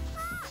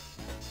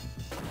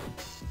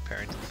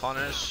 Preparing to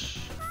punish.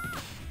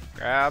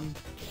 Grab.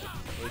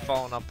 What are we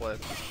following up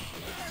with?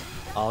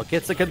 Oh,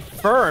 gets a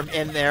confirm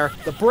in there.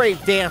 The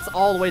brave dance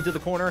all the way to the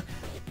corner.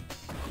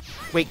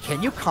 Wait,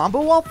 can you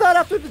combo off that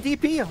after the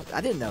DP? I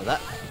didn't know that.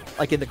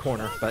 Like in the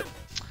corner, but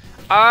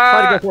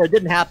tried to go for it. It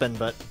didn't happen,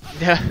 but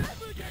yeah.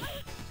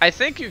 I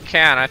think you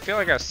can. I feel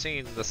like I've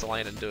seen this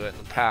Elena do it in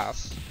the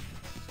past.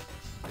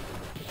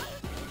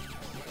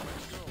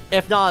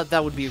 If not,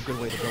 that would be a good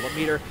way to build up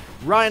meter.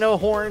 Rhino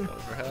horn.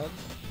 Overhead.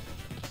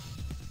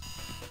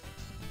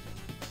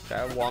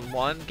 Okay,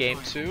 1-1, game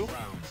 2.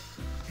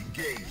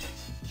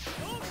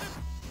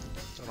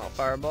 Throwing out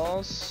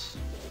fireballs.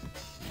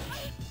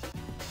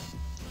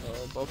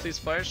 So both these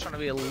players trying to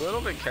be a little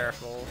bit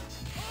careful.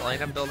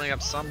 Elena building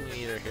up some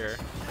meter here.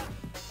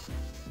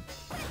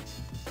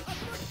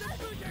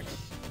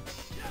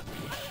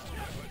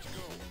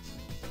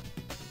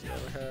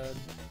 Overhead.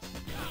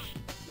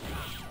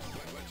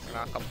 Throwing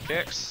out a couple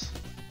kicks.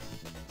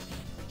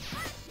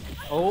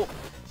 Oh,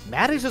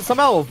 managed to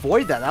somehow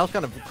avoid that. That was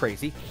kind of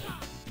crazy.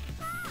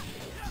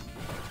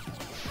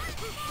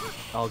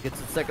 Oh,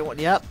 gets the second one.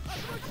 Yep.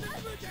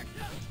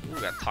 Ooh,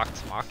 got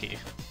Tatsumaki.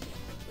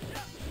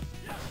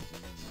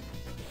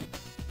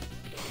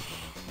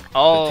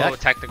 Oh,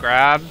 tech the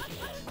grab.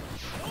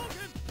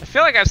 I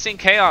feel like I've seen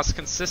Chaos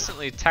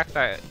consistently tech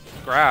that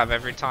grab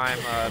every time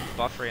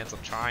Burfy ends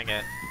up trying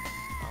it.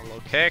 A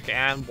low kick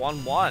and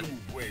 1-1.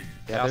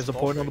 Yeah, there's a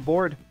point on the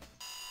board.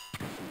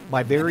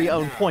 My very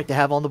own point to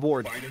have on the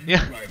board.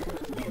 Yeah.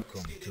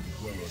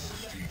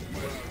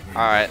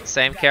 Alright,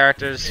 same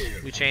characters.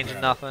 We changing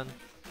nothing.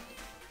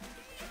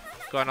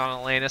 Going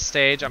on Elena's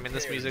stage. I mean,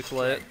 this music's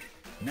lit.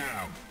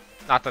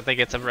 Not that they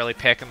get to really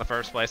pick in the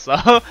first place,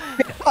 though.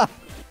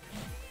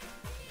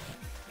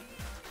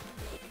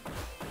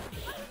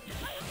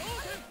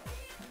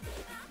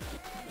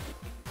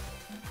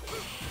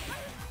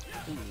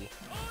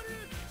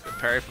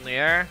 parry from the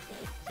air.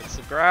 Gets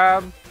the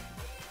grab.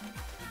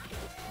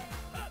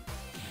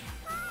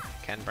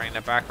 Ken bringing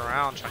it back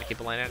around, trying to keep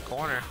it landing in the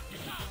corner.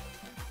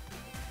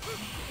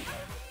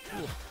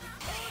 Ooh.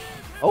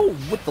 Oh,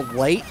 with the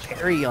late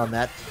parry on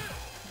that.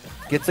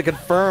 Gets a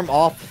confirm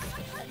off.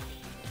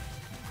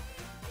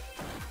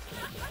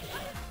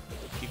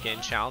 Keep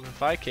getting challenged and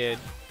fight, kid.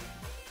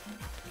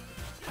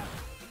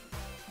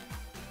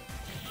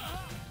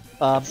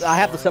 I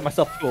have to set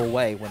myself to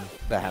away when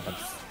that happens.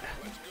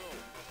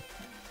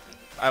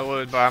 I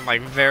would, but I'm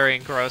like very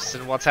engrossed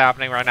in what's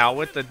happening right now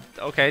with the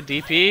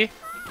DP.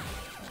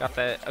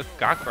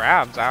 Got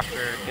grabs after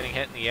getting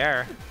hit in the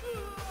air.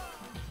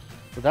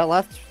 Was that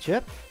last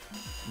chip?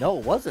 No,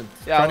 it wasn't.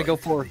 Yeah, trying to go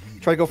for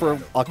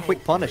a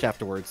quick punish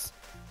afterwards.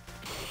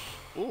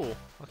 Ooh,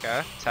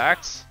 okay.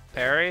 Tax,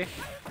 parry.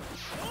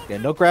 Yeah,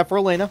 no grab for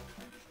Elena.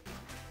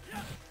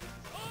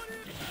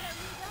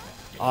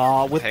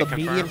 With the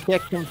medium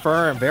kick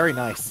confirm. Very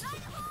nice.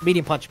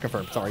 Medium punch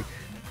confirm, sorry.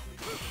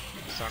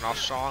 Starting off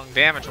strong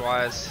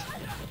damage-wise.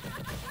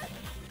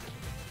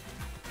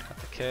 Got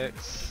the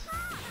kicks.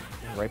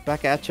 Right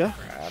back at you.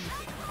 Grab.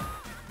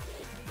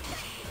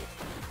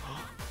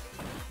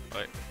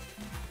 Wait.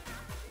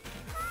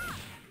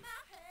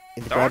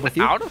 In the grab with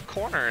you. Out of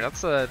corner.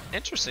 That's an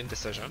interesting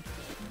decision.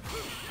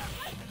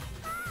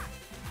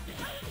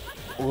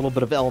 A little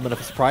bit of element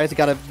of surprise. You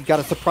got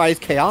a surprise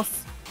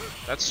chaos.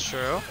 That's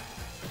true.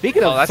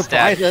 Speaking of that's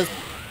surprises,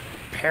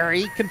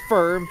 parry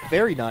confirmed.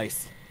 Very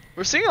nice.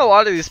 We're seeing a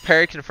lot of these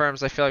parry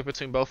confirms, I feel like,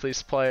 between both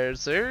these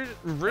players. They're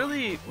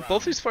really,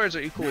 both these players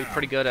are equally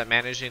pretty good at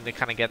managing to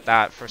kind of get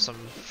that for some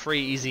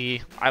free,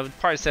 easy, I would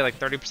probably say like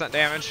 30%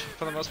 damage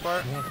for the most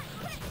part. Yeah.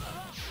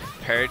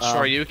 Parried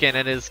Shoryuken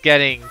and is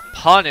getting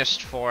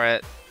punished for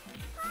it.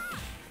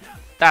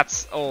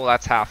 That's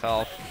half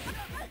health.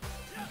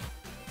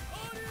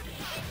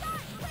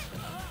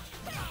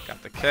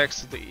 Got the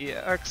kicks with the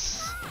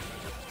EX.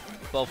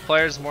 Both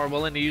players more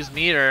willing to use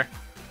meter.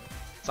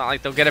 It's not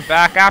like they'll get it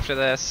back after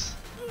this.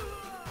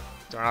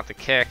 Throwing out the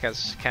kick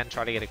as Ken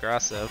try to get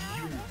aggressive.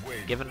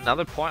 Giving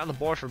another point on the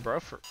board for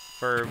Burfy.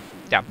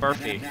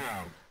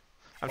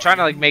 I'm trying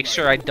to like make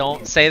sure I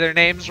don't say their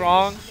names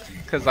wrong,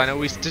 because I know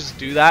we just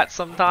do that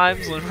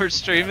sometimes when we're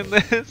streaming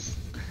this.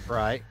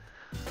 Right.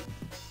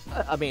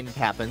 I mean, it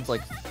happens.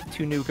 Like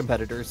 2 new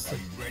competitors.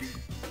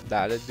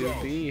 That'd do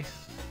be.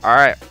 All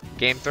right,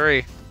 game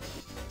 3.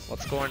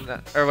 Let's go in.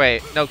 Or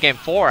wait, no, game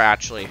 4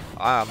 actually.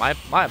 My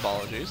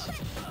apologies.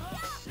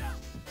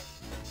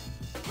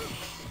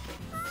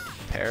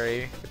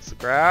 Parry gets the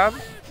grab.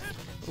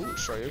 Ooh,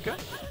 Shoryuken.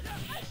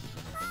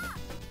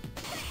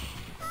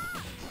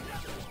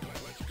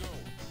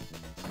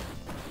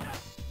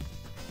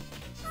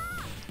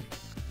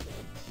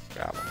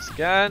 Grab once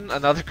again.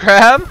 Another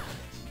grab.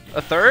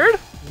 A third?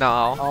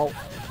 No. Oh,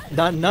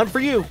 none for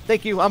you.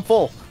 Thank you. I'm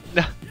full.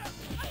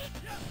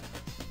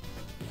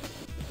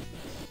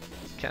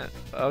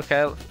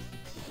 Okay.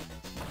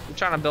 I'm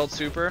trying to build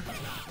super.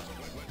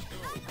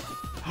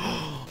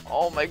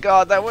 Oh my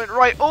god, that went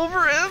right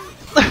over him!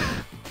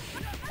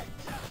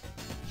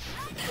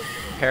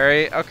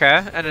 Parry,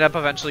 okay. Ended up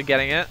eventually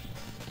getting it.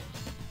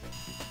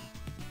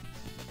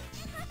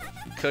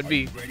 Could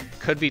be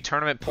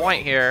tournament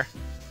point here.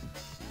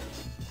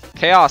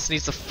 Chaos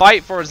needs to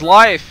fight for his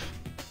life.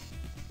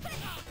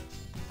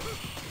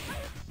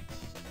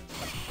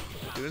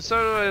 Doing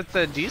so with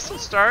a decent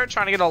start,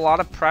 trying to get a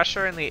lot of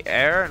pressure in the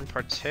air in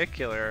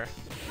particular.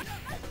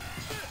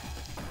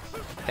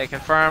 Hit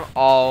confirm.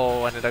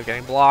 Oh, ended up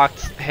getting blocked.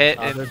 Hit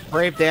and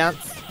brave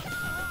dance.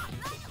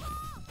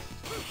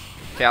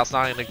 Chaos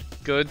not in a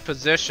good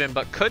position,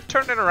 but could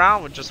turn it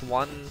around with just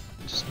one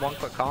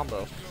quick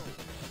combo.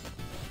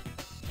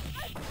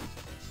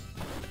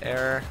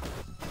 Air.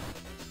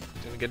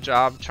 Doing a good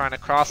job trying to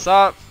cross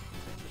up.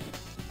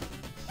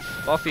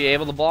 Buffy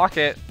able to block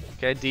it.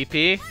 Okay,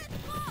 DP.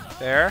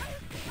 There.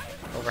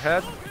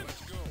 Overhead.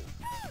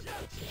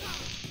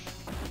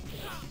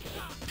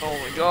 Oh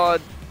my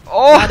god.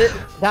 Oh!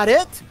 That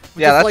it?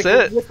 Yeah, just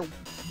that's it.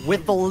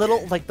 With the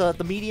little, like the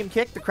medium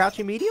kick, the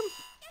crouching medium?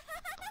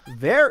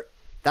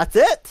 That's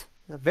it.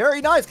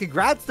 Very nice.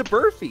 Congrats to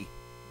Burfy.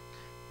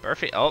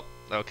 Burfy. Oh,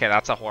 okay,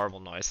 that's a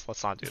horrible noise.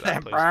 Let's not do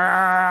that,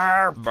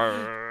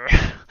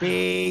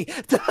 please.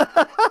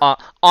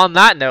 On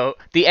that note,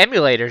 the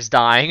emulator's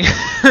dying.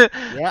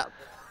 Yeah.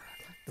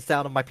 The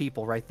sound of my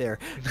people right there.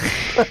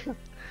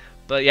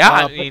 But yeah,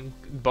 I mean,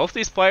 both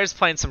these players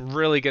playing some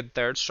really good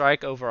third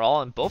strike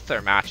overall in both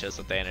their matches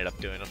that they ended up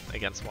doing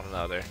against one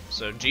another.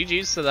 So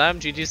GG's to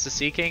them, GG's to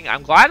Seaking.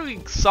 I'm glad we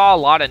saw a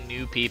lot of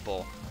new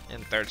people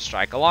in third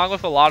strike, along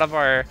with a lot of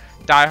our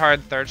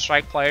diehard third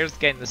strike players,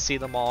 getting to see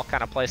them all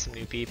kind of play some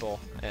new people.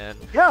 And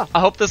yeah,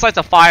 I hope this lights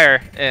a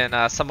fire in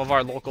some of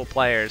our local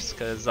players,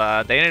 because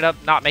they ended up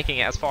not making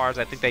it as far as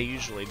I think they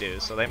usually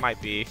do. So they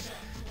might be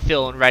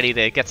feeling ready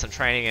to get some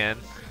training in.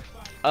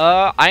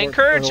 I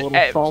encourage a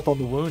little salt on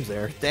the wounds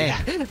there.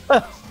 Dang. Dang.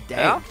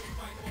 Yeah.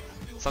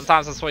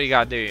 Sometimes that's what you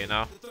gotta do, you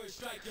know.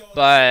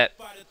 But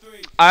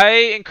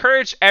I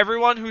encourage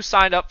everyone who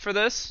signed up for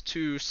this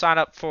to sign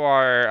up for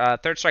our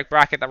Third Strike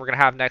bracket that we're going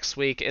to have next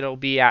week. It'll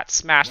be at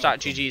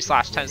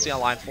smash.gg/Tennessee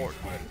Online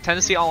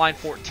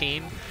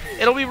 14.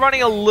 It'll be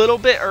running a little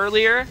bit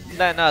earlier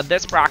than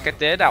this bracket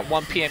did at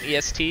 1 p.m.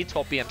 EST,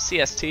 12 p.m.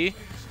 CST.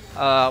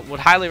 Would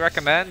highly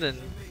recommend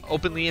and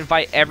openly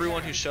invite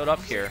everyone who showed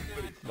up here.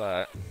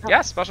 But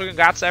yeah, special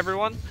congrats to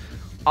everyone.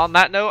 On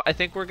that note, I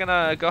think we're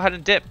gonna go ahead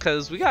and dip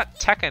because we got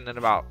Tekken in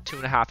about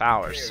 2.5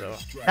 hours. So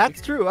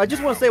that's true. I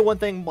just want to say one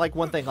thing.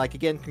 Like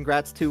again,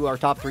 congrats to our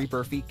top 3: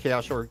 Burfy,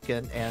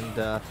 ChaosShoryuken,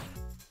 and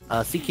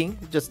Seaking,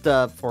 just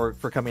for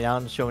coming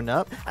out and showing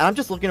up. And I'm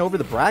just looking over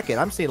the bracket.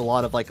 I'm seeing a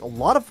lot of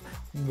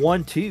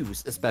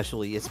 1-2s,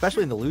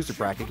 especially in the loser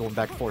bracket, going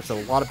back and forth. So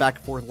a lot of back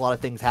and forth, a lot of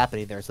things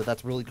happening there. So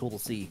that's really cool to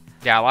see.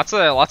 Yeah, lots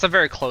of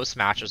very close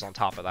matches on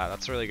top of that.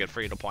 That's really good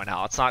for you to point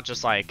out. It's not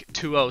just like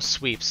 2-0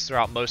 sweeps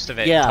throughout most of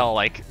it until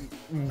like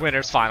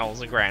winners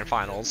finals and grand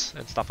finals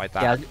and stuff like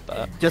that.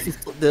 Yeah,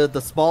 just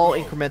the small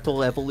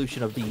incremental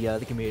evolution of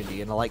the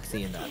community, and I like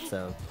seeing that.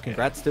 So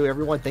congrats to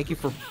everyone. Thank you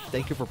for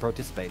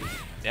participating.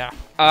 Yeah.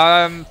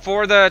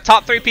 For the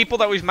top 3 people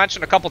that we've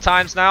mentioned a couple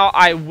times now,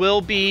 I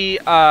will be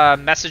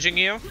messaging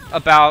you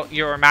about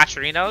your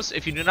Matcherino's.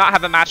 If you do not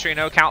have a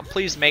Matcherino account,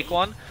 please make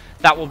one.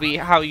 That will be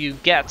how you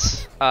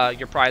get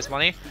your prize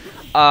money.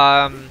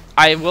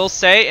 I will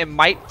say it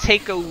might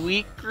take a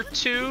week or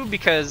 2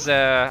 because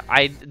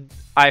I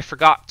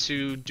forgot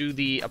to do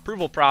the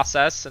approval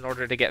process in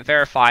order to get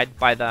verified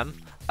by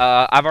them.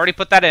 I've already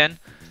put that in,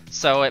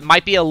 so it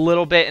might be a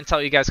little bit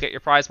until you guys get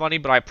your prize money,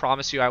 but I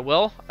promise you I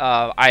will.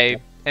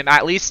 I am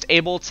at least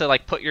able to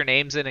like put your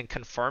names in and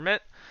confirm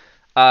it.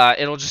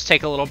 It'll just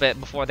take a little bit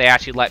before they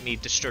actually let me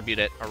distribute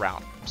it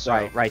around.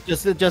 So. Right.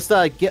 Just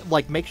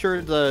make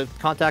sure to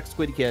contact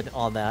squiddykidd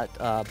on that,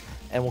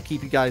 and we'll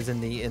keep you guys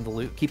in the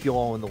loop, keep you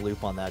all in the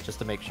loop on that, just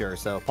to make sure.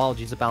 So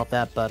apologies about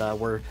that, but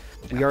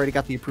we already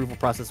got the approval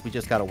process. We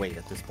just gotta wait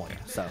at this point.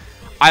 So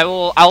I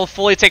will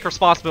fully take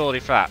responsibility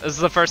for that. This is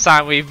the first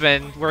time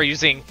we're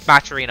using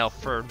Matcherino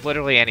for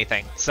literally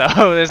anything, so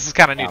this is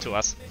kind of new to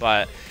us.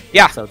 But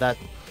yeah. So but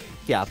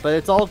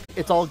it's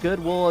all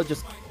good. We'll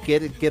just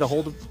get a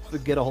hold of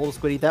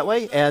Squiddy that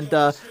way, and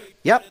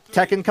yep,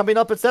 Tekken coming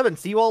up at 7.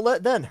 See you all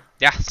then.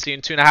 Yeah, see you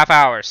in 2.5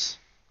 hours.